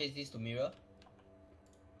 Change this to mirror.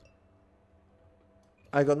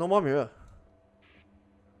 I got no more mirror.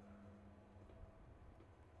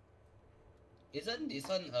 Isn't this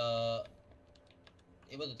one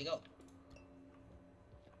able to take out?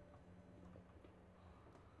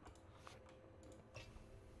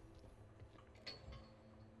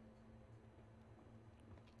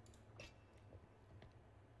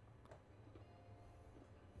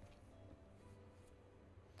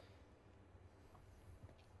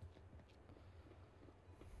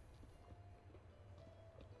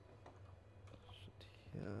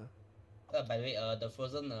 Yeah. By the way, the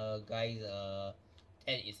frozen guy's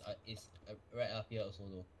tent is right up here also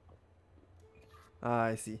though. Ah,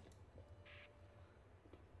 I see.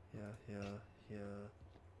 Yeah, here.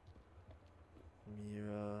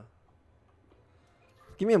 Mirror.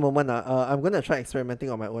 Give me a moment. I'm gonna try experimenting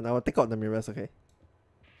on my own. I will take out the mirrors, okay?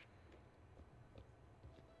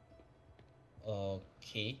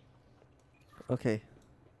 Okay. Okay.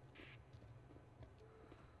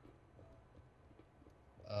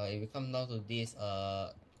 If we come down to this,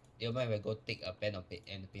 do you mind if I go take a pen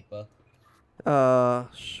and paper?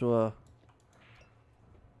 Sure.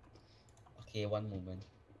 Okay, one moment.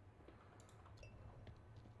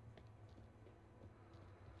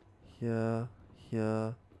 Here.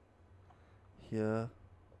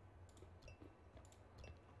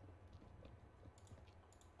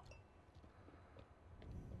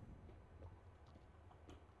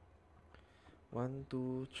 1,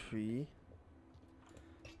 2, 3,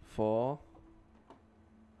 4,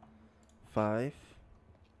 5,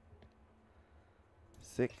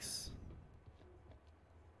 6.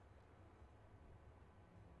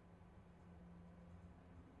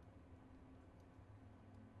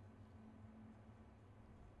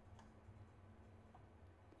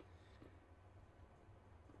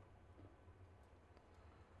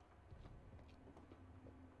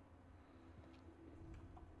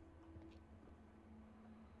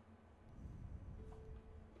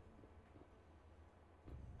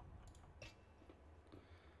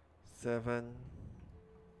 Seven.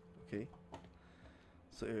 Okay.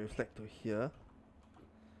 So it reflect to here.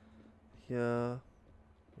 Here.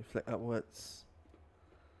 Reflect upwards.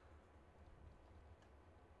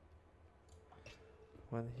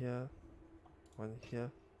 One here. One here.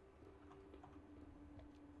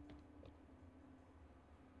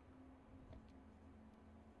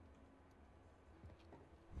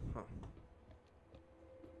 Huh.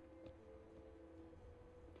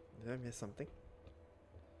 Did I miss something?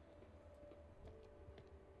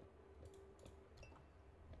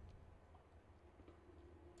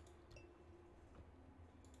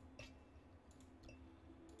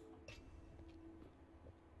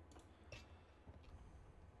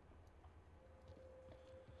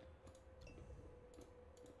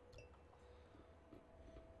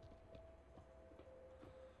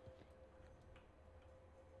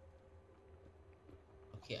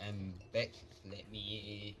 Okay, I'm back. Let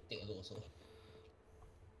me take a look also.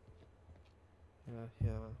 Yeah,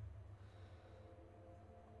 here.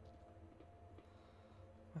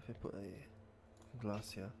 What if I put a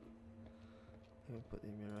glass here? Let me put the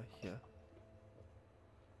mirror here.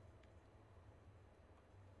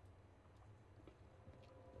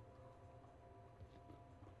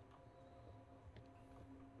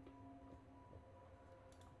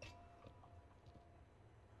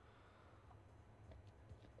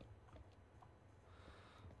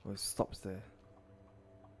 Oh, it stops there.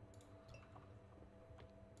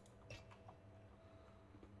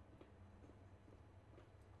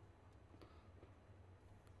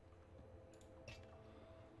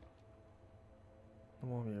 No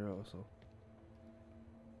more mirror also.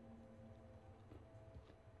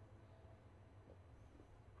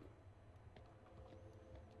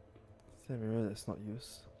 Is there a mirror that's not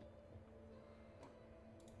used?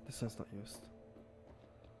 This one's not used.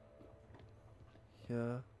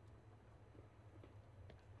 Here.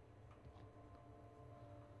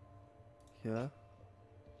 Here.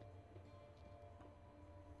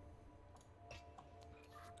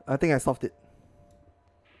 I think I solved it.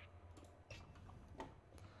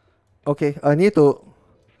 Okay, I need to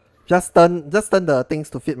just turn the things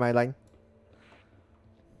to fit my line.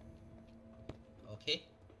 Okay.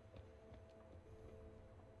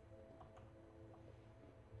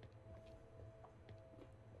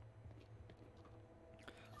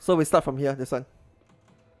 So we start from here, this one.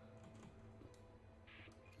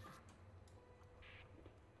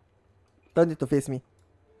 Turn it to face me.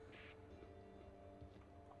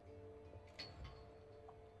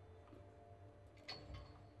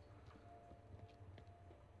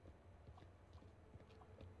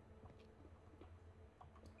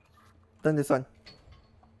 Turn this one.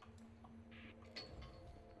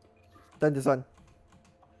 Turn this one.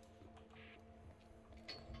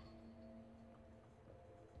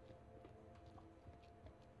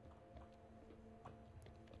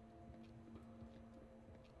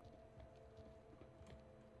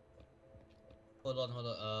 Hold on, hold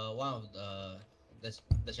on. One of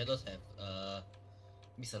the shadows have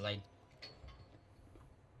misaligned.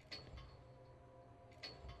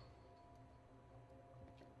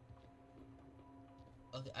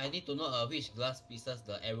 Okay, I need to know which glass pieces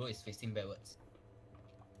the arrow is facing backwards.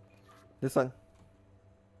 This one.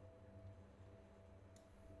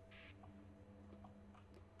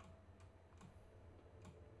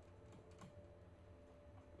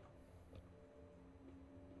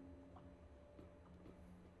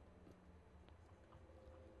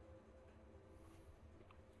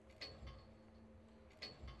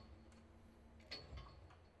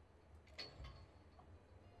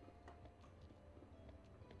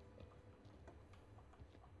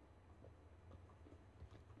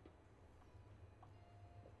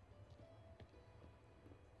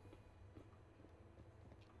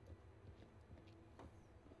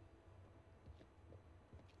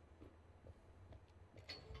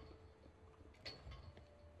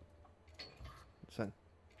 This one.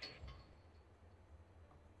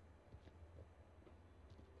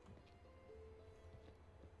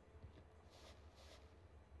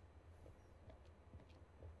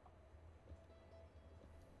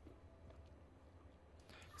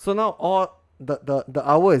 So now all the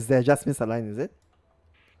hour is there, just misaligned, is it?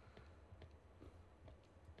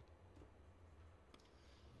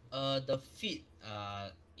 The feet are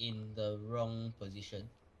in the wrong position.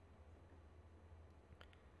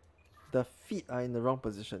 The feet are in the wrong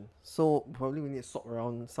position. So probably we need to swap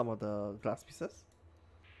around some of the glass pieces.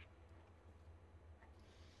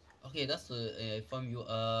 Okay, that's to inform you.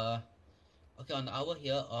 Okay, on the hour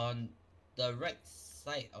here, on the right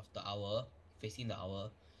side of the hour, facing the hour,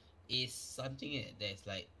 is something that's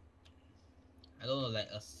like, I don't know, like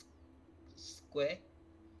a square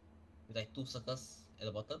with like two circles at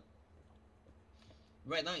the bottom.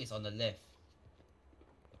 Right now it's on the left.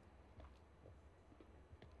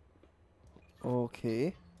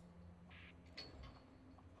 Okay.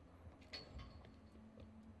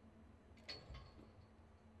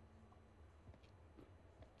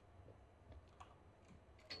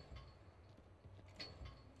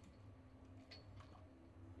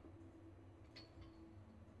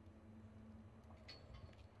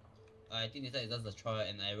 I think this side is just the trial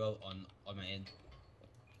and error on my end.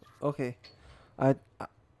 Okay. I I,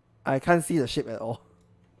 I can't see the shape at all.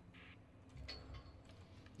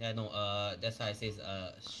 Yeah, no. That's why I says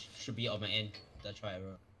should be on my end, the trial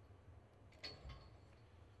error.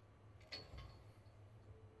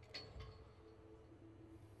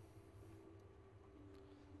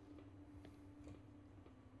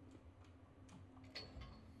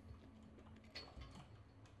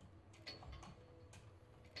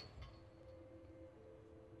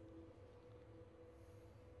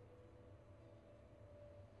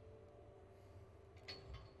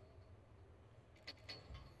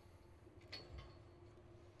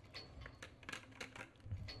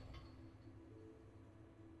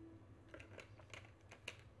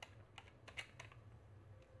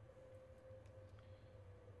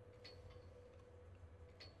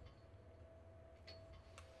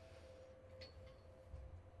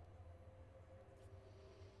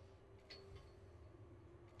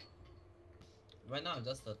 right now I'm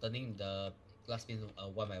just turning the glass pin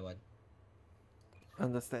one by one.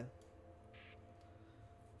 Understand.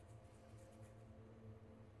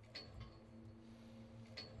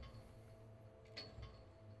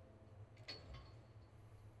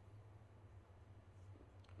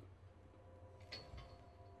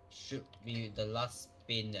 Should be the last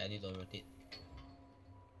pin that I need to rotate.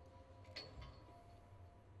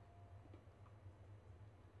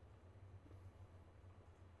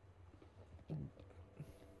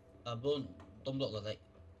 Don't block the light.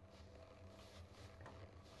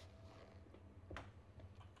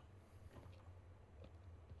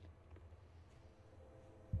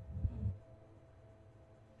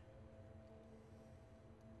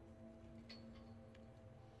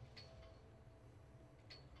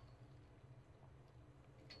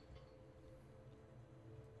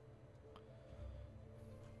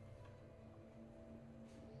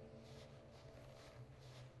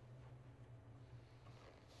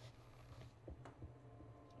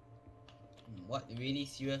 What, really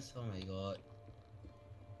serious? Oh my god.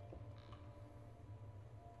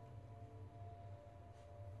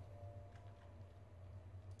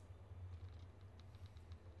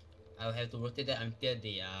 I'll have to rotate that until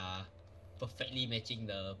they are perfectly matching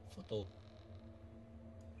the photo.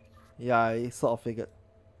 Yeah, I sort of figured.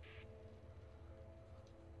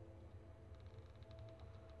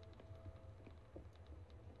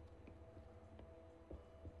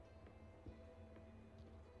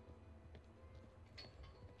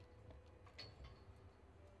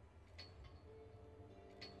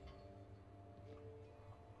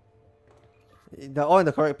 They're all in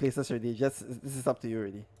the correct places already. Just this is up to you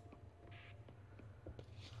already.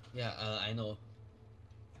 Yeah, I know.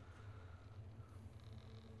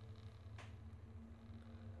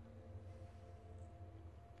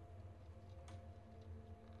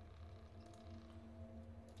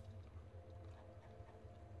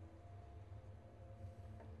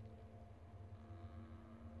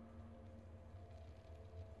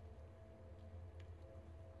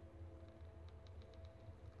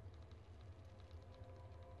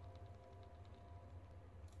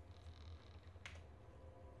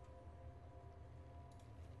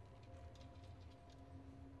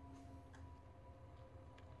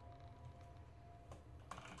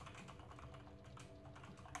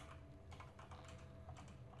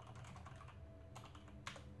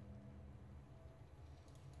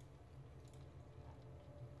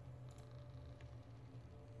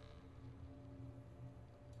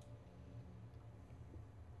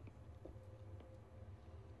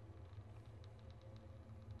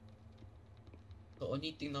 The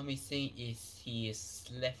only thing not missing is his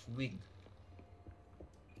left wing.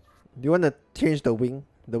 Do you want to change the wing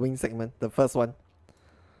segment, the first one?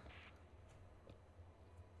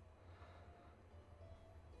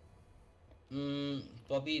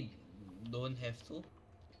 Probably don't have to.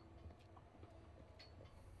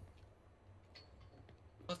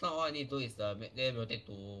 Because now all I need to do is make them rotate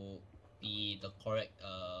to be the correct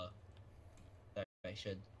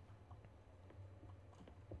direction.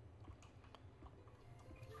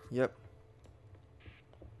 Yep.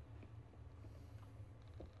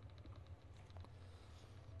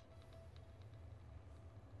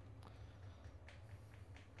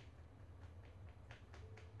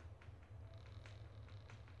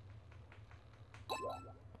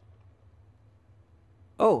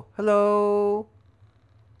 Oh, hello.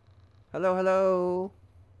 Hello, hello.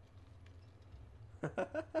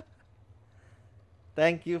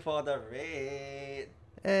 Thank you for the raid.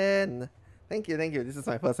 And thank you, thank you. This is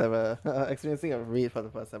my first ever experiencing a raid for the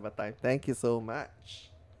first ever time. Thank you so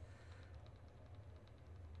much.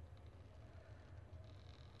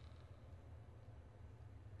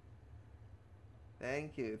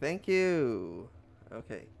 Thank you, thank you.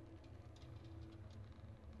 Okay.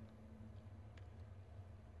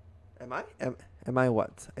 Am I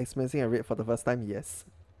what? Experiencing a raid for the first time? Yes.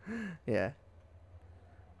 Yeah.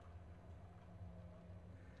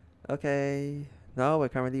 Okay. Now we're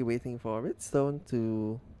currently waiting for Redstone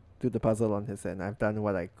to do the puzzle on his end. I've done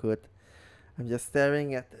what I could. I'm just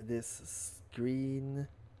staring at this screen.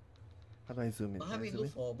 How do I zoom in? But Can how I we zoom look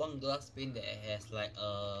in? for one glass pane that has like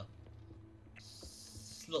a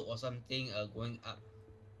slope or something going up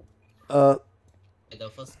Uh, at the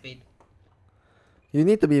first pane? you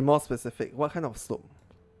need to be more specific. What kind of slope?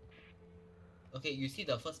 Okay, you see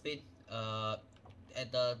the first pane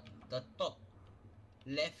at the top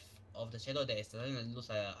left of the shadow that is starting to look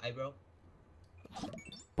like an eyebrow.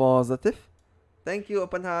 Positive. Thank you,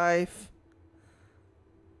 Open Hive.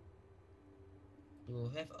 You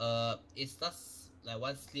have it starts like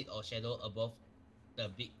one slit or shadow above the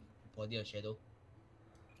big body of shadow.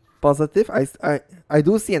 Positive. I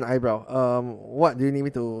do see an eyebrow. What do you need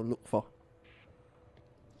me to look for?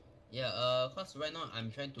 Yeah, cause right now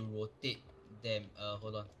I'm trying to rotate them.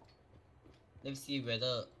 Hold on. Let me see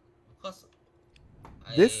whether, cause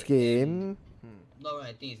This I am game. not right.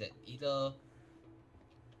 I think it's that either,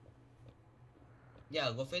 yeah,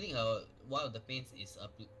 I got feeling one of the paints is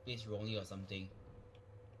placed wrongly or something.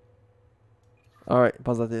 Alright,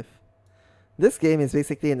 positive. This game is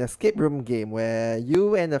basically an escape room game where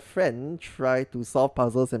you and a friend try to solve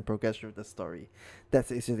puzzles and progress through the story. That's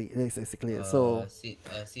basically it. So,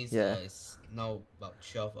 Since yeah. it's now about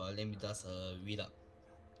 12, let me just read up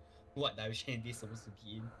what direction this is supposed to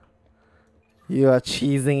be in. You are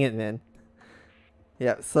cheesing it, man.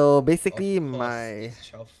 Yeah, so Of basically course, it's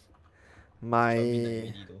 12 midnight my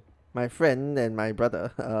already though. my friend and my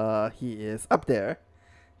brother, he is up there.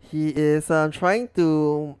 He is trying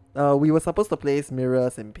to. We were supposed to place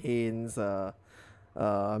mirrors and panes,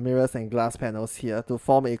 mirrors and glass panels here to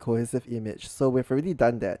form a cohesive image. So we've already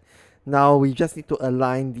done that. Now we just need to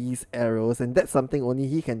align these arrows, and that's something only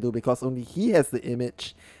he can do because only he has the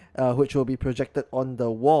image, which will be projected on the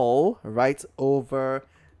wall right over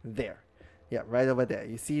there. Yep, right over there.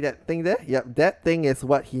 You see that thing there? Yep, that thing is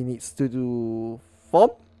what he needs to do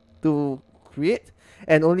form to create,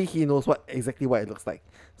 and only he knows exactly what it looks like.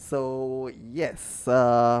 So yes,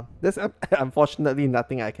 there's unfortunately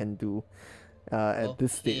nothing I can do at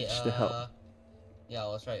this Okay, stage to help. yeah, I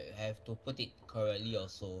was right. I have to put it correctly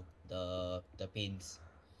also, the paints.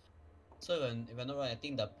 So if I'm not wrong, I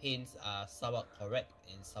think the paints are somewhat correct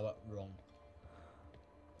and somewhat wrong.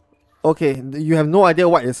 Okay, you have no idea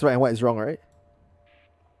what is right and what is wrong, right?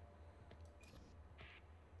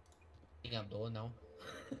 I think I'm the one now.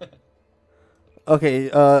 Okay,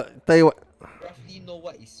 tell you what. Roughly know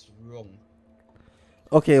what is wrong.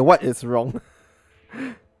 Okay, what is wrong?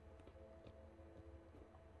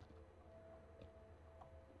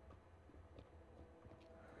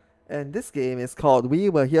 And this game is called We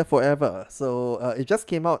Were Here Forever. So it just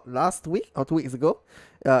came out last week or 2 weeks ago.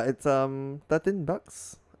 It's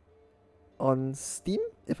 $13 on Steam,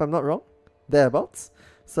 if I'm not wrong, thereabouts.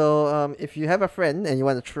 So if you have a friend and you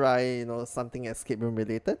want to try, something escape room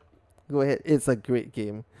related, go ahead. It's a great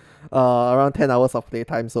game. Around 10 hours of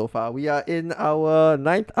playtime so far. We are in our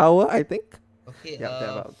 9th hour, I think. Okay, Yeah,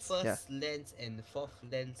 thereabouts. Yeah. first lens and fourth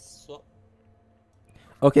lens swap.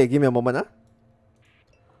 Okay, give me a moment.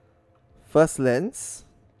 First lens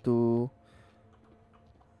to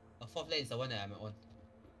Fourth lens is the one that I'm on.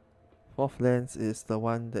 fourth lens is the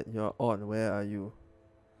one that you're on. Where are you?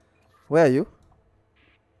 Where are you?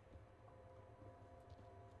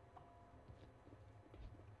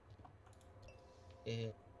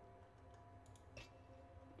 Eh,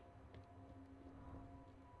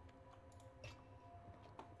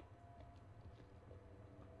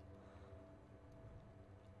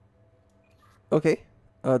 Okay.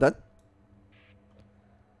 Done.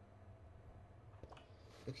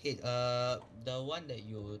 okay, the one that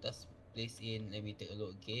you just placed in, let me take a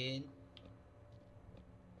look again.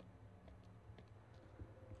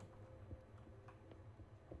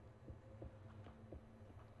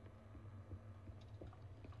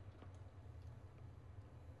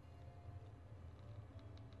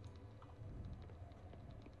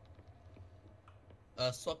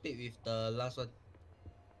 Swap it with the last one.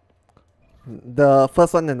 The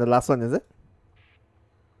first one and the last one, is it?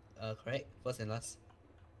 Correct, first and last.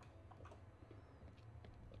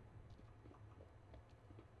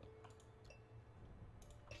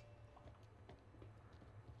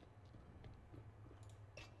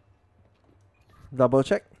 Double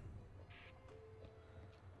check.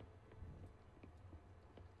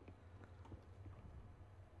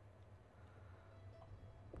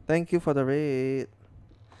 Thank you for the raid.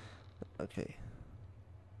 Okay.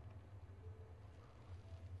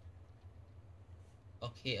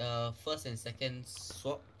 Okay, first and second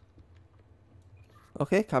swap.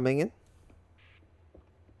 Okay, coming in.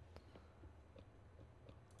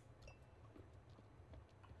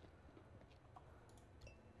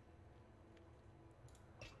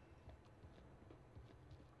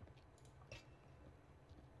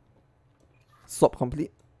 Swap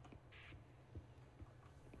complete.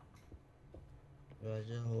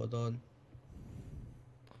 Roger, hold on.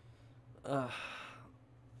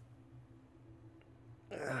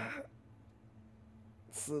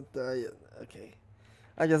 So tired. Okay.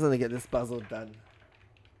 I just want to get this puzzle done.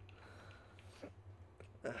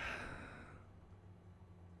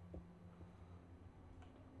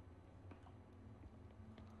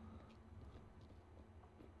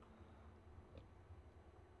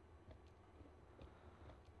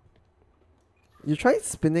 You tried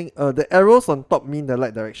spinning. The arrows on top mean the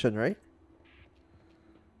right direction, right?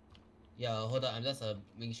 Yeah, hold on. I'm just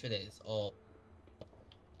making sure that it's all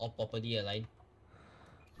properly aligned.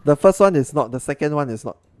 The first one is not. The second one is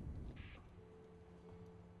not.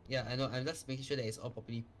 Yeah, I know. I'm just making sure that it's all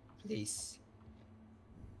properly placed.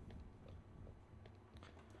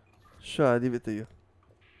 Sure, I'll leave it to you.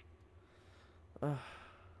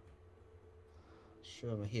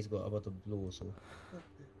 Sure, my head's got about to blow also.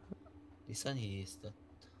 This one is the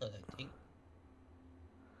third, I think.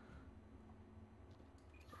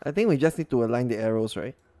 I think we just need to align the arrows,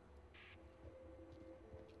 right?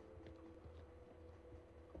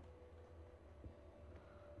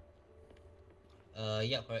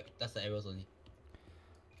 Yeah, correct. That's the arrows only.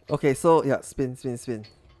 Okay, so yeah, spin, spin, spin.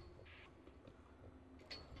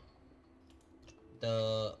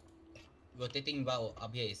 The rotating bar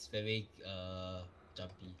up here is very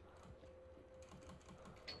jumpy.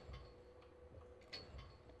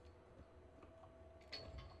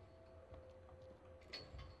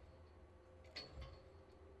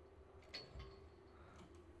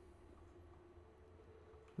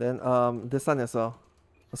 Then this one as well.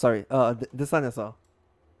 Sorry, this one as well.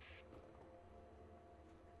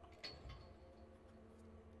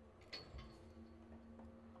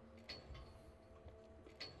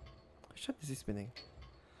 Which one is he spinning?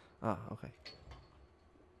 Ah, okay.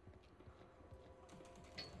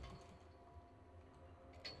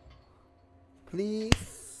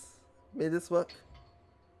 Please, may this work.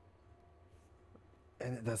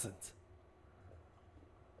 And it doesn't.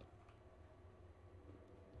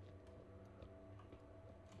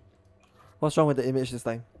 What's wrong with the image this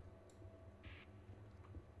time?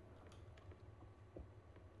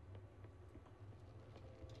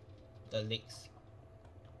 The legs.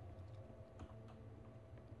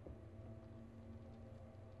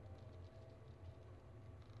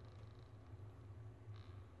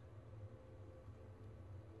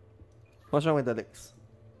 What's wrong with the legs?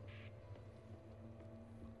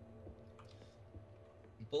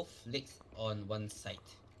 Both legs on one side.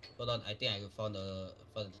 Hold on, I think I found the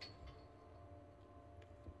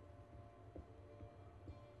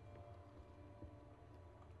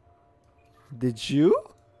Did you?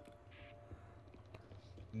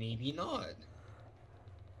 maybe not.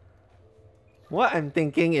 What I'm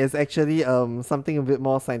thinking is actually something a bit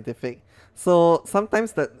more scientific. So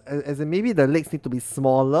sometimes as in maybe the legs need to be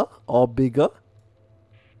smaller or bigger.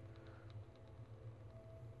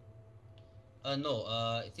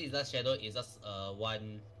 No, see that shadow is just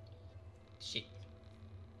one shape.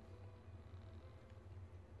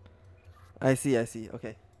 I see,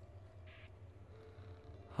 okay.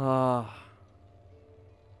 Ah.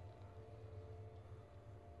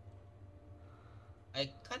 I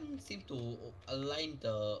can't seem to align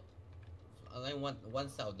one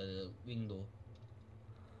side of the wing though.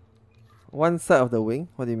 One side of the wing?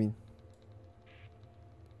 What do you mean?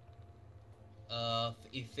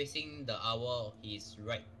 If facing the owl, his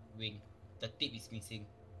right wing, the tip is missing.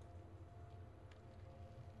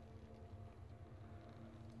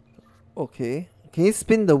 Okay. Can you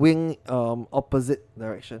spin the wing opposite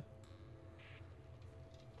direction?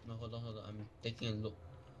 No, hold on. I'm taking a look.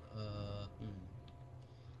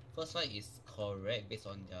 First one is correct based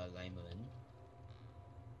on the alignment.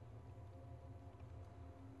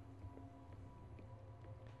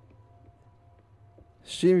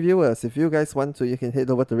 Stream viewers, if you guys want to, you can head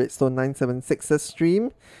over to Redstone976's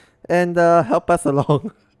stream and help us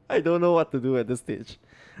along. I don't know what to do at this stage.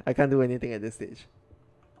 I can't do anything at this stage.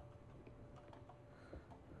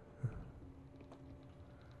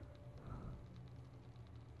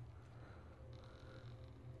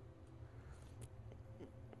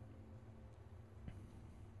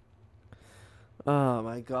 Oh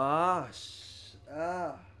my gosh.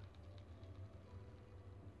 Ah.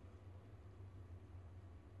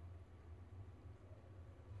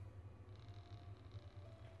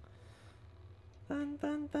 Dun,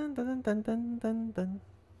 dun, dun, dun, dun, dun, dun, dun.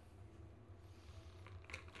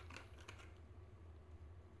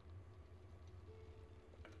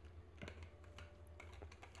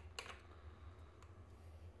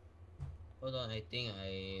 Hold on, I think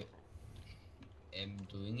I am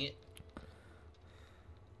doing it.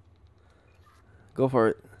 Go for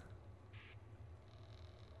it.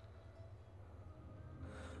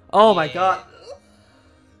 Oh my god.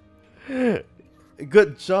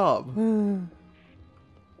 Good job.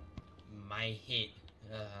 My head.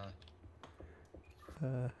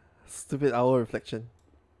 Stupid owl reflection.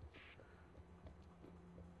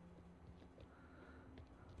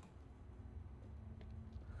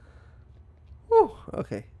 Whew,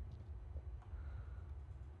 okay.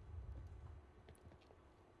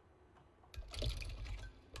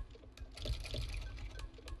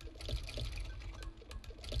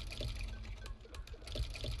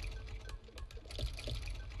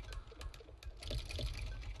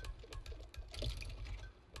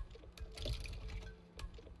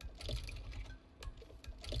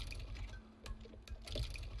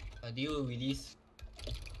 Do you release?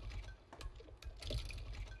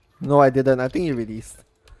 No, I didn't. I think you released.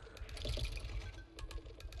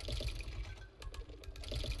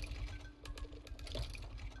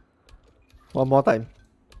 One more time.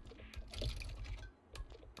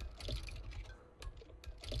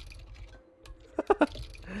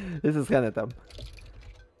 This is kind of dumb.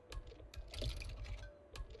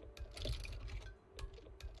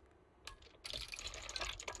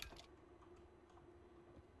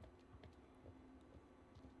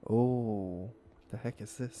 Oh, the heck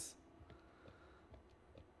is this?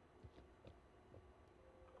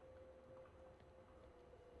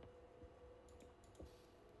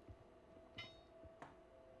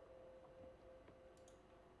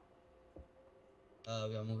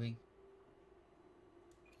 We are moving.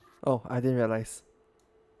 Oh, I didn't realize.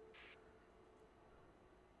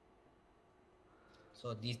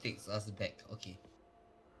 So this takes us back. Okay.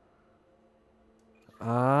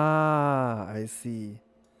 Ah, I see.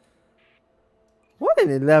 What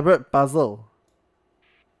an elaborate puzzle.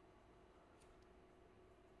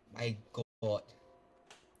 My God.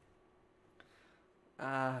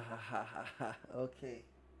 Ah, okay.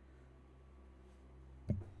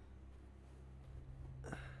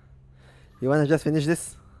 You wanna just finish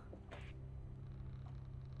this?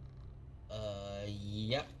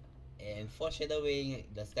 Yep. And foreshadowing,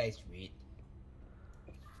 the sky is red.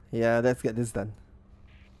 Yeah, let's get this done.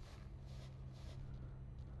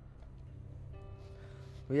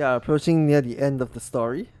 We are approaching near the end of the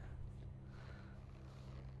story.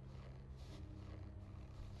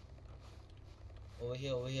 Over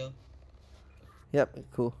here, over here. Yep,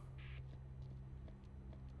 cool.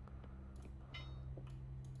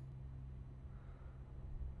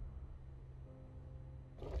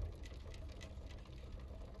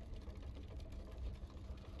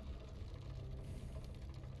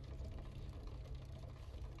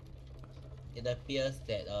 It appears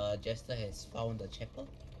that Jester has found the chapel.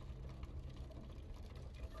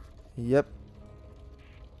 Yep.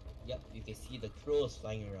 Yep, you can see the crows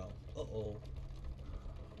flying around. Uh-oh.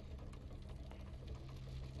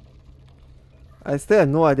 I still have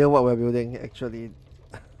no idea what we're building, actually.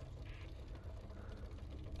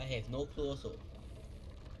 I have no clue also.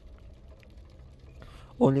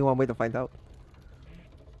 Only one way to find out.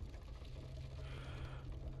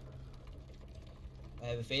 I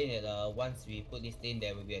have a feeling that once we put this in,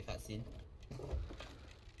 there will be a cutscene.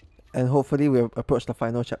 And hopefully we'll approach the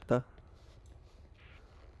final chapter.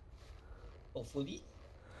 Hopefully.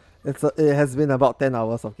 It has been about 10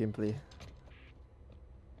 hours of gameplay.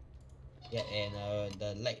 Yeah, and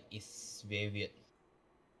the light is very weird.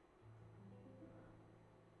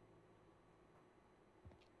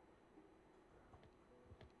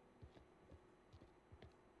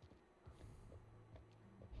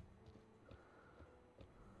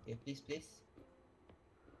 Okay, please.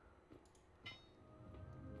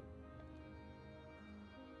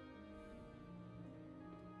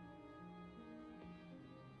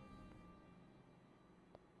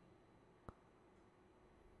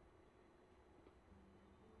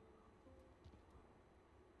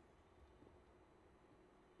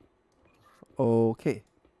 Okay.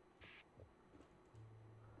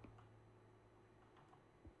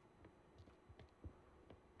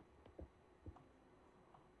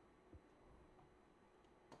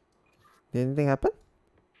 Did anything happen?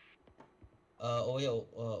 Over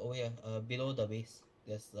here, below the base,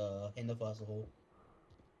 there's a handle for us to hold.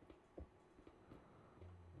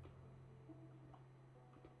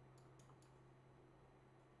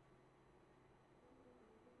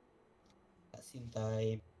 Cutscene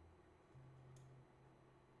time.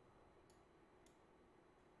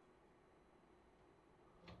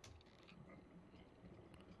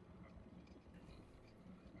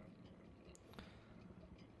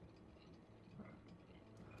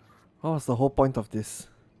 What was the whole point of this?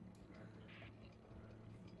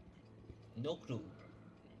 No clue.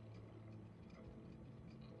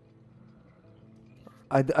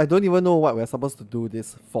 I don't even know what we're supposed to do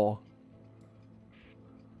this for.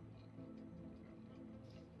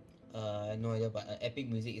 No idea, but epic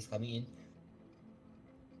music is coming in.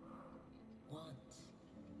 Once,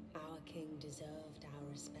 our king deserved our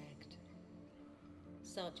respect.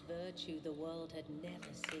 Such virtue the world had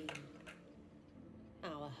never seen.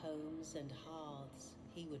 Our homes and hearths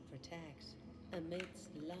he would protect amidst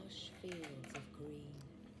lush fields of green.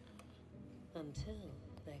 Until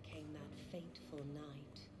there came that fateful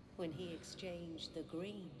night when he exchanged the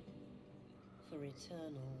green for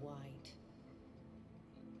eternal white.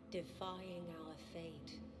 Defying our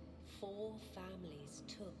fate, 4 families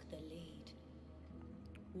took the lead,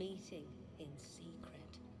 meeting in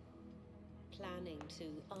secret, planning to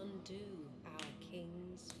undo our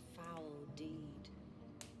king's foul deed.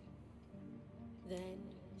 Then,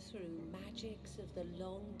 through magics of the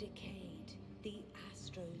long decade, the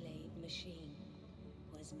astrolabe machine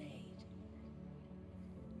was made.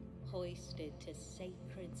 Hoisted to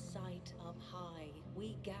sacred sight up high,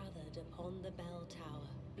 we gathered upon the bell tower,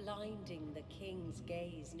 blinding the king's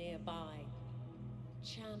gaze nearby,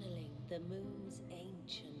 channeling the moon's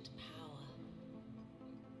ancient power.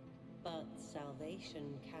 But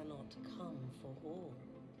salvation cannot come for all.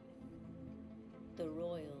 The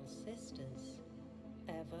royal sisters,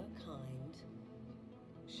 ever kind,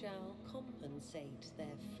 shall compensate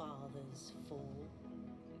their father's fall.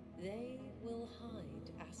 They will hide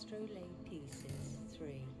astrolabe pieces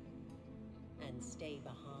 3 and stay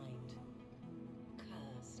behind,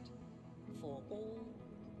 cursed for all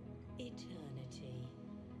eternity.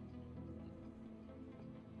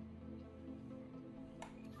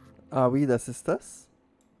 Are we the sisters?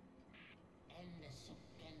 En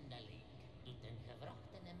zoekendelijk doet een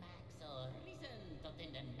gewrochtene maak zo riezen tot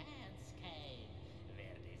in de manskijn,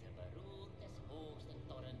 waar deze beroerd des hoogste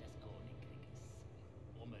toren des koninkrijks.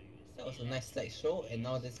 Om u That was a nice slideshow, and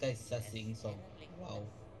now this guy is just singing song. Wow.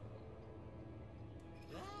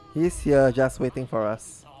 He's here just waiting for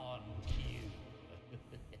us. on cue.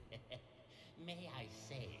 May I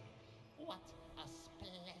say, what a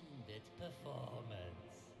splendid performance.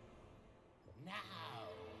 Now,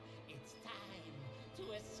 it's time to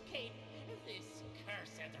escape this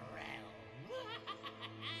cursed realm.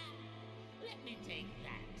 Let me take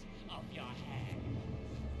that off your hands.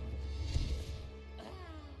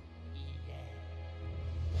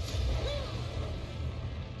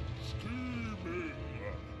 Scheming,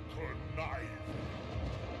 conniving,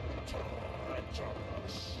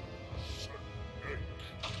 treacherous snake.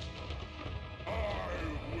 I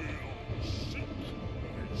will seek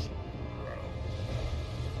this realm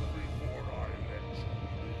before I let you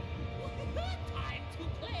leave. Time to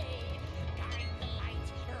play. Guide the light,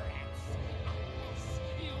 rats, unless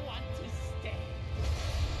you want to stay.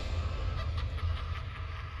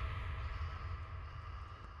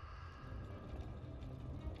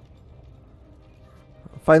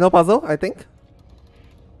 Final puzzle, I think.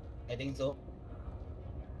 I think so.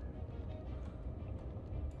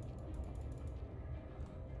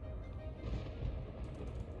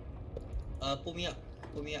 Pull me up.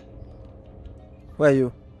 Pull me up. Where are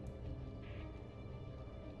you?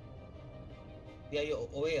 Yeah, you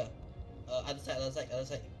over here. Other side, other side, other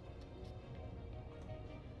side.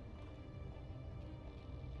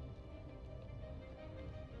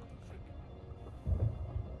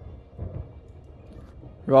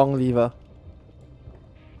 Wrong lever.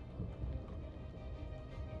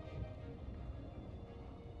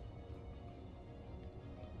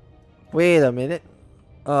 Wait a minute.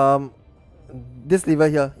 This lever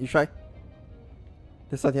here, you try.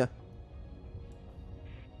 This one here.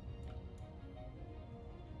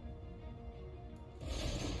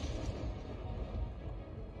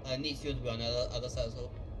 Needs you to be on the other side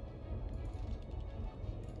also.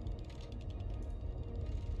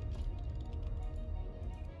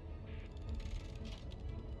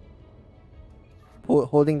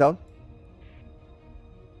 Holding down.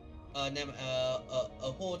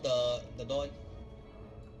 Hold the door.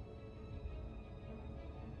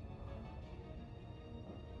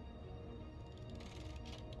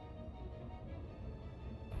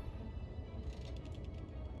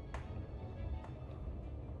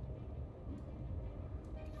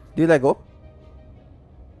 Do you let go?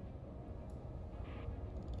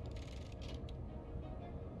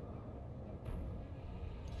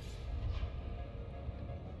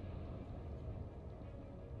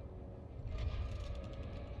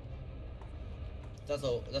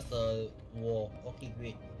 That's the wall. Okay,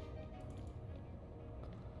 great.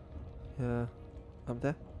 Yeah. Up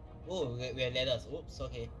there. Oh, we are ladders. Oops,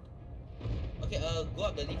 okay. Okay, go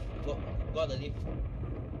up the lift. Go up the lift.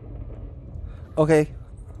 Okay.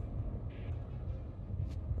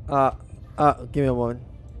 Give me a moment.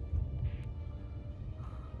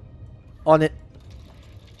 On it.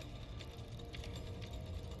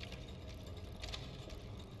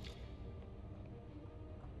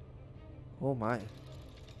 Oh my.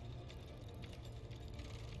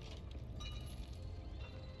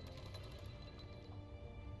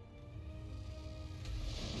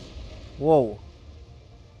 Whoa.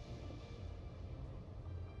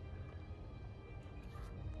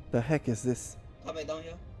 The heck is this? Come back down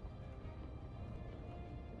here.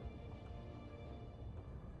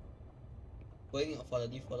 Going for the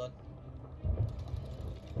lift, hold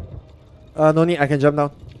on. No need, I can jump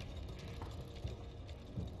down.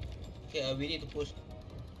 Okay, we need to push.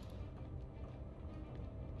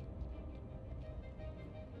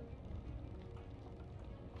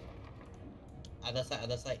 Other side,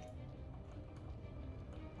 other side.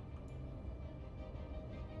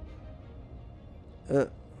 Uh,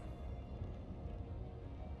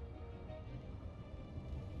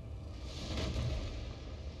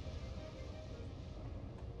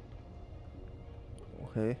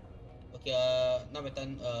 okay. Okay, now my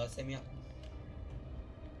turn, set me up.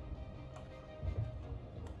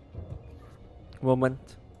 Moment.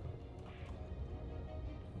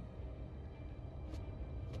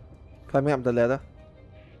 Climbing up the ladder.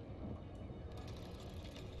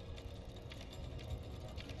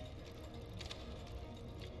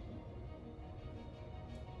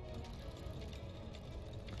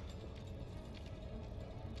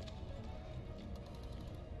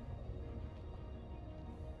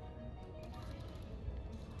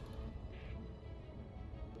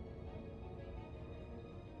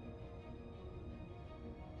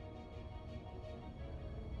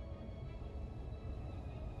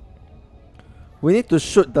 We need to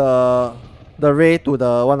shoot the ray to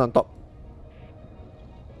the one on top.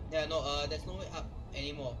 Yeah, no, there's no way up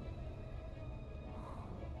anymore.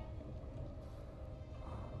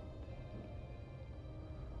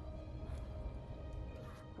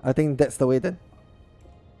 I think that's the way then.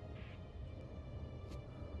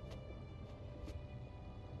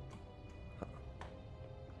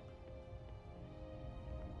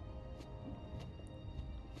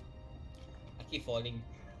 I keep falling.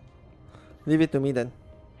 Leave it to me then.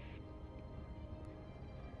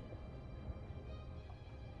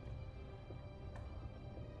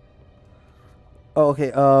 Oh,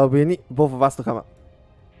 okay. We need both of us to come up.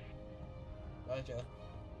 Roger.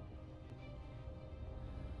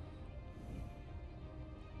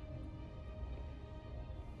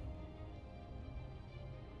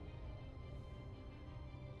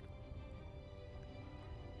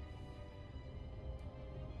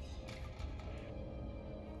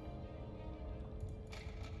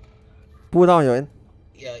 Pull down your end.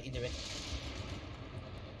 Yeah, in the way.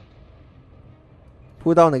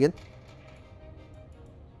 Pull down again.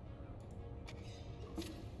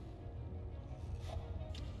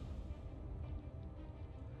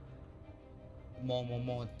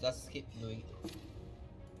 More. Just keep doing it.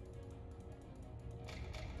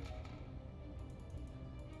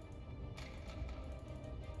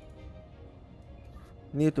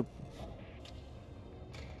 Need to.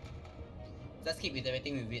 Just keep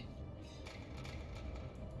iterating with it.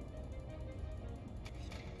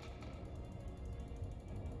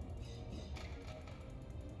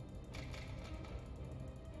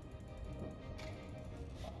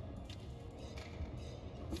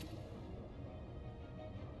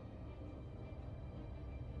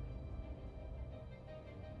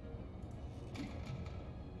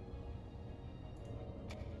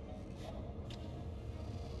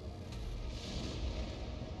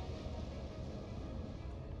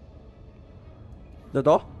 The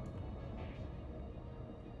door?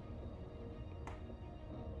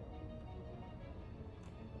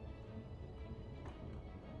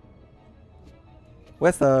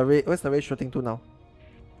 Where's the ray shooting to now?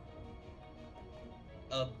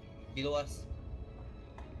 Below us.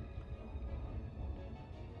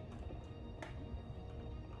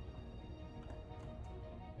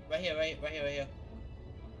 Right here.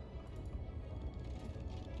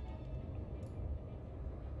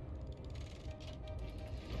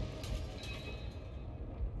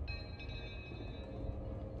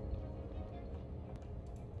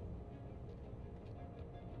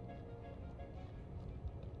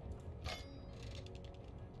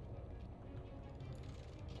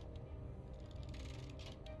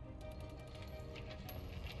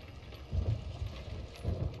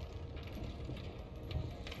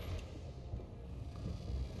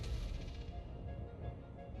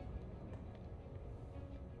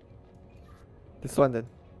 This one then.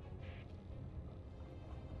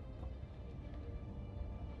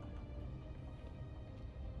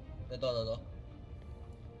 The door.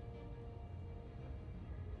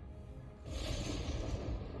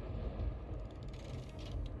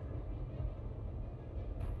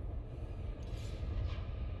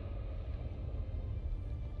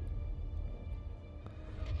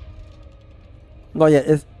 Not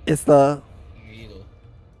yet. It's the. Really though.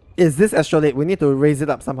 Is this astrolabe? We need to raise it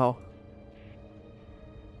up somehow.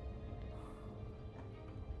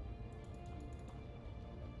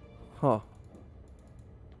 Huh.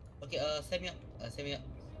 Okay, set me up. Then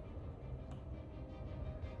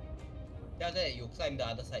after that, you climb the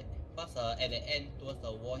other side. Because at the end, towards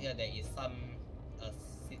the wall here, there is some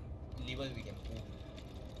lever we can pull.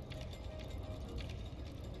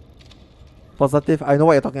 Positive. I know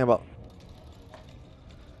what you're talking about.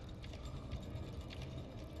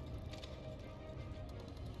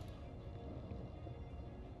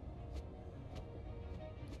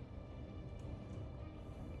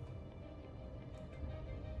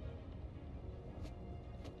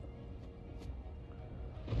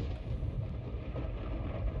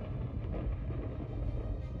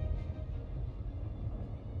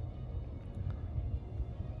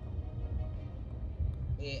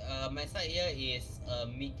 Okay, my side here is a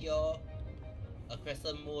meteor, a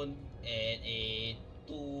crescent moon, and a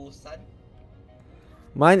 2 sun.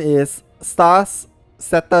 Mine is stars,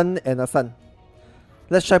 Saturn, and a sun.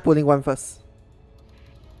 Let's try pulling one first.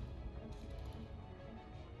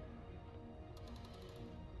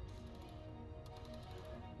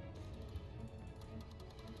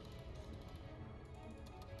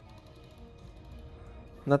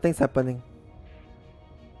 Nothing's happening.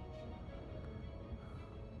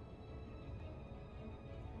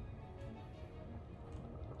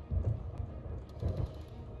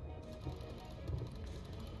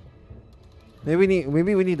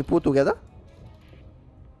 Maybe we need to pull together.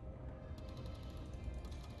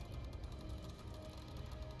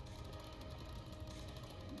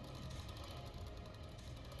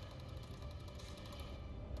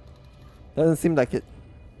 Doesn't seem like it.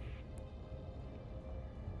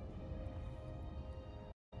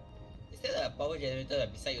 Is there a power generator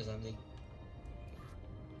beside you or something?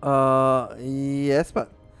 Yes, but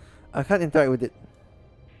I can't interact with it.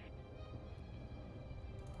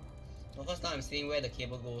 Of course, now I'm seeing where the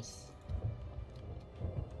cable goes.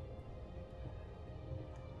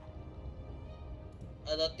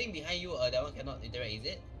 The thing behind you, that one cannot interact, is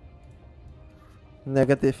it?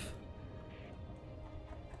 Negative.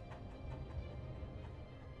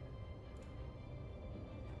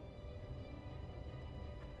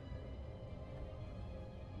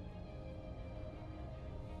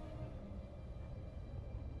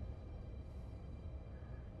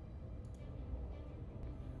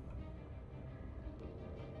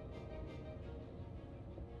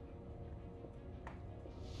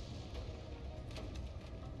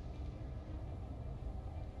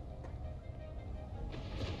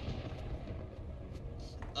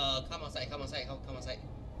 Come outside, come outside, come outside.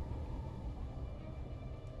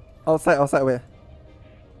 Outside where?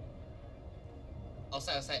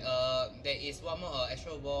 Outside. There is one more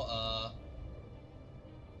astral ball.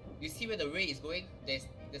 You see where the ray is going? There's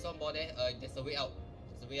one ball there. There's a way out.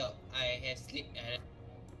 There's a way out. I have slipped.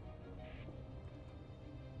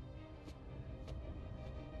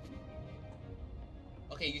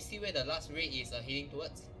 Okay, you see where the last ray is heading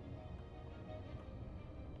towards?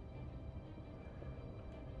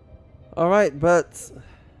 Alright, but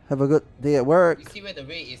have a good day at work. You see where the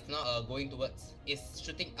ray is now going towards? It's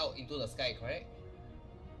shooting out into the sky, correct?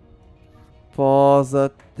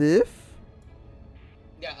 Positive.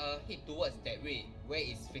 Yeah, head towards that ray. Where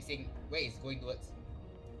it's facing, where it's going towards.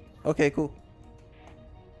 Okay, cool.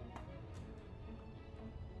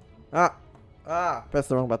 Press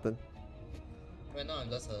the wrong button. Right now I'm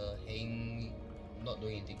just hanging, not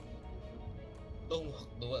doing anything. Don't walk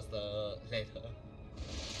towards the ladder.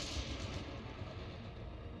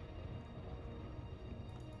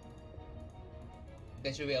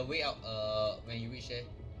 There should be a way out when you reach there.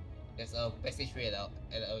 There's a passageway at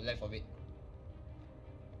the left of it.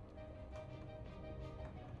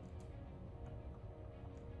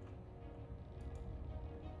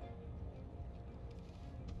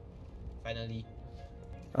 Finally.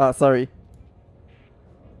 Sorry.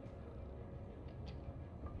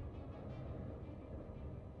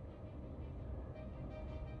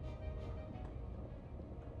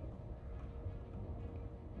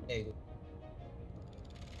 There you go.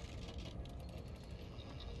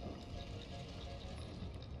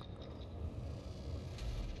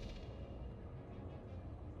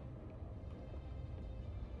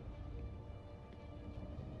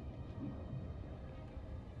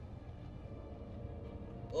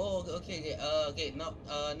 Oh, okay.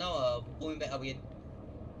 Now, pulling back up again.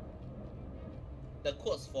 The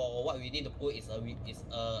codes for what we need to put is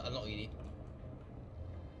unlocked already.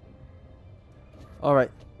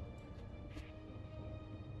 Alright.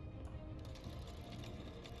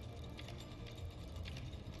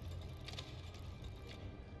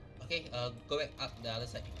 Okay, go back up the other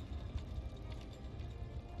side.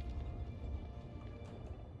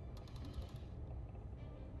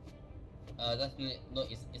 That's no,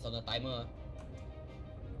 it's on the timer.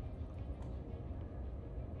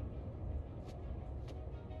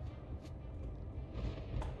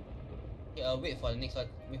 Okay, wait for the next one.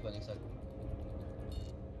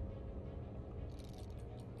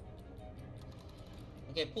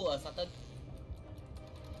 Okay, pull a Saturn.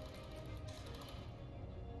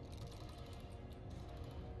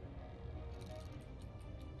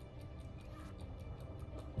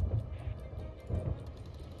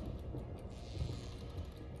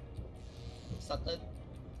 Saturn.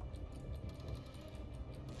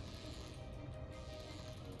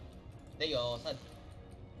 There your son.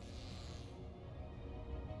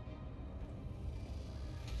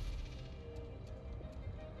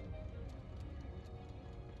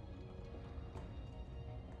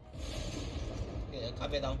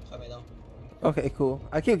 Come back down, come back down. Okay, cool.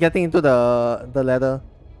 I keep getting into the ladder.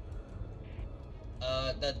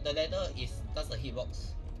 The ladder is does a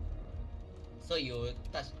hitbox. So you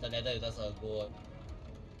touch the ladder, it does a go.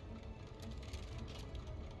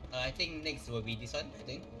 I think next will be this one. I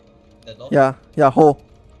think the door. Yeah, hole.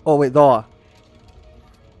 Oh wait, door. Ah.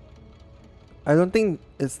 I don't think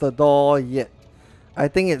it's the door yet. I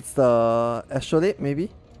think it's the astrolabe,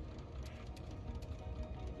 maybe.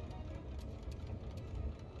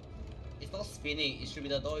 It's not spinning. It should be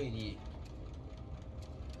the door already.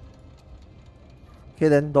 Okay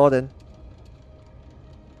then, door then.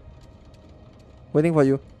 Waiting for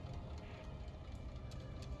you.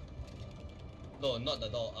 No, not the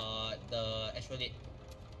door. The astrolabe.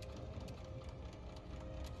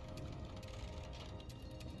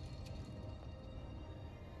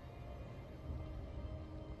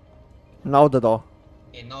 Now the door.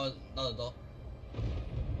 Okay, now the door.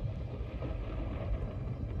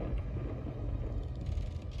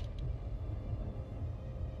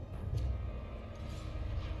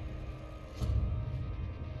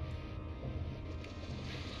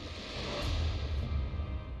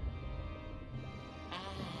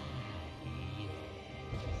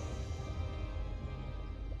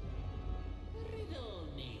 Riddle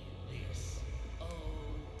me this,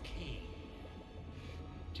 old king.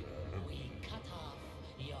 We cut off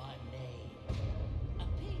your name, a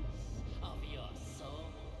piece of your soul.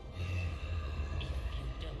 If you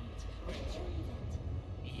don't retrieve it,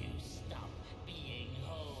 you stop being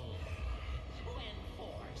whole. When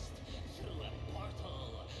forced through a portal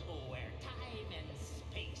where time and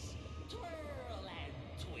space twirl and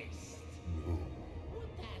twist,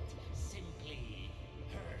 would that simply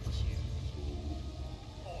hurt you?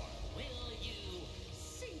 Or will you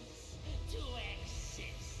cease to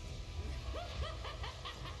exist?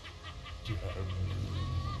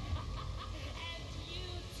 And you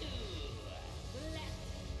too. Let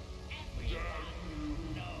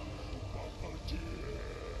everyone know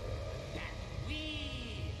that we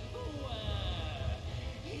were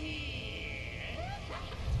here.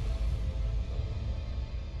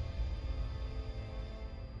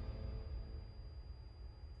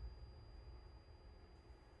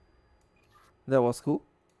 That was cool.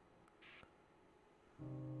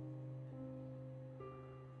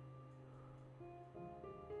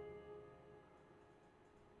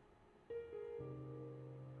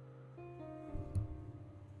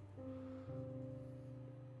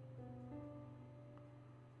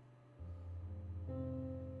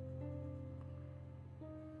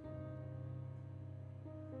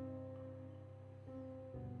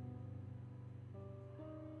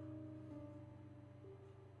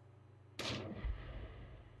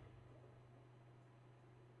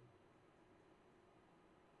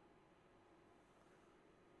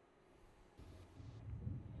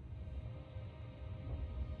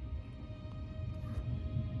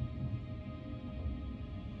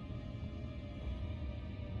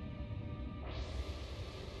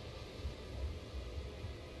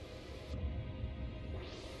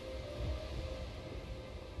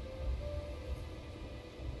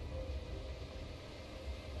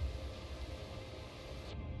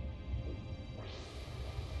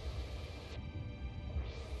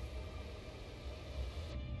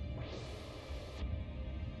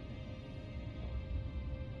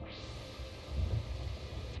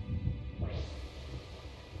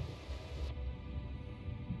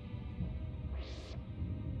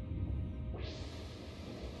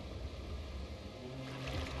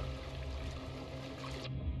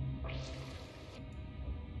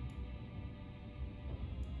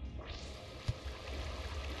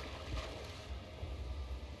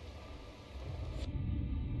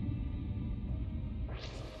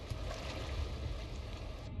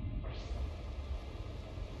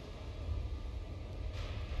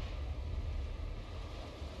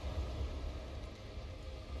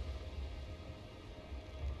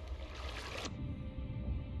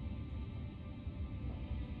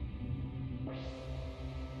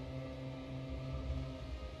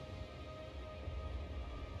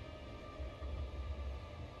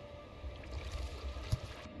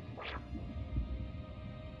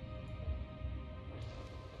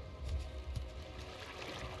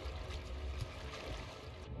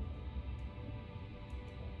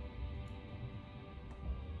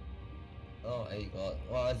 Oh my god.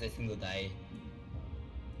 Wow, I was destined to die.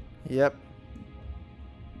 Yep.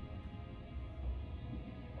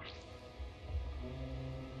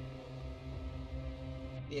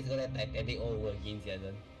 This is gonna Titanic all over again,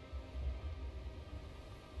 Jaden.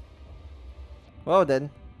 Well then.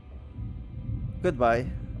 Goodbye.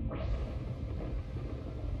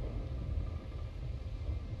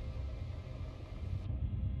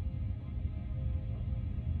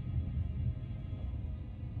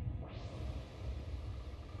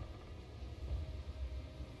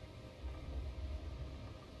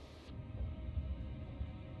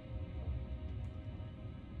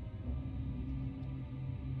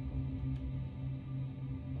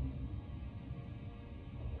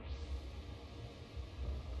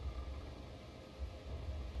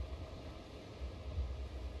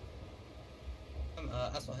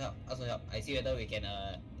 Ask for help. Ask for help. I see whether we can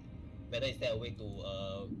whether is there a way to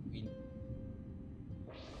win.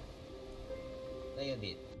 There you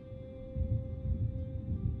did.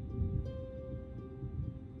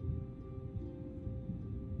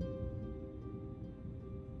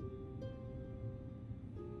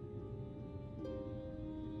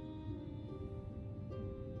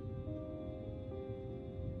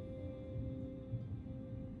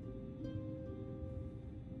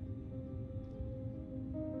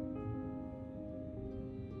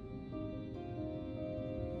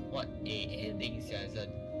 What a ending,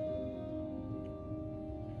 Season.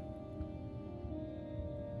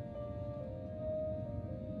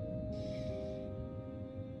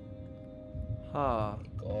 Ha.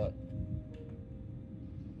 God.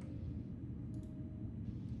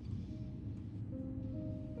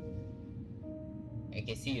 I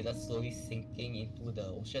can see you just slowly sinking into the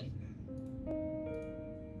ocean.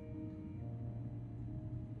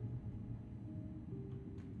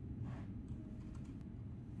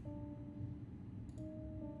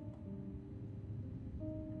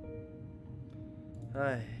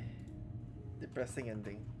 Ay. Depressing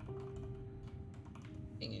ending.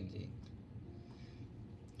 Ending.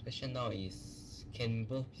 Question now is, can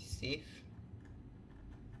both be safe?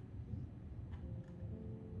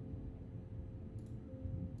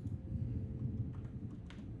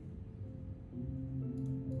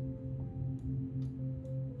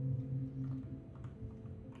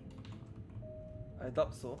 I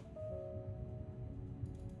doubt so.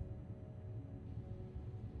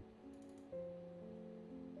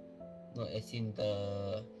 No, as in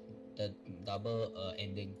the double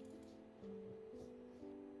ending.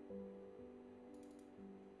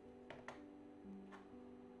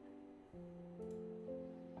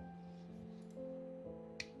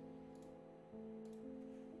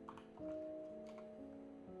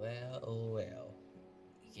 Well, oh well.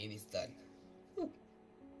 Game is done. Whew.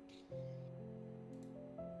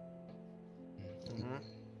 Mhm.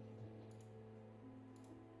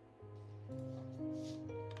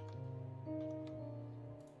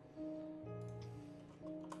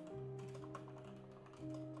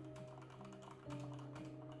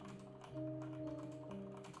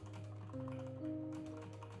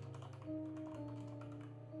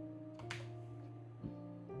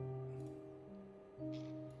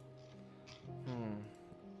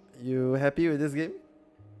 You happy with this game?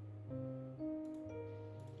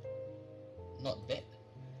 Not bad.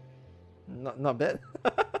 Not bad.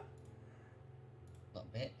 Not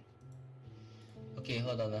bad. Okay,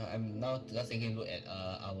 hold on. I'm now just taking a look at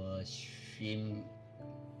our stream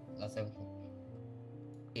last time.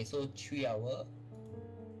 Okay, so 3 hour,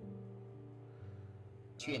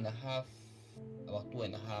 3.5, about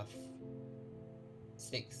 2.5,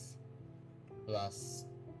 6 plus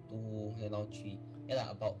 2, and now 3. Yeah,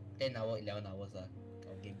 lah, about 10 hour, 11 hours of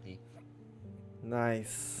gameplay.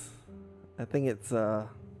 Nice. I think it's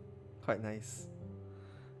quite nice,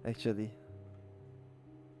 actually.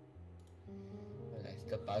 Like,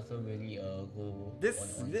 the puzzle really go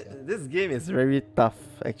This on and on. this game is very tough,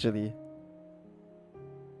 actually.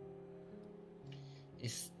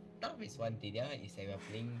 It's tough is one thing, yeah. It's like we're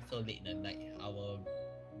playing so late in the night, our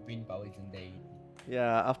brain power isn't there.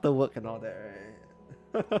 Yeah, after work and all that, right?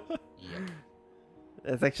 Yeah.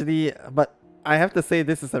 It's actually, but I have to say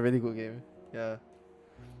this is a really good game. Yeah,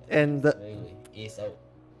 and It's a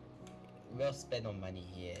well spent on money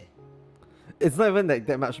here. it's not even like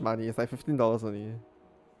that much money. It's like $15 only.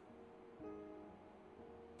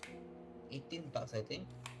 $18, I think.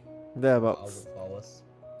 Thereabouts. Hours.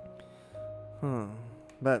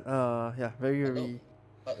 But yeah, very.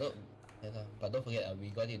 But don't forget, we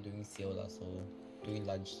got it during sale lah, so during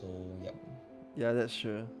lunch, so yep. Yeah, that's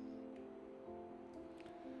true.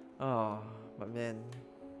 Oh, but man.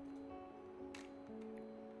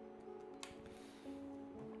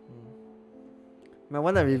 I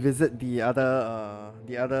wanna revisit the other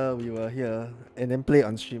we were here and then play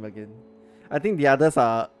on stream again. I think the others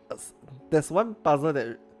are. There's one puzzle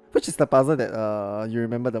that. Which is the puzzle that you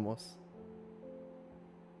remember the most?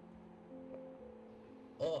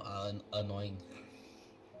 Oh, annoying.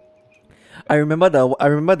 I remember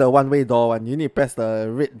the one-way door one. You need to press the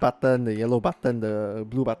red button, the yellow button, the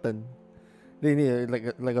blue button. Then you need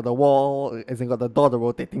like the wall, as in got the door, the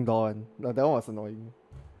rotating door one. No, that one was annoying.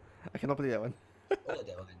 I cannot play that one. Oh,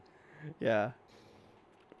 that one. Yeah.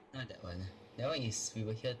 Not that one. That one is we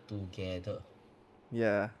were here together.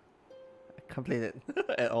 Yeah. I can't play that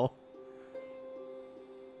at all.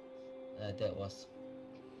 That was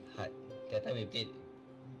hard. That time we played,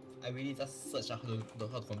 I really just searched how to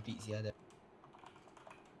complete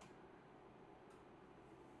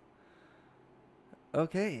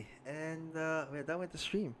Okay, and we're done with the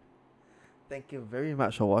stream. Thank you very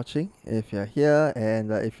much for watching. If you're here, and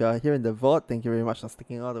if you're here in the VOD, thank you very much for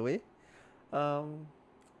sticking all the way. Um,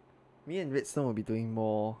 Me and Redstone will be doing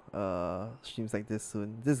more streams like this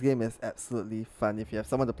soon. This game is absolutely fun. If you have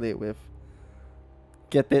someone to play it with,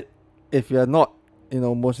 get it. If you're not,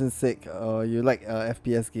 motion sick, or you like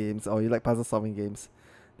FPS games, or you like puzzle solving games,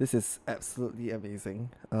 this is absolutely amazing.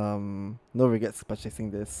 No regrets purchasing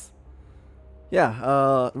this.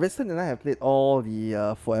 Yeah, Redstone and I have played all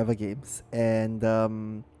the Forever games, and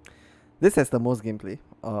this has the most gameplay,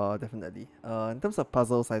 definitely. In terms of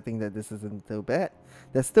puzzles, I think that this isn't too bad.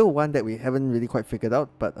 There's still one that we haven't really quite figured out,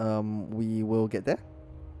 but we will get there.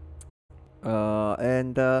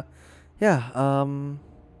 Yeah,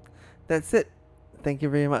 that's it. Thank you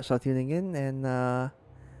very much for tuning in, and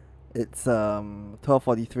it's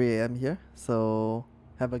 12:43 a.m. here, so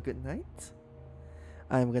have a good night.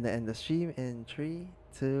 I'm gonna end the stream in 3,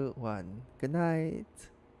 2, 1. Good night.